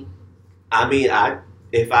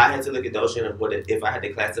 If I had to look at Doja and if I had to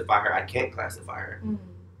classify her, I can't classify her.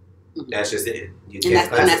 That's just it. You can't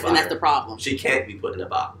classify her. And that's the problem. She can't be put in a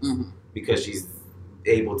box because she's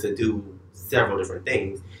able to do several different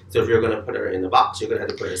things. So if you're going to put her in the box, you're going to have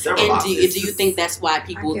to put her in several boxes. And do you think that's why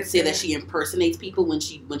people say that she impersonates people when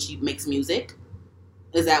she makes music?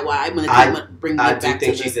 Is that why? I do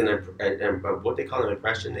think she's an what they call an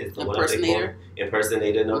impressionist. Impersonator?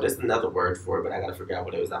 Impersonator. No, there's another word for it, but I got to figure out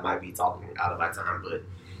what it is. I might be talking out of my time, but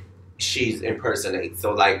she's impersonates.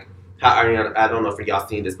 So like how Ariana, I don't know if y'all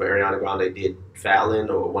seen this, but Ariana Grande did Fallon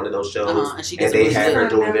or one of those shows, and they had her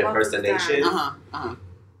doing the impersonation.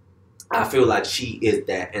 I feel like she is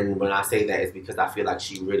that, and when I say that, it's because I feel like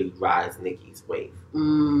she really rides Nicki's wave.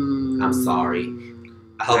 I'm sorry.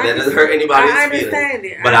 I hope that doesn't hurt anybody's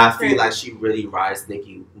feelings. But I feel like she really rides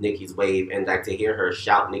Nicki's wave, and like to hear her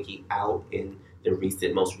shout Nicki out in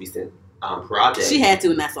the most recent project. She had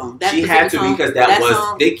to in that song. She had to because that was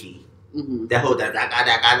song, Nicki. That whole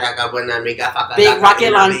big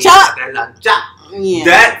rocket launcher. Yeah.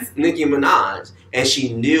 That's Nicki Minaj, and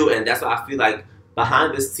she knew, and that's why I feel like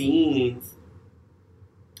behind the scenes,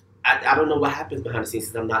 I don't know what happens behind the scenes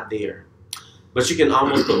because I'm not there. But you can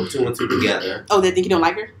almost put two and two together. Oh, they think you don't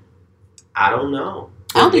like her? I don't know.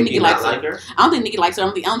 I don't think Nicki likes her. I don't think Nicki likes her. I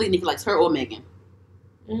don't think Nicki likes her or Megan.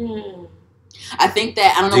 I think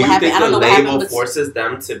that I don't know what happened. I don't know what happened. Do you think the label forces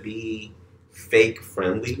them to be fake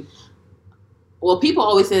friendly? Well, people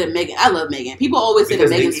always say that Megan. I love Megan. People always say that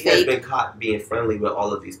Megan's Nicki fake. Has been caught being friendly with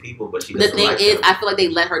all of these people, but she doesn't. The thing like is, them. I feel like they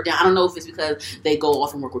let her down. I don't know if it's because they go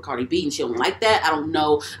off and work with Cardi B and she don't like that. I don't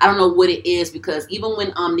know. I don't know what it is because even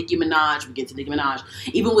when Nicki Minaj, we get to Nicki Minaj.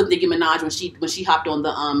 Even with Nicki Minaj when she hopped on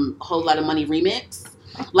the Whole Lotta Money remix.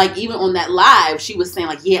 Like, even on that live, she was saying,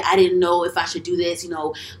 like, yeah, I didn't know if I should do this. You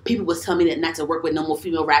know, people was telling me that not to work with no more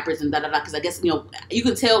female rappers and da-da-da. Because I guess, you know, you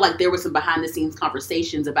can tell, like, there were some behind-the-scenes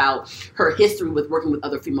conversations about her history with working with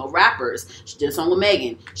other female rappers. She did a song with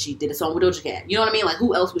Megan. She did a song with Doja Cat. You know what I mean? Like,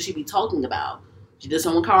 who else would she be talking about? She did a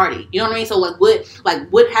song with Cardi. You know what I mean? So,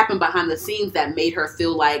 what happened behind the scenes that made her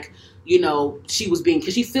feel like, you know, she was being...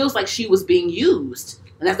 Because she feels like she was being used.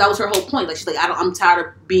 And that was her whole point. Like, she's like, I'm tired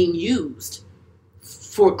of being used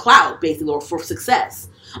for clout, basically, or for success.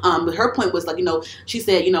 But her point was like, you know, she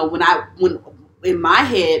said, you know, when in my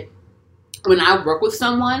head, when I work with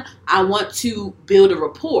someone, I want to build a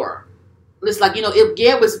rapport. It's like, you know,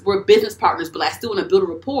 we're business partners, but I still want to build a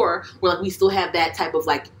rapport where like we still have that type of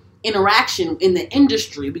like interaction in the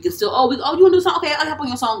industry. We can still, you want to do something? Okay, I'll help on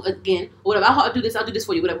your song again, or whatever. I'll do this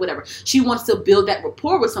for you, whatever. She wants to build that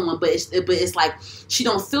rapport with someone, but it's like she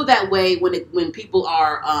don't feel that way when people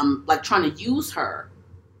are like trying to use her.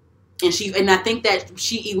 And I think that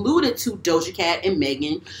she alluded to Doja Cat and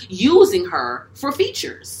Megan using her for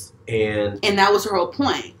features. And that was her whole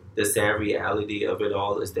point. The sad reality of it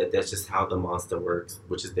all is that that's just how the monster works,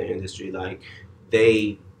 which is the industry. Like,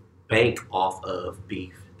 they bank off of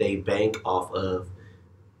beef. They bank off of,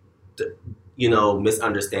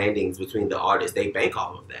 misunderstandings between the artists. They bank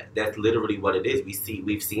off of that. That's literally what it is.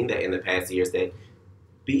 We've seen that in the past years, that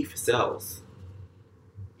beef sells.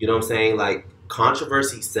 You know what I'm saying? Like,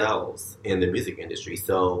 controversy sells in the music industry.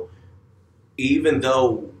 So even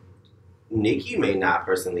though Nicki may not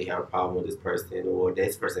personally have a problem with this person, or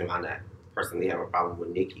this person might not personally have a problem with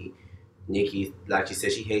Nicki, like she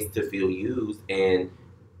said, she hates to feel used. And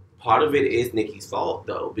part of it is Nicki's fault,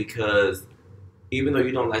 though, because even though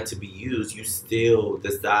you don't like to be used, you still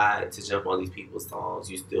decide to jump on these people's songs.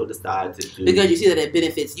 You still decide to do... Because you see that it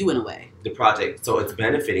benefits you in a way. The project. So it's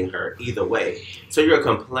benefiting her either way. So you're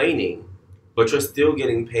complaining, but you're still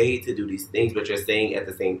getting paid to do these things, but you're saying at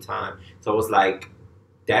the same time. So it's like,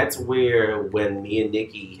 that's where when me and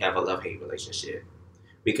Nicki have a love-hate relationship.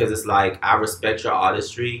 Because it's like, I respect your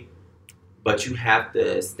artistry, but you have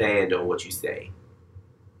to stand on what you say.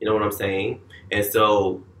 You know what I'm saying? And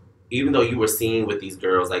so, even though you were seen with these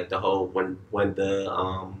girls, like the whole, when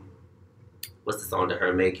the, what's the song that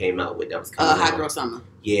her May came out with that was coming Hot Girl Summer.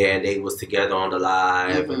 Yeah, and they was together on the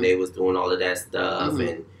live, and they was doing all of that stuff,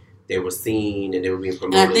 and they were seen and they were being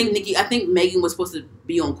promoted. And I think Megan was supposed to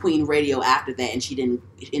be on Queen Radio after that, and she didn't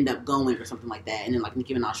end up going or something like that. And then like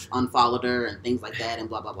Nicki Minaj unfollowed her and things like that, and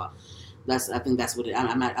blah blah blah. I think that's what it.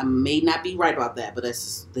 I may not be right about that, but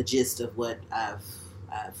that's the gist of what I've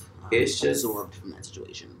absorbed from that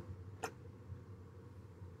situation.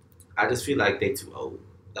 I just feel like they too old.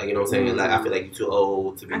 Like, you know what I'm saying? Mm-hmm. Like, I feel like you're too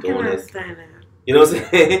old to be doing this. I can understand that. You know what I'm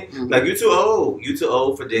saying? Mm-hmm. Like, you too old. You too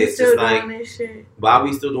old for this. You still doing this shit? Why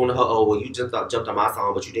we still doing the whole, well, you jumped on my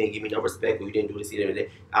song, but you didn't give me no respect, or you didn't do this either.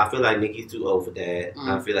 I feel like Nicki's too old for that.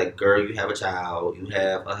 I feel like, girl, you have a child. You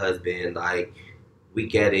have a husband. Like, we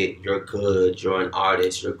get it. You're good. You're an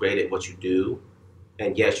artist. You're great at what you do.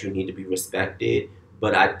 And yes, you need to be respected.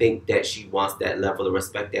 But I think that she wants that level of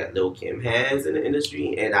respect that Lil' Kim has in the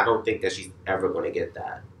industry. And I don't think that she's ever going to get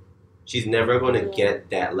that. She's never going to get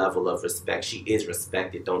that level of respect. She is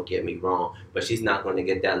respected, don't get me wrong. But she's not going to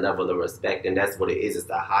get that level of respect. And that's what it is. It's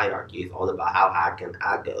the hierarchy. It's all about how high can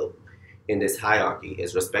I go in this hierarchy.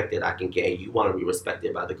 It's respected I can get. You want to be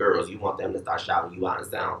respected by the girls. You want them to start shouting you out and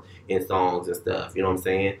sound in songs and stuff. You know what I'm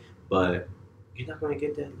saying? But you're not going to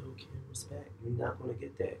get that Lil' Kim respect. You're not going to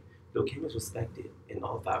get that. Lil' Kim is respected in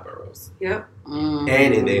all 5 boroughs. Yep. And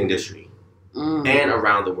in the industry. And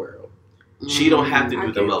around the world. She don't have to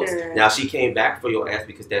do the most. That. Now, she came back for your ass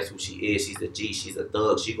because that's who she is. She's a G. She's a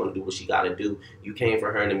thug. She's going to do what she got to do. You came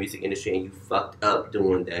for her in the music industry and you fucked up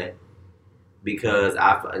doing that. Because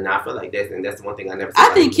I feel like that's one thing I never said.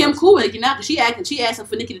 I think Kim cool with Nicki now because she asking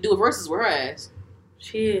for Nicki to do a versus with her ass.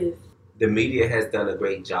 She is. The media has done a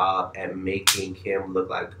great job at making Kim look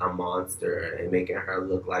like a monster and making her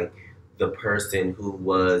look like the person who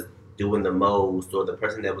was doing the most or the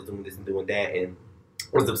person that was doing this and doing that and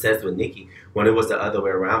was obsessed with Nicki when it was the other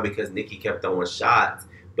way around because Nicki kept throwing shots,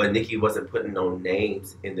 but Nicki wasn't putting no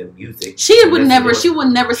names in the music. She would never even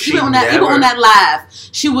on that live.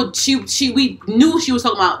 We knew she was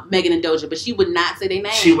talking about Megan and Doja, but she would not say their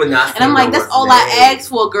name. She would not. And I'm like, that's all I asked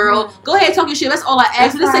for, girl. Go ahead, talk your shit. That's all I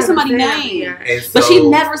asked. Just say somebody's name. So, but she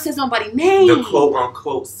never says somebody's name. The quote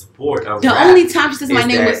unquote sport of the only time she says my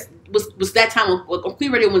name was that time on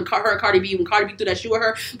Queen Radio when her and Cardi B threw that shoe at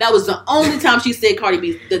her. That was the only time she said Cardi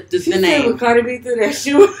B the name. When Cardi B threw that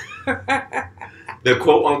shoe. The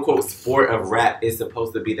quote unquote sport of rap is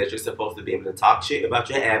supposed to be that you're supposed to be able to talk shit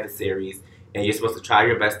about your adversaries, and you're supposed to try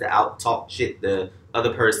your best to out talk shit the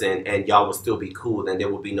other person, and y'all will still be cool. And there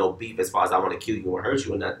will be no beef as far as I want to kill you or hurt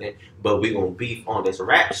you or nothing. But we gonna beef on this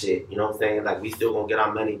rap shit. You know what I'm saying? Like, we still gonna get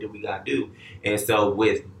our money, do what we gotta do. And so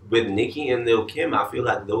with Nicki and Lil Kim, I feel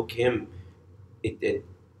like Lil Kim,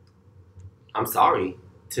 I'm sorry,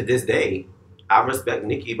 to this day, I respect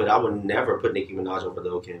Nicki, but I would never put Nicki Minaj over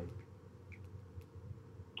Lil Kim.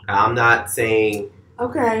 I'm not saying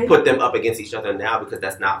put them up against each other now, because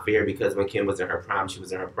that's not fair, because when Kim was in her prime, she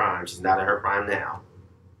was in her prime. She's not in her prime now.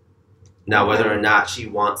 Now, whether or not she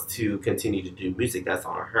wants to continue to do music, that's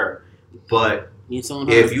on her. But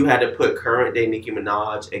if you had to put current day Nicki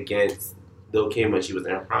Minaj against Lil Kim when she was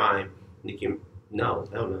in her prime, hell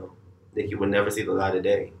no. Nicki would never see the light of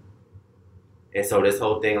day. And so this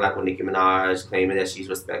whole thing, like with Nicki Minaj claiming that she's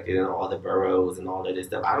respected in all the boroughs and all of this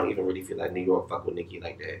stuff, I don't even really feel like New York fuck with Nicki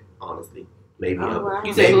like that, honestly. Maybe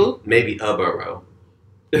You say who? Maybe a borough.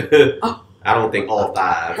 I don't think all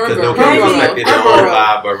five. Her Because borough. Lil Kim respected in all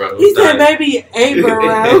 5 boroughs. He said maybe a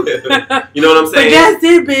borough. You know what I'm saying? But that's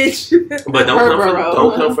it, bitch. But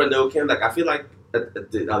don't come for Lil Kim. Like, I feel like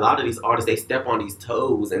a lot of these artists, they step on these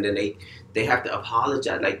toes and then they have to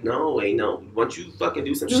apologize. Like, no. Once you fucking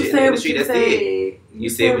do some shit in the industry, that's it. You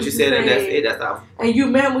said what you said, and that's it. That's how. And you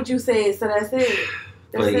meant what you said, so that's it.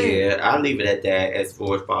 But yeah, I'll leave it at that. As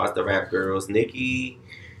far as the rap girls, Nicki,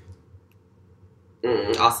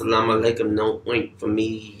 assalamu alaikum, no point for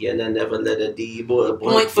me, and I never let a D boy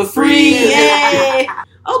point for free. Yay!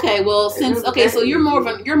 Okay, well, so you're more of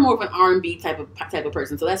an R&B type of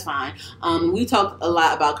person, so that's fine. We talked a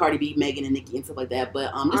lot about Cardi B, Megan, and Nicki and stuff like that,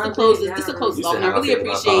 but just to close this off, and I really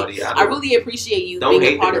appreciate you being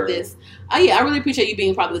a part of this. I really appreciate you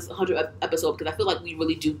being a part of this 100th episode, because I feel like we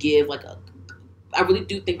really do give I really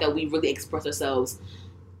do think that we really express ourselves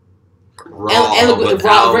very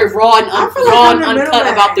raw and uncut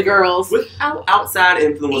about the girls. Without outside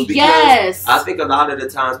influence. Because I think a lot of the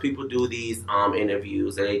times people do these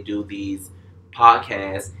interviews and they do these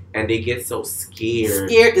podcasts and they get so scared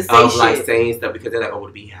to say of shit. Saying stuff, because they're like, oh,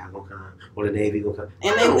 the BeyHive gonna come, or the Navy gonna come.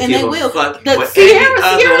 And they will. The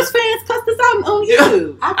Sierra's fans cussed us out on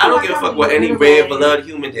YouTube. I don't give a fuck what any red blood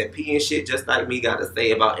human that pee and shit just like me got to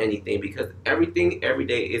say about anything, because everything every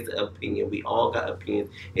day is an opinion. We all got opinions.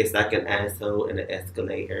 It's like an asshole and an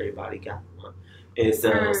Escalade. Everybody got one. And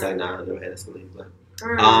so it's like, nah, I never had Escalade, but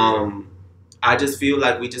I just feel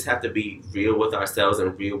like we just have to be real with ourselves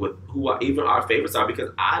and real with who even our favorites are,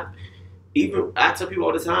 because I tell people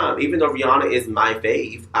all the time, even though Rihanna is my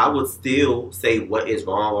fave, I would still say what is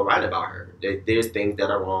wrong or right about her. There's things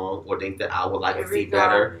that are wrong or things that I would like to see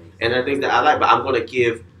better, and there are things that I like, but I'm going to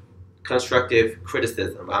give constructive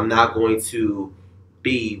criticism. I'm not going to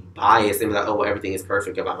be biased and be like, oh, well, everything is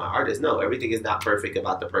perfect about my artist. No, everything is not perfect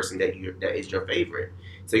about the person that is your favorite.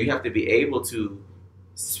 So you have to be able to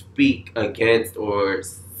speak against or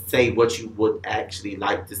say what you would actually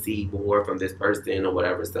like to see more from this person or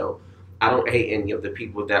whatever. So I don't hate any of the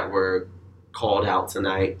people that were called out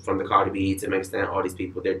tonight, from the Cardi B to Megan Thee Stallion, all these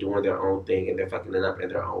people. They're doing their own thing and they're fucking it up in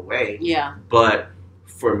their own way. Yeah. But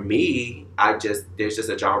for me, there's just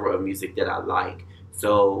a genre of music that I like.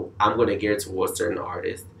 So I'm going to gear towards certain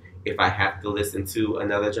artists. If I have to listen to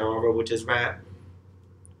another genre, which is rap,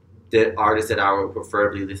 the artist that I would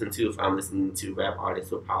preferably listen to, if I'm listening to rap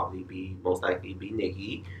artists, would probably most likely be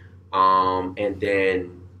Nicki. And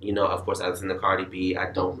then, of course, I listen to Cardi B.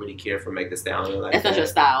 I don't really care for Megan Thee Stallion like that. That's not your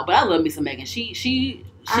style, but I love me some Megan. She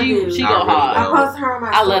go really hard.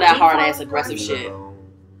 I love that hard ass aggressive shit.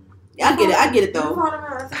 I get it though.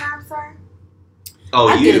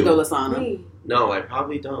 I get it though, Lasana. No, I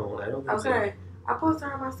probably don't. I don't think so. I posted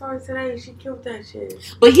her on my story today. She killed that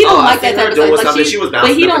shit. But he don't like that type of stuff. Like,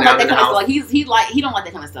 but he don't like that kind of stuff. Like he don't like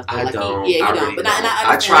that kind of stuff. I don't. He don't. But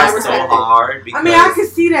I try so hard. Because I can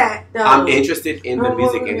see that. Though. I'm interested in the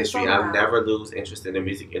music industry. I never lose interest in the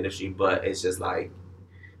music industry, but it's just like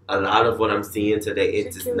a lot of what I'm seeing today.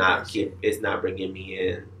 It's not bringing me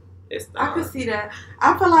in. It's not. I can see that.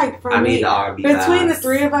 I feel like for me, between the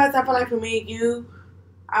three of us, I feel like for me and you,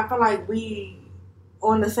 I feel like we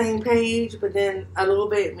on the same page, but then a little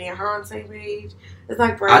bit me and her on the same page. It's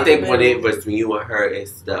like I think when it was you and her,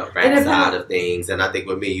 it's the rap side of things, and I think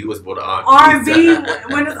with me, you was more the R&B.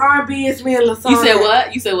 When it's R&B, it's me and Lasana.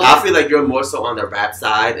 You said what? I feel like you're more so on the rap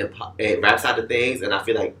side and rap side of things, and I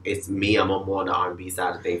feel like it's me. I'm more on the R&B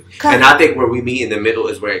side of things, and I think where we meet in the middle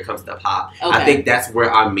is where it comes to pop. Okay. I think that's where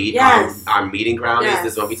our meeting ground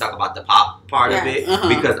is when we talk about the pop part of it,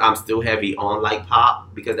 because I'm still heavy on like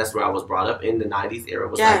pop, because that's where I was brought up in the 90s era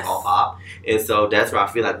was like all pop, and so that's where I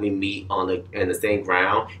feel like we meet in the same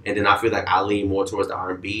ground. And then I feel like I lean more towards the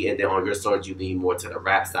R&B, and then on your sword you lean more to the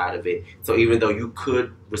rap side of it. So even though you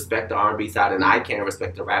could respect the R&B side and I can't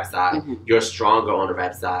respect the rap side, you're stronger on the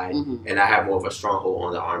rap side, and I have more of a stronghold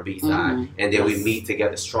on the R&B side, and then we meet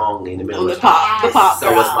together strongly in the middle of the pop. So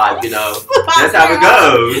it's like, that's how it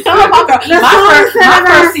goes.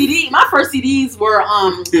 My first CDs were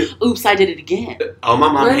Oops, I Did It Again. Oh,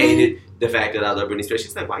 my mom hated the fact that I love Britney Spears.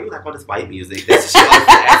 She's like, why you like all this white music? That's what she always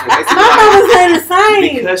asked me. My mom was saying the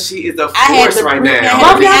same. Because she is a force right now.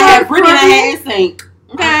 I had Britney and I had NSYNC.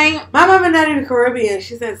 Okay. My mom is not even Caribbean.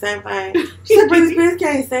 She said the same thing. She said Britney Spears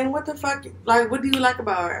can't sing. What the fuck? Like, what do you like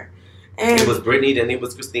about her? And it was Britney, then it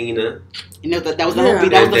was Christina. That was the whole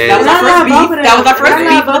beef. That was our first beef. That was our first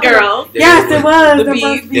beef with the girls. Yes, it was. The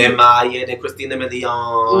beef. Then Maya, then Christina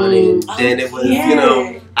Milian, and then it was,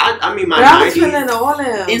 I mean, my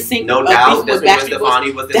 90s. NSYNC. No doubt. That's when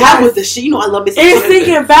Stefani was that was the shit. I love it. NSYNC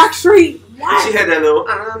and Backstreet. What? She had that little,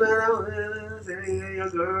 your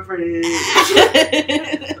girlfriend.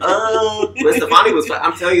 When Stefani was,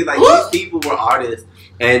 I'm telling you, like, these people were artists.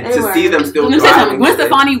 And to see them still driving. When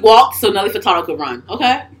Stefani walked, so Nelly Furtado could run.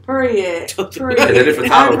 Okay? Period. And Nelly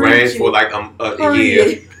Furtado ran for like a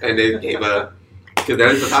year. And then gave up. Because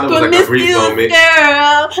Nelly Furtado was like a brief moment.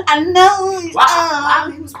 Girl, I know.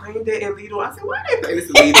 Why he was playing that in Lido? I said, why they play this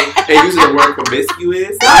in Lido? And using the word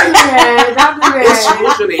promiscuous. Don't do that.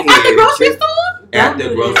 At the grocery store? At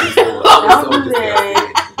the grocery store.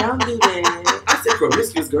 Don't do that. I said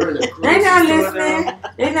promiscuous girl in the grocery store.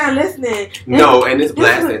 They not listening. No, and it's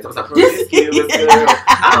blasting. I'm like, promiscuous girl.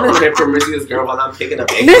 I don't know that promiscuous girl while I'm picking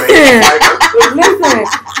up eggs. Listen.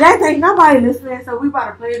 That ain't nobody listening, so we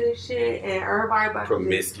about to play this shit, and everybody about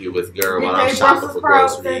promiscuous girl while I'm shopping for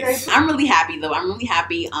groceries. I'm really happy though. I'm really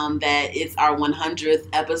happy that it's our 100th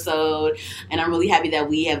episode, and I'm really happy that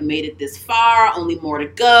we have made it this far. Only more to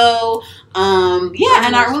go. And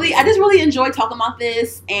I just really enjoy talking about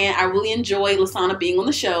this, and I really enjoy Lasana being on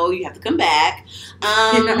the show. You have to come back.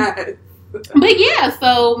 But yeah,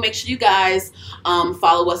 so make sure you guys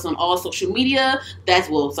follow us on all social media.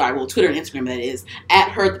 Twitter and Instagram, that is, at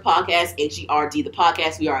Heard the Podcast, HERD the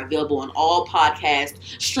Podcast. We are available on all podcast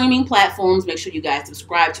streaming platforms. Make sure you guys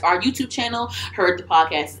subscribe to our YouTube channel, Heard the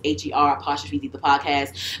Podcast, HER_the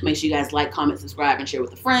Podcast. Make sure you guys like, comment, subscribe, and share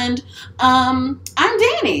with a friend. I'm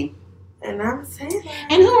Danny. And I'm Taylor.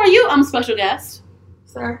 And who are you, special guest?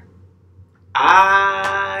 Sir.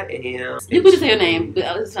 I am. You could just say your name, but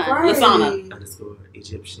it's fine. Right. Lasana.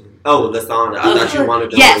 Egyptian. Oh, Lasana. I thought you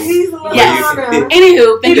wanted to. Yes.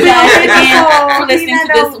 Anywho, thank you guys again for listening to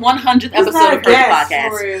this 100th episode of Heard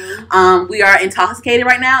Podcast. We are intoxicated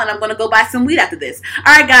right now, and I'm going to go buy some weed after this.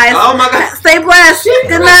 All right, guys. Oh my God. Stay blessed.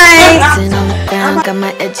 Good night. Got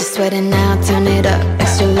my edges sweating now. Turn it up.